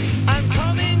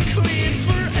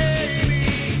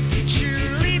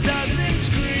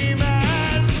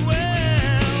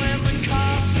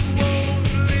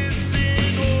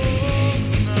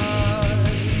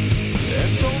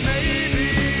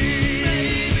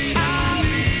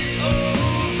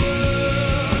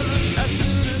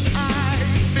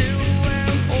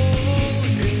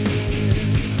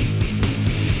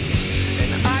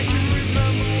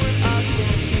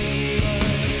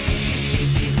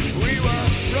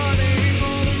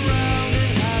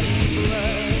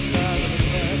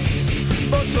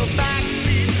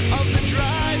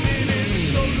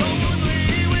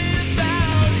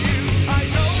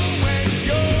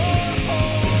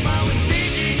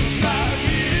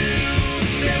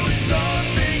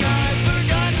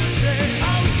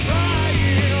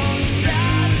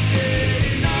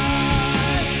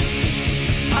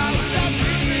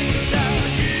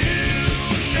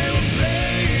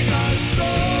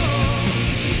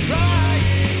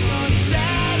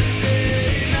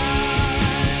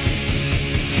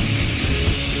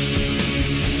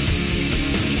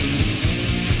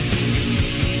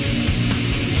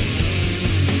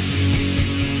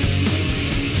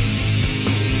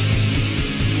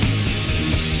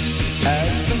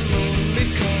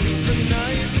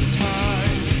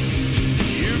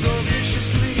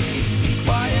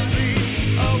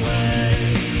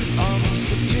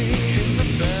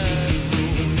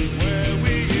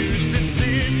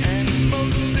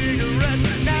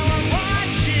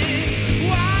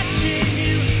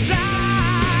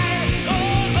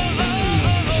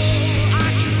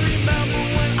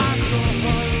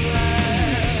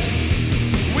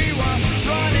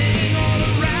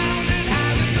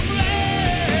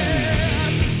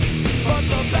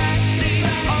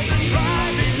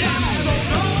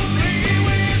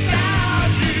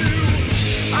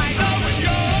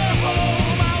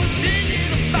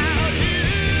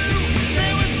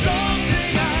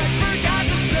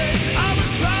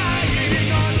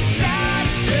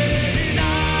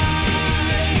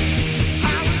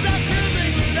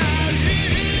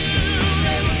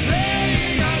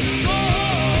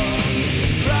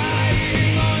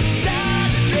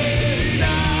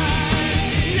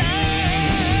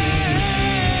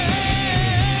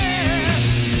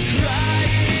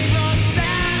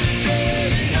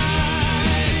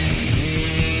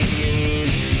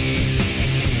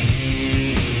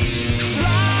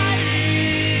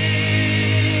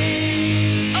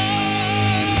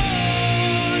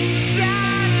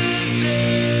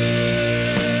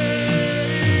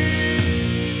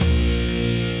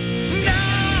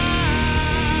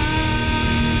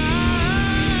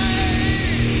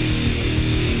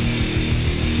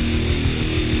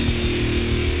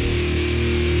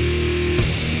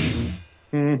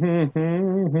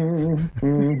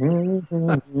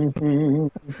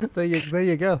 There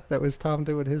you go. That was Tom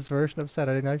doing his version of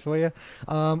Saturday Night for you.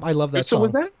 I love that So song.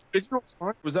 was that an original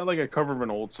song? Was that like a cover of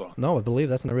an old song? No, I believe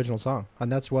that's an original song,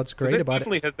 and that's what's 'Cause great it about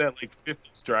definitely it. has that like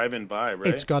 50s drive-in vibe, right?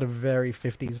 It's got a very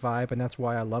 50s vibe, and that's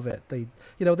why I love it. They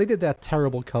did that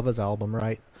terrible covers album,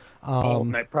 right?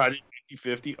 Night Project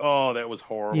 1950. Oh, that was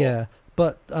horrible. Yeah,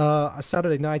 but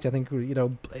Saturday Night, I think, is a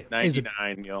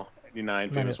 99, 99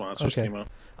 Famous Monsters okay. came out.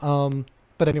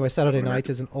 But anyway, Saturday American. Night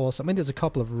is an awesome. I mean, there's a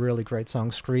couple of really great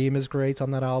songs. Scream is great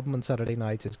on that album, and Saturday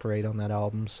Night is great on that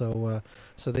album. So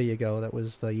there you go. That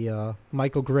was the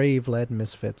Michael Grave led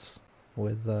Misfits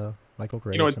with Michael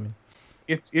Graves. know, I mean,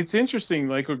 It's interesting,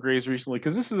 Michael Graves recently,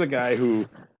 because this is a guy who,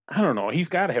 I don't know, he's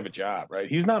got to have a job, right?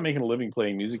 He's not making a living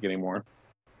playing music anymore.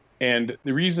 And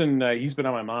the reason he's been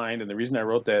on my mind, and the reason I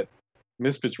wrote that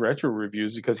Misfits Retro review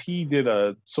is because he did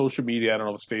a social media, I don't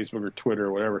know if it's Facebook or Twitter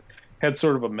or whatever, had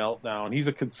sort of a meltdown. He's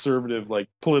a conservative, like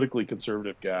politically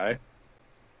conservative guy.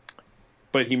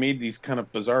 But he made these kind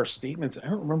of bizarre statements. I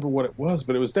don't remember what it was,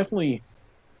 but it was definitely,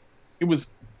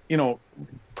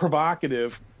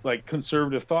 provocative, like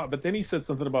conservative thought. But then he said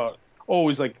something about,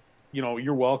 he's like,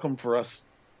 you're welcome for us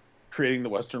creating the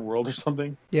Western world or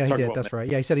something. yeah, he Talk did. about That's that. right.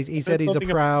 Yeah, he said he's a Something about-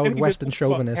 proud and he Western did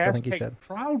something about chauvinist. I think he hashtag said.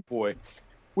 Proud Boy,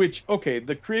 which, okay,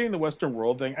 the creating the Western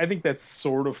world thing, I think that's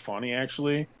sort of funny,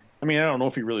 actually. I mean, I don't know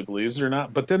if he really believes it or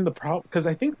not, but then because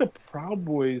I think the Proud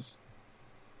Boys,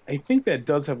 I think that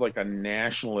does have like a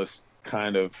nationalist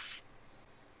kind of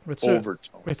It's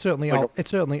overtone. It's certainly Like it's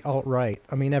certainly alt right.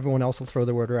 I mean, everyone else will throw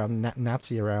the word around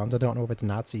Nazi around. I don't know if it's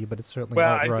Nazi, but it's certainly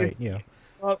Well, alt right. Yeah.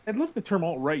 Well, I love the term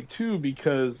alt-right too,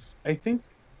 because I think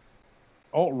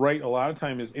alt-right a lot of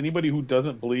time is anybody who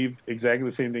doesn't believe exactly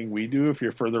the same thing we do. If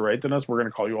you're further right than us, we're going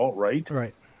to call you alt-right.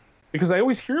 Right. Because I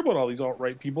always hear about all these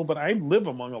alt-right people, but I live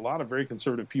among a lot of very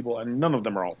conservative people, and none of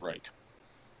them are alt-right.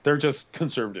 They're just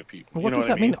conservative people. Well, what You know does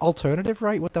that I mean? mean? Alternative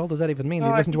right? What the hell does that even mean? No,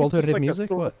 They I listen to think it's just alternative like a music?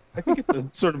 sort What? of- I think it's a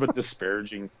sort of a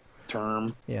disparaging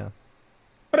term. Yeah.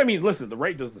 But I mean, listen, the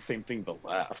right does the same thing the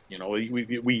left.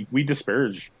 We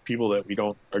disparage people that we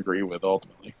don't agree with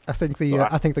ultimately. I think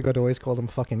I think the good always call them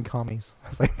fucking commies. I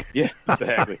think. Yeah,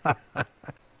 exactly.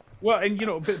 Well, and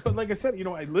but like I said,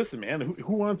 listen, man,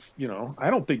 who wants, I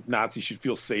don't think Nazis should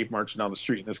feel safe marching down the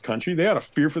street in this country. They ought to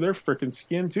fear for their frickin'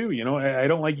 skin too. I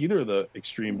don't like either of the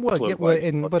extreme. Well, yeah,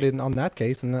 political on that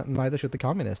case, and neither should the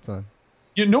communists. Then.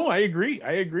 I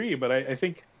agree, but I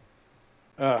think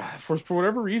for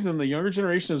whatever reason, the younger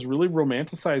generation has really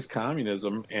romanticized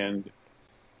communism, and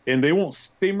they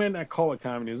may not call it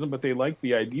communism, but they like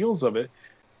the ideals of it.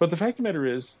 But the fact of the matter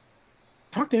is,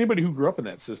 talk to anybody who grew up in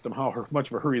that system, how much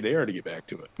of a hurry they are to get back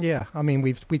to it. Yeah, I mean,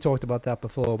 we talked about that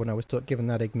before when I was giving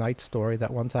that Ignite story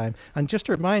that one time. And just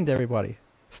to remind everybody,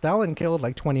 Stalin killed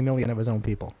like 20 million of his own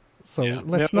people. So Yeah.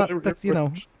 let's Yeah, not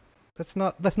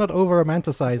let's not over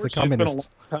romanticize the communists. It's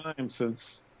been a long time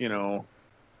since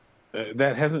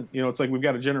that hasn't, it's like we've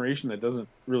got a generation that doesn't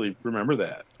really remember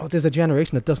that. Oh, there's a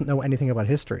generation that doesn't know anything about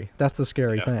history. That's the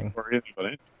scary Yeah, thing. or anything but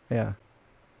it. Yeah.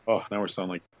 Oh, now we're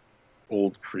sounding like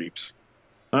old creeps.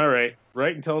 All right,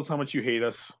 write and tell us how much you hate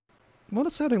us. Well,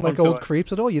 it's sounding like Okay. old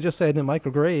creeps at all. You just said that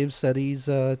Michael Graves said he's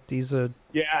a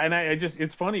Yeah, and I just,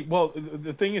 it's funny. Well,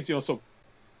 the thing is,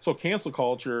 so cancel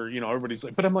culture, everybody's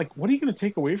like, but I'm like, what are you going to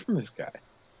take away from this guy?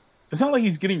 It's not like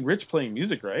he's getting rich playing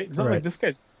music, right? It's not Right. like this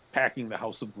guy's packing the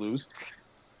House of Blues.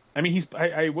 I mean,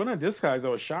 I went on Discogs. I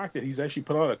was shocked that he's actually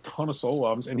put out a ton of solo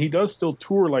albums, and he does still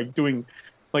tour, like doing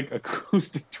like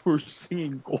acoustic tours,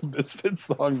 singing old Misfits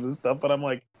songs and stuff. But I'm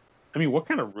like, I mean, what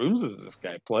kind of rooms is this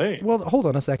guy playing? Well, hold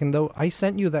on a second though. I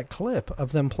sent you that clip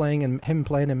of them playing him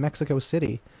playing in Mexico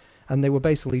City, and they were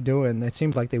basically doing. It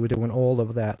seemed like they were doing all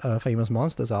of that Famous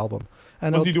Monsters album.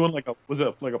 And Was he doing was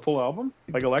it like a full album,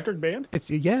 like Electric Band? It's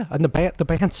and the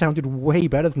band sounded way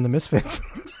better than the Misfits.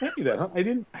 You sent me that, huh? I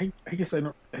didn't. I guess I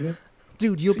don't. I didn't.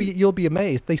 Dude, you'll be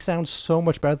amazed. They sound so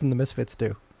much better than the Misfits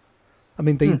do. I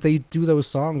mean, they do those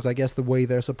songs, I guess, the way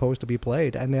they're supposed to be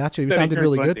played, and they actually Instead of sounded hearing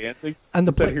really Glenn good. Danzig, And the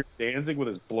instead play, of hearing Danzig with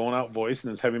his blown out voice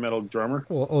and his heavy metal drummer.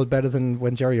 or better than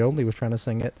when Jerry Only was trying to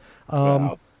sing it.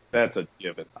 Wow, that's a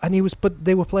given. And but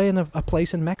they were playing a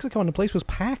place in Mexico, and the place was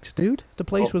packed, dude. The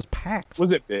place was packed.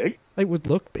 Was it big? It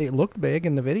looked big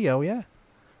in the video, yeah.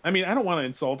 I mean, I don't want to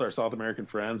insult our South American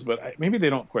friends, but maybe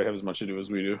they don't quite have as much to do as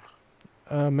we do.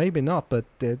 Maybe not, but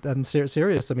I'm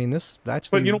serious. I mean, this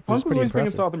actually But was punk was pretty always big in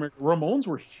impressive. South America. Ramones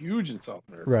were huge in South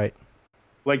America, Right,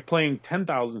 like playing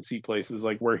 10,000 seat places.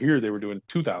 Like where here they were doing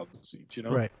 2,000 seats.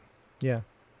 right, yeah.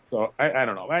 So I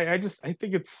don't know. I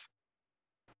think it's.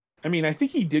 I mean, I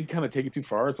think he did kind of take it too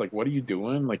far. It's like, what are you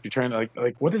doing? Like you're trying to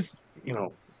like what is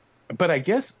But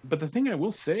the thing I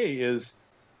will say is,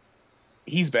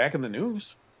 he's back in the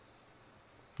news.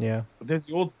 Yeah. There's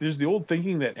the old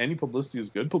thinking that any publicity is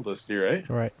good publicity, right?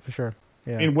 Right, for sure.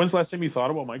 Yeah. I mean, when's the last time you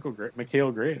thought about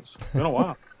Mikhail Graves? It's been a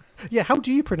while. Yeah, how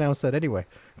do you pronounce that anyway?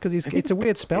 Because it's a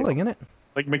weird spelling, isn't it?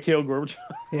 Like Mikhail Gorbachev.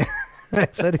 Yeah. I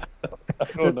said it. I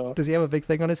don't know. Does he have a big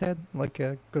thing on his head, like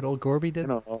good old Gorby did? I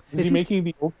don't know. Is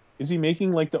Is he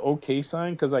making like the OK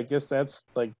sign? Because I guess that's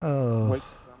like Oh, white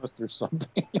supremacist or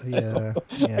something. yeah.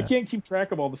 I can't keep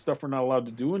track of all the stuff we're not allowed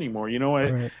to do anymore. You know,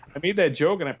 Right. I made that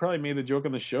joke, and I probably made the joke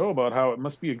on the show about how it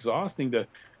must be exhausting to,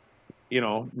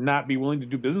 not be willing to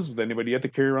do business with anybody. You have to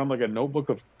carry around like a notebook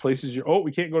of places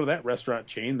we can't go to that restaurant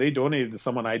chain. They donated to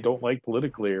someone I don't like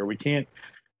politically, or we can't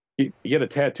get a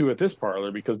tattoo at this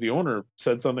parlor because the owner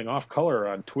said something off color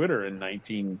on Twitter in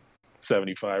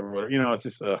 1975 or whatever. It's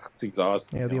just it's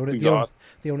exhausting. Yeah, the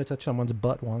owner touched someone's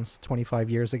butt once 25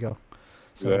 years ago.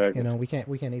 So, Exactly.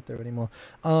 we can't eat there anymore.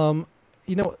 Did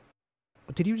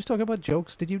you just talk about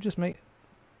jokes? Did you just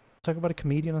talk about a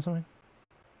comedian or something?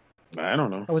 I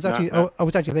don't know. I was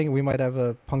actually thinking we might have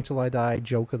a Punk Till I Die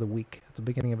joke of the week at the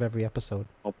beginning of every episode.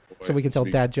 Oh, boy. So we can tell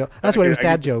Sweet. dad jokes. That's what it was, I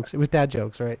dad get this- jokes. It was dad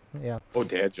jokes, right? Yeah. Oh,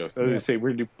 dad jokes. I was going to say we're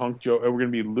going to do punk joke. We're going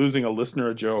to be losing a listener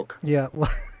a joke. Yeah, well,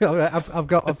 I've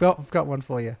got one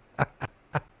for you. All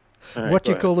right, What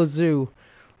go you ahead. call a zoo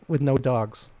with no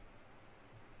dogs?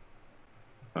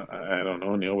 I don't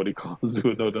know, Neil. What do you call a zoo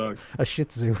with no dogs? A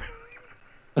shit zoo.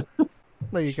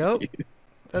 There you go. Jeez.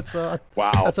 That's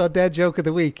Wow. that's our dad joke of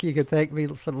the week. You can thank me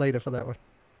for later for that one.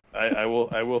 I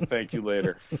will thank you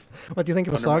later. What do you think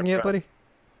of a Under song my yet, breath. buddy?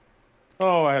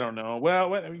 Oh, I don't know. Well,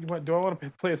 what do I want to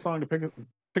play a song to pick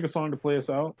a song to play us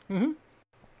out?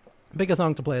 Pick a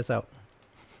song to play us out.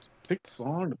 Pick a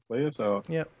song to play us out.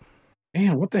 Yep.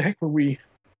 Man, what the heck were we?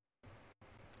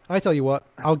 I tell you what,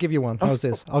 I'll give you one. How's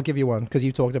this? I'll give you one because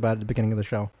you talked about it at the beginning of the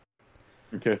show.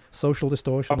 Okay. Social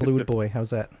Distortion, Opposite. Lewd Boy.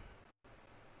 How's that?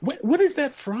 What is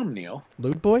that from, Neil?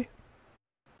 Lewd Boy?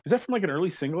 Is that from like an early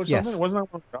single or Yes. something? It wasn't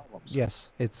that one of the albums. Yes,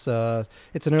 it's an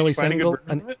early Can you find a single. good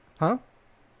version of it? Huh?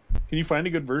 Can you find a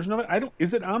good version of it? I don't.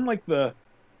 Is it on like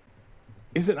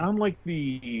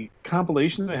the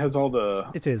compilation that has all the?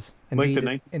 It is Like indeed. the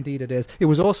 19 Indeed, it is. It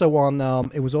was also on.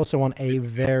 It was also on a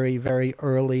very very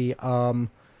early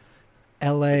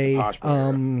L.A. Posh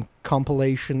Boy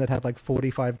compilation that had like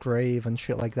 45 Grave and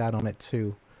shit like that on it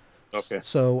too. Okay.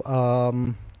 So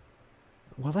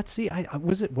well, let's see.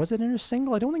 Was it in a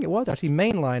single? I don't think it was actually.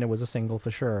 Mainliner was a single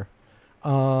for sure.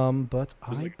 But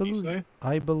Was it like a B-side?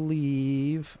 I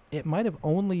believe it might have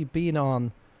only been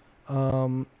on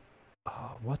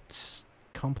what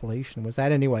compilation was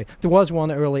that anyway? There was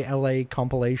one early LA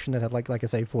compilation that had like I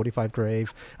say 45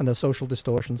 Grave and the Social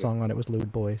Distortion song on it was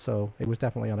Lewd Boy, so it was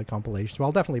definitely on a compilation. So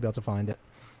I'll definitely be able to find it.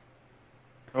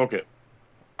 Okay.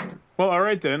 Well, all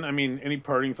right then. I mean, any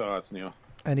parting thoughts, Neil?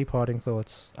 Any parting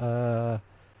thoughts?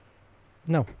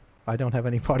 No. I don't have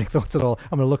any parting thoughts at all.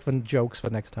 I'm going to look for jokes for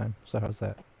next time. So how's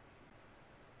that?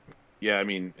 Yeah, I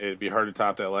mean, it'd be hard to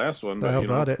top that last one, but How you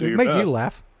know, about it? do It your made you best.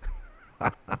 laugh.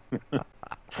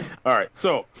 All right,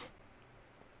 so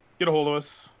get a hold of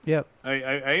us. Yep. I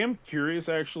am curious,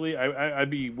 actually. I'd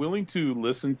be willing to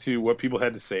listen to what people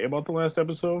had to say about the last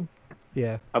episode.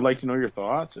 Yeah. I'd like to know your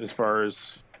thoughts as far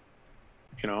as,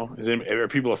 are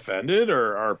people offended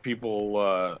or are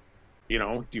people,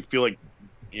 do you feel like,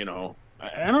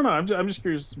 I don't know. I'm just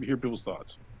curious to hear people's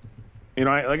thoughts.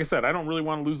 Like I said, I don't really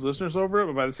want to lose listeners over it,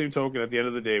 but by the same token, at the end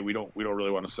of the day, we don't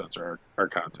really want to censor our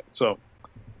content. So,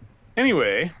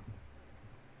 anyway,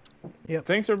 Yep.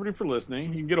 thanks everybody for listening.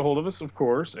 You can get a hold of us, of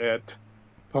course, at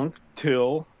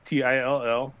punktill,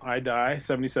 TILL, I die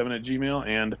 77 at Gmail,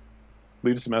 and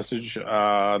leave us a message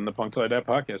on the Punk Till I Die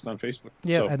podcast on Facebook.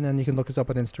 Yeah, So, and then you can look us up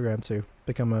on Instagram too.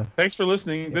 Become a thanks for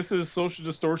listening. This is Social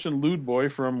Distortion Lewd Boy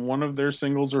from one of their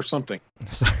singles or something.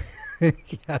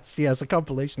 yes, a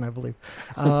compilation, I believe.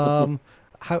 How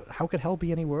could hell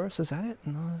be any worse? Is that it?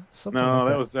 No, something No,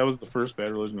 like that was the first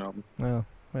Bad Religion album. Well,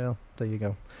 there you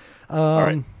go.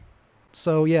 right.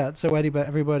 So yeah, so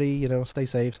everybody, stay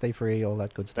safe, stay free, all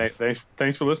that good stuff.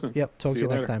 Thanks for listeing. Yep. Talk See to you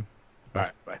next later. time. All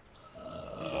right, bye.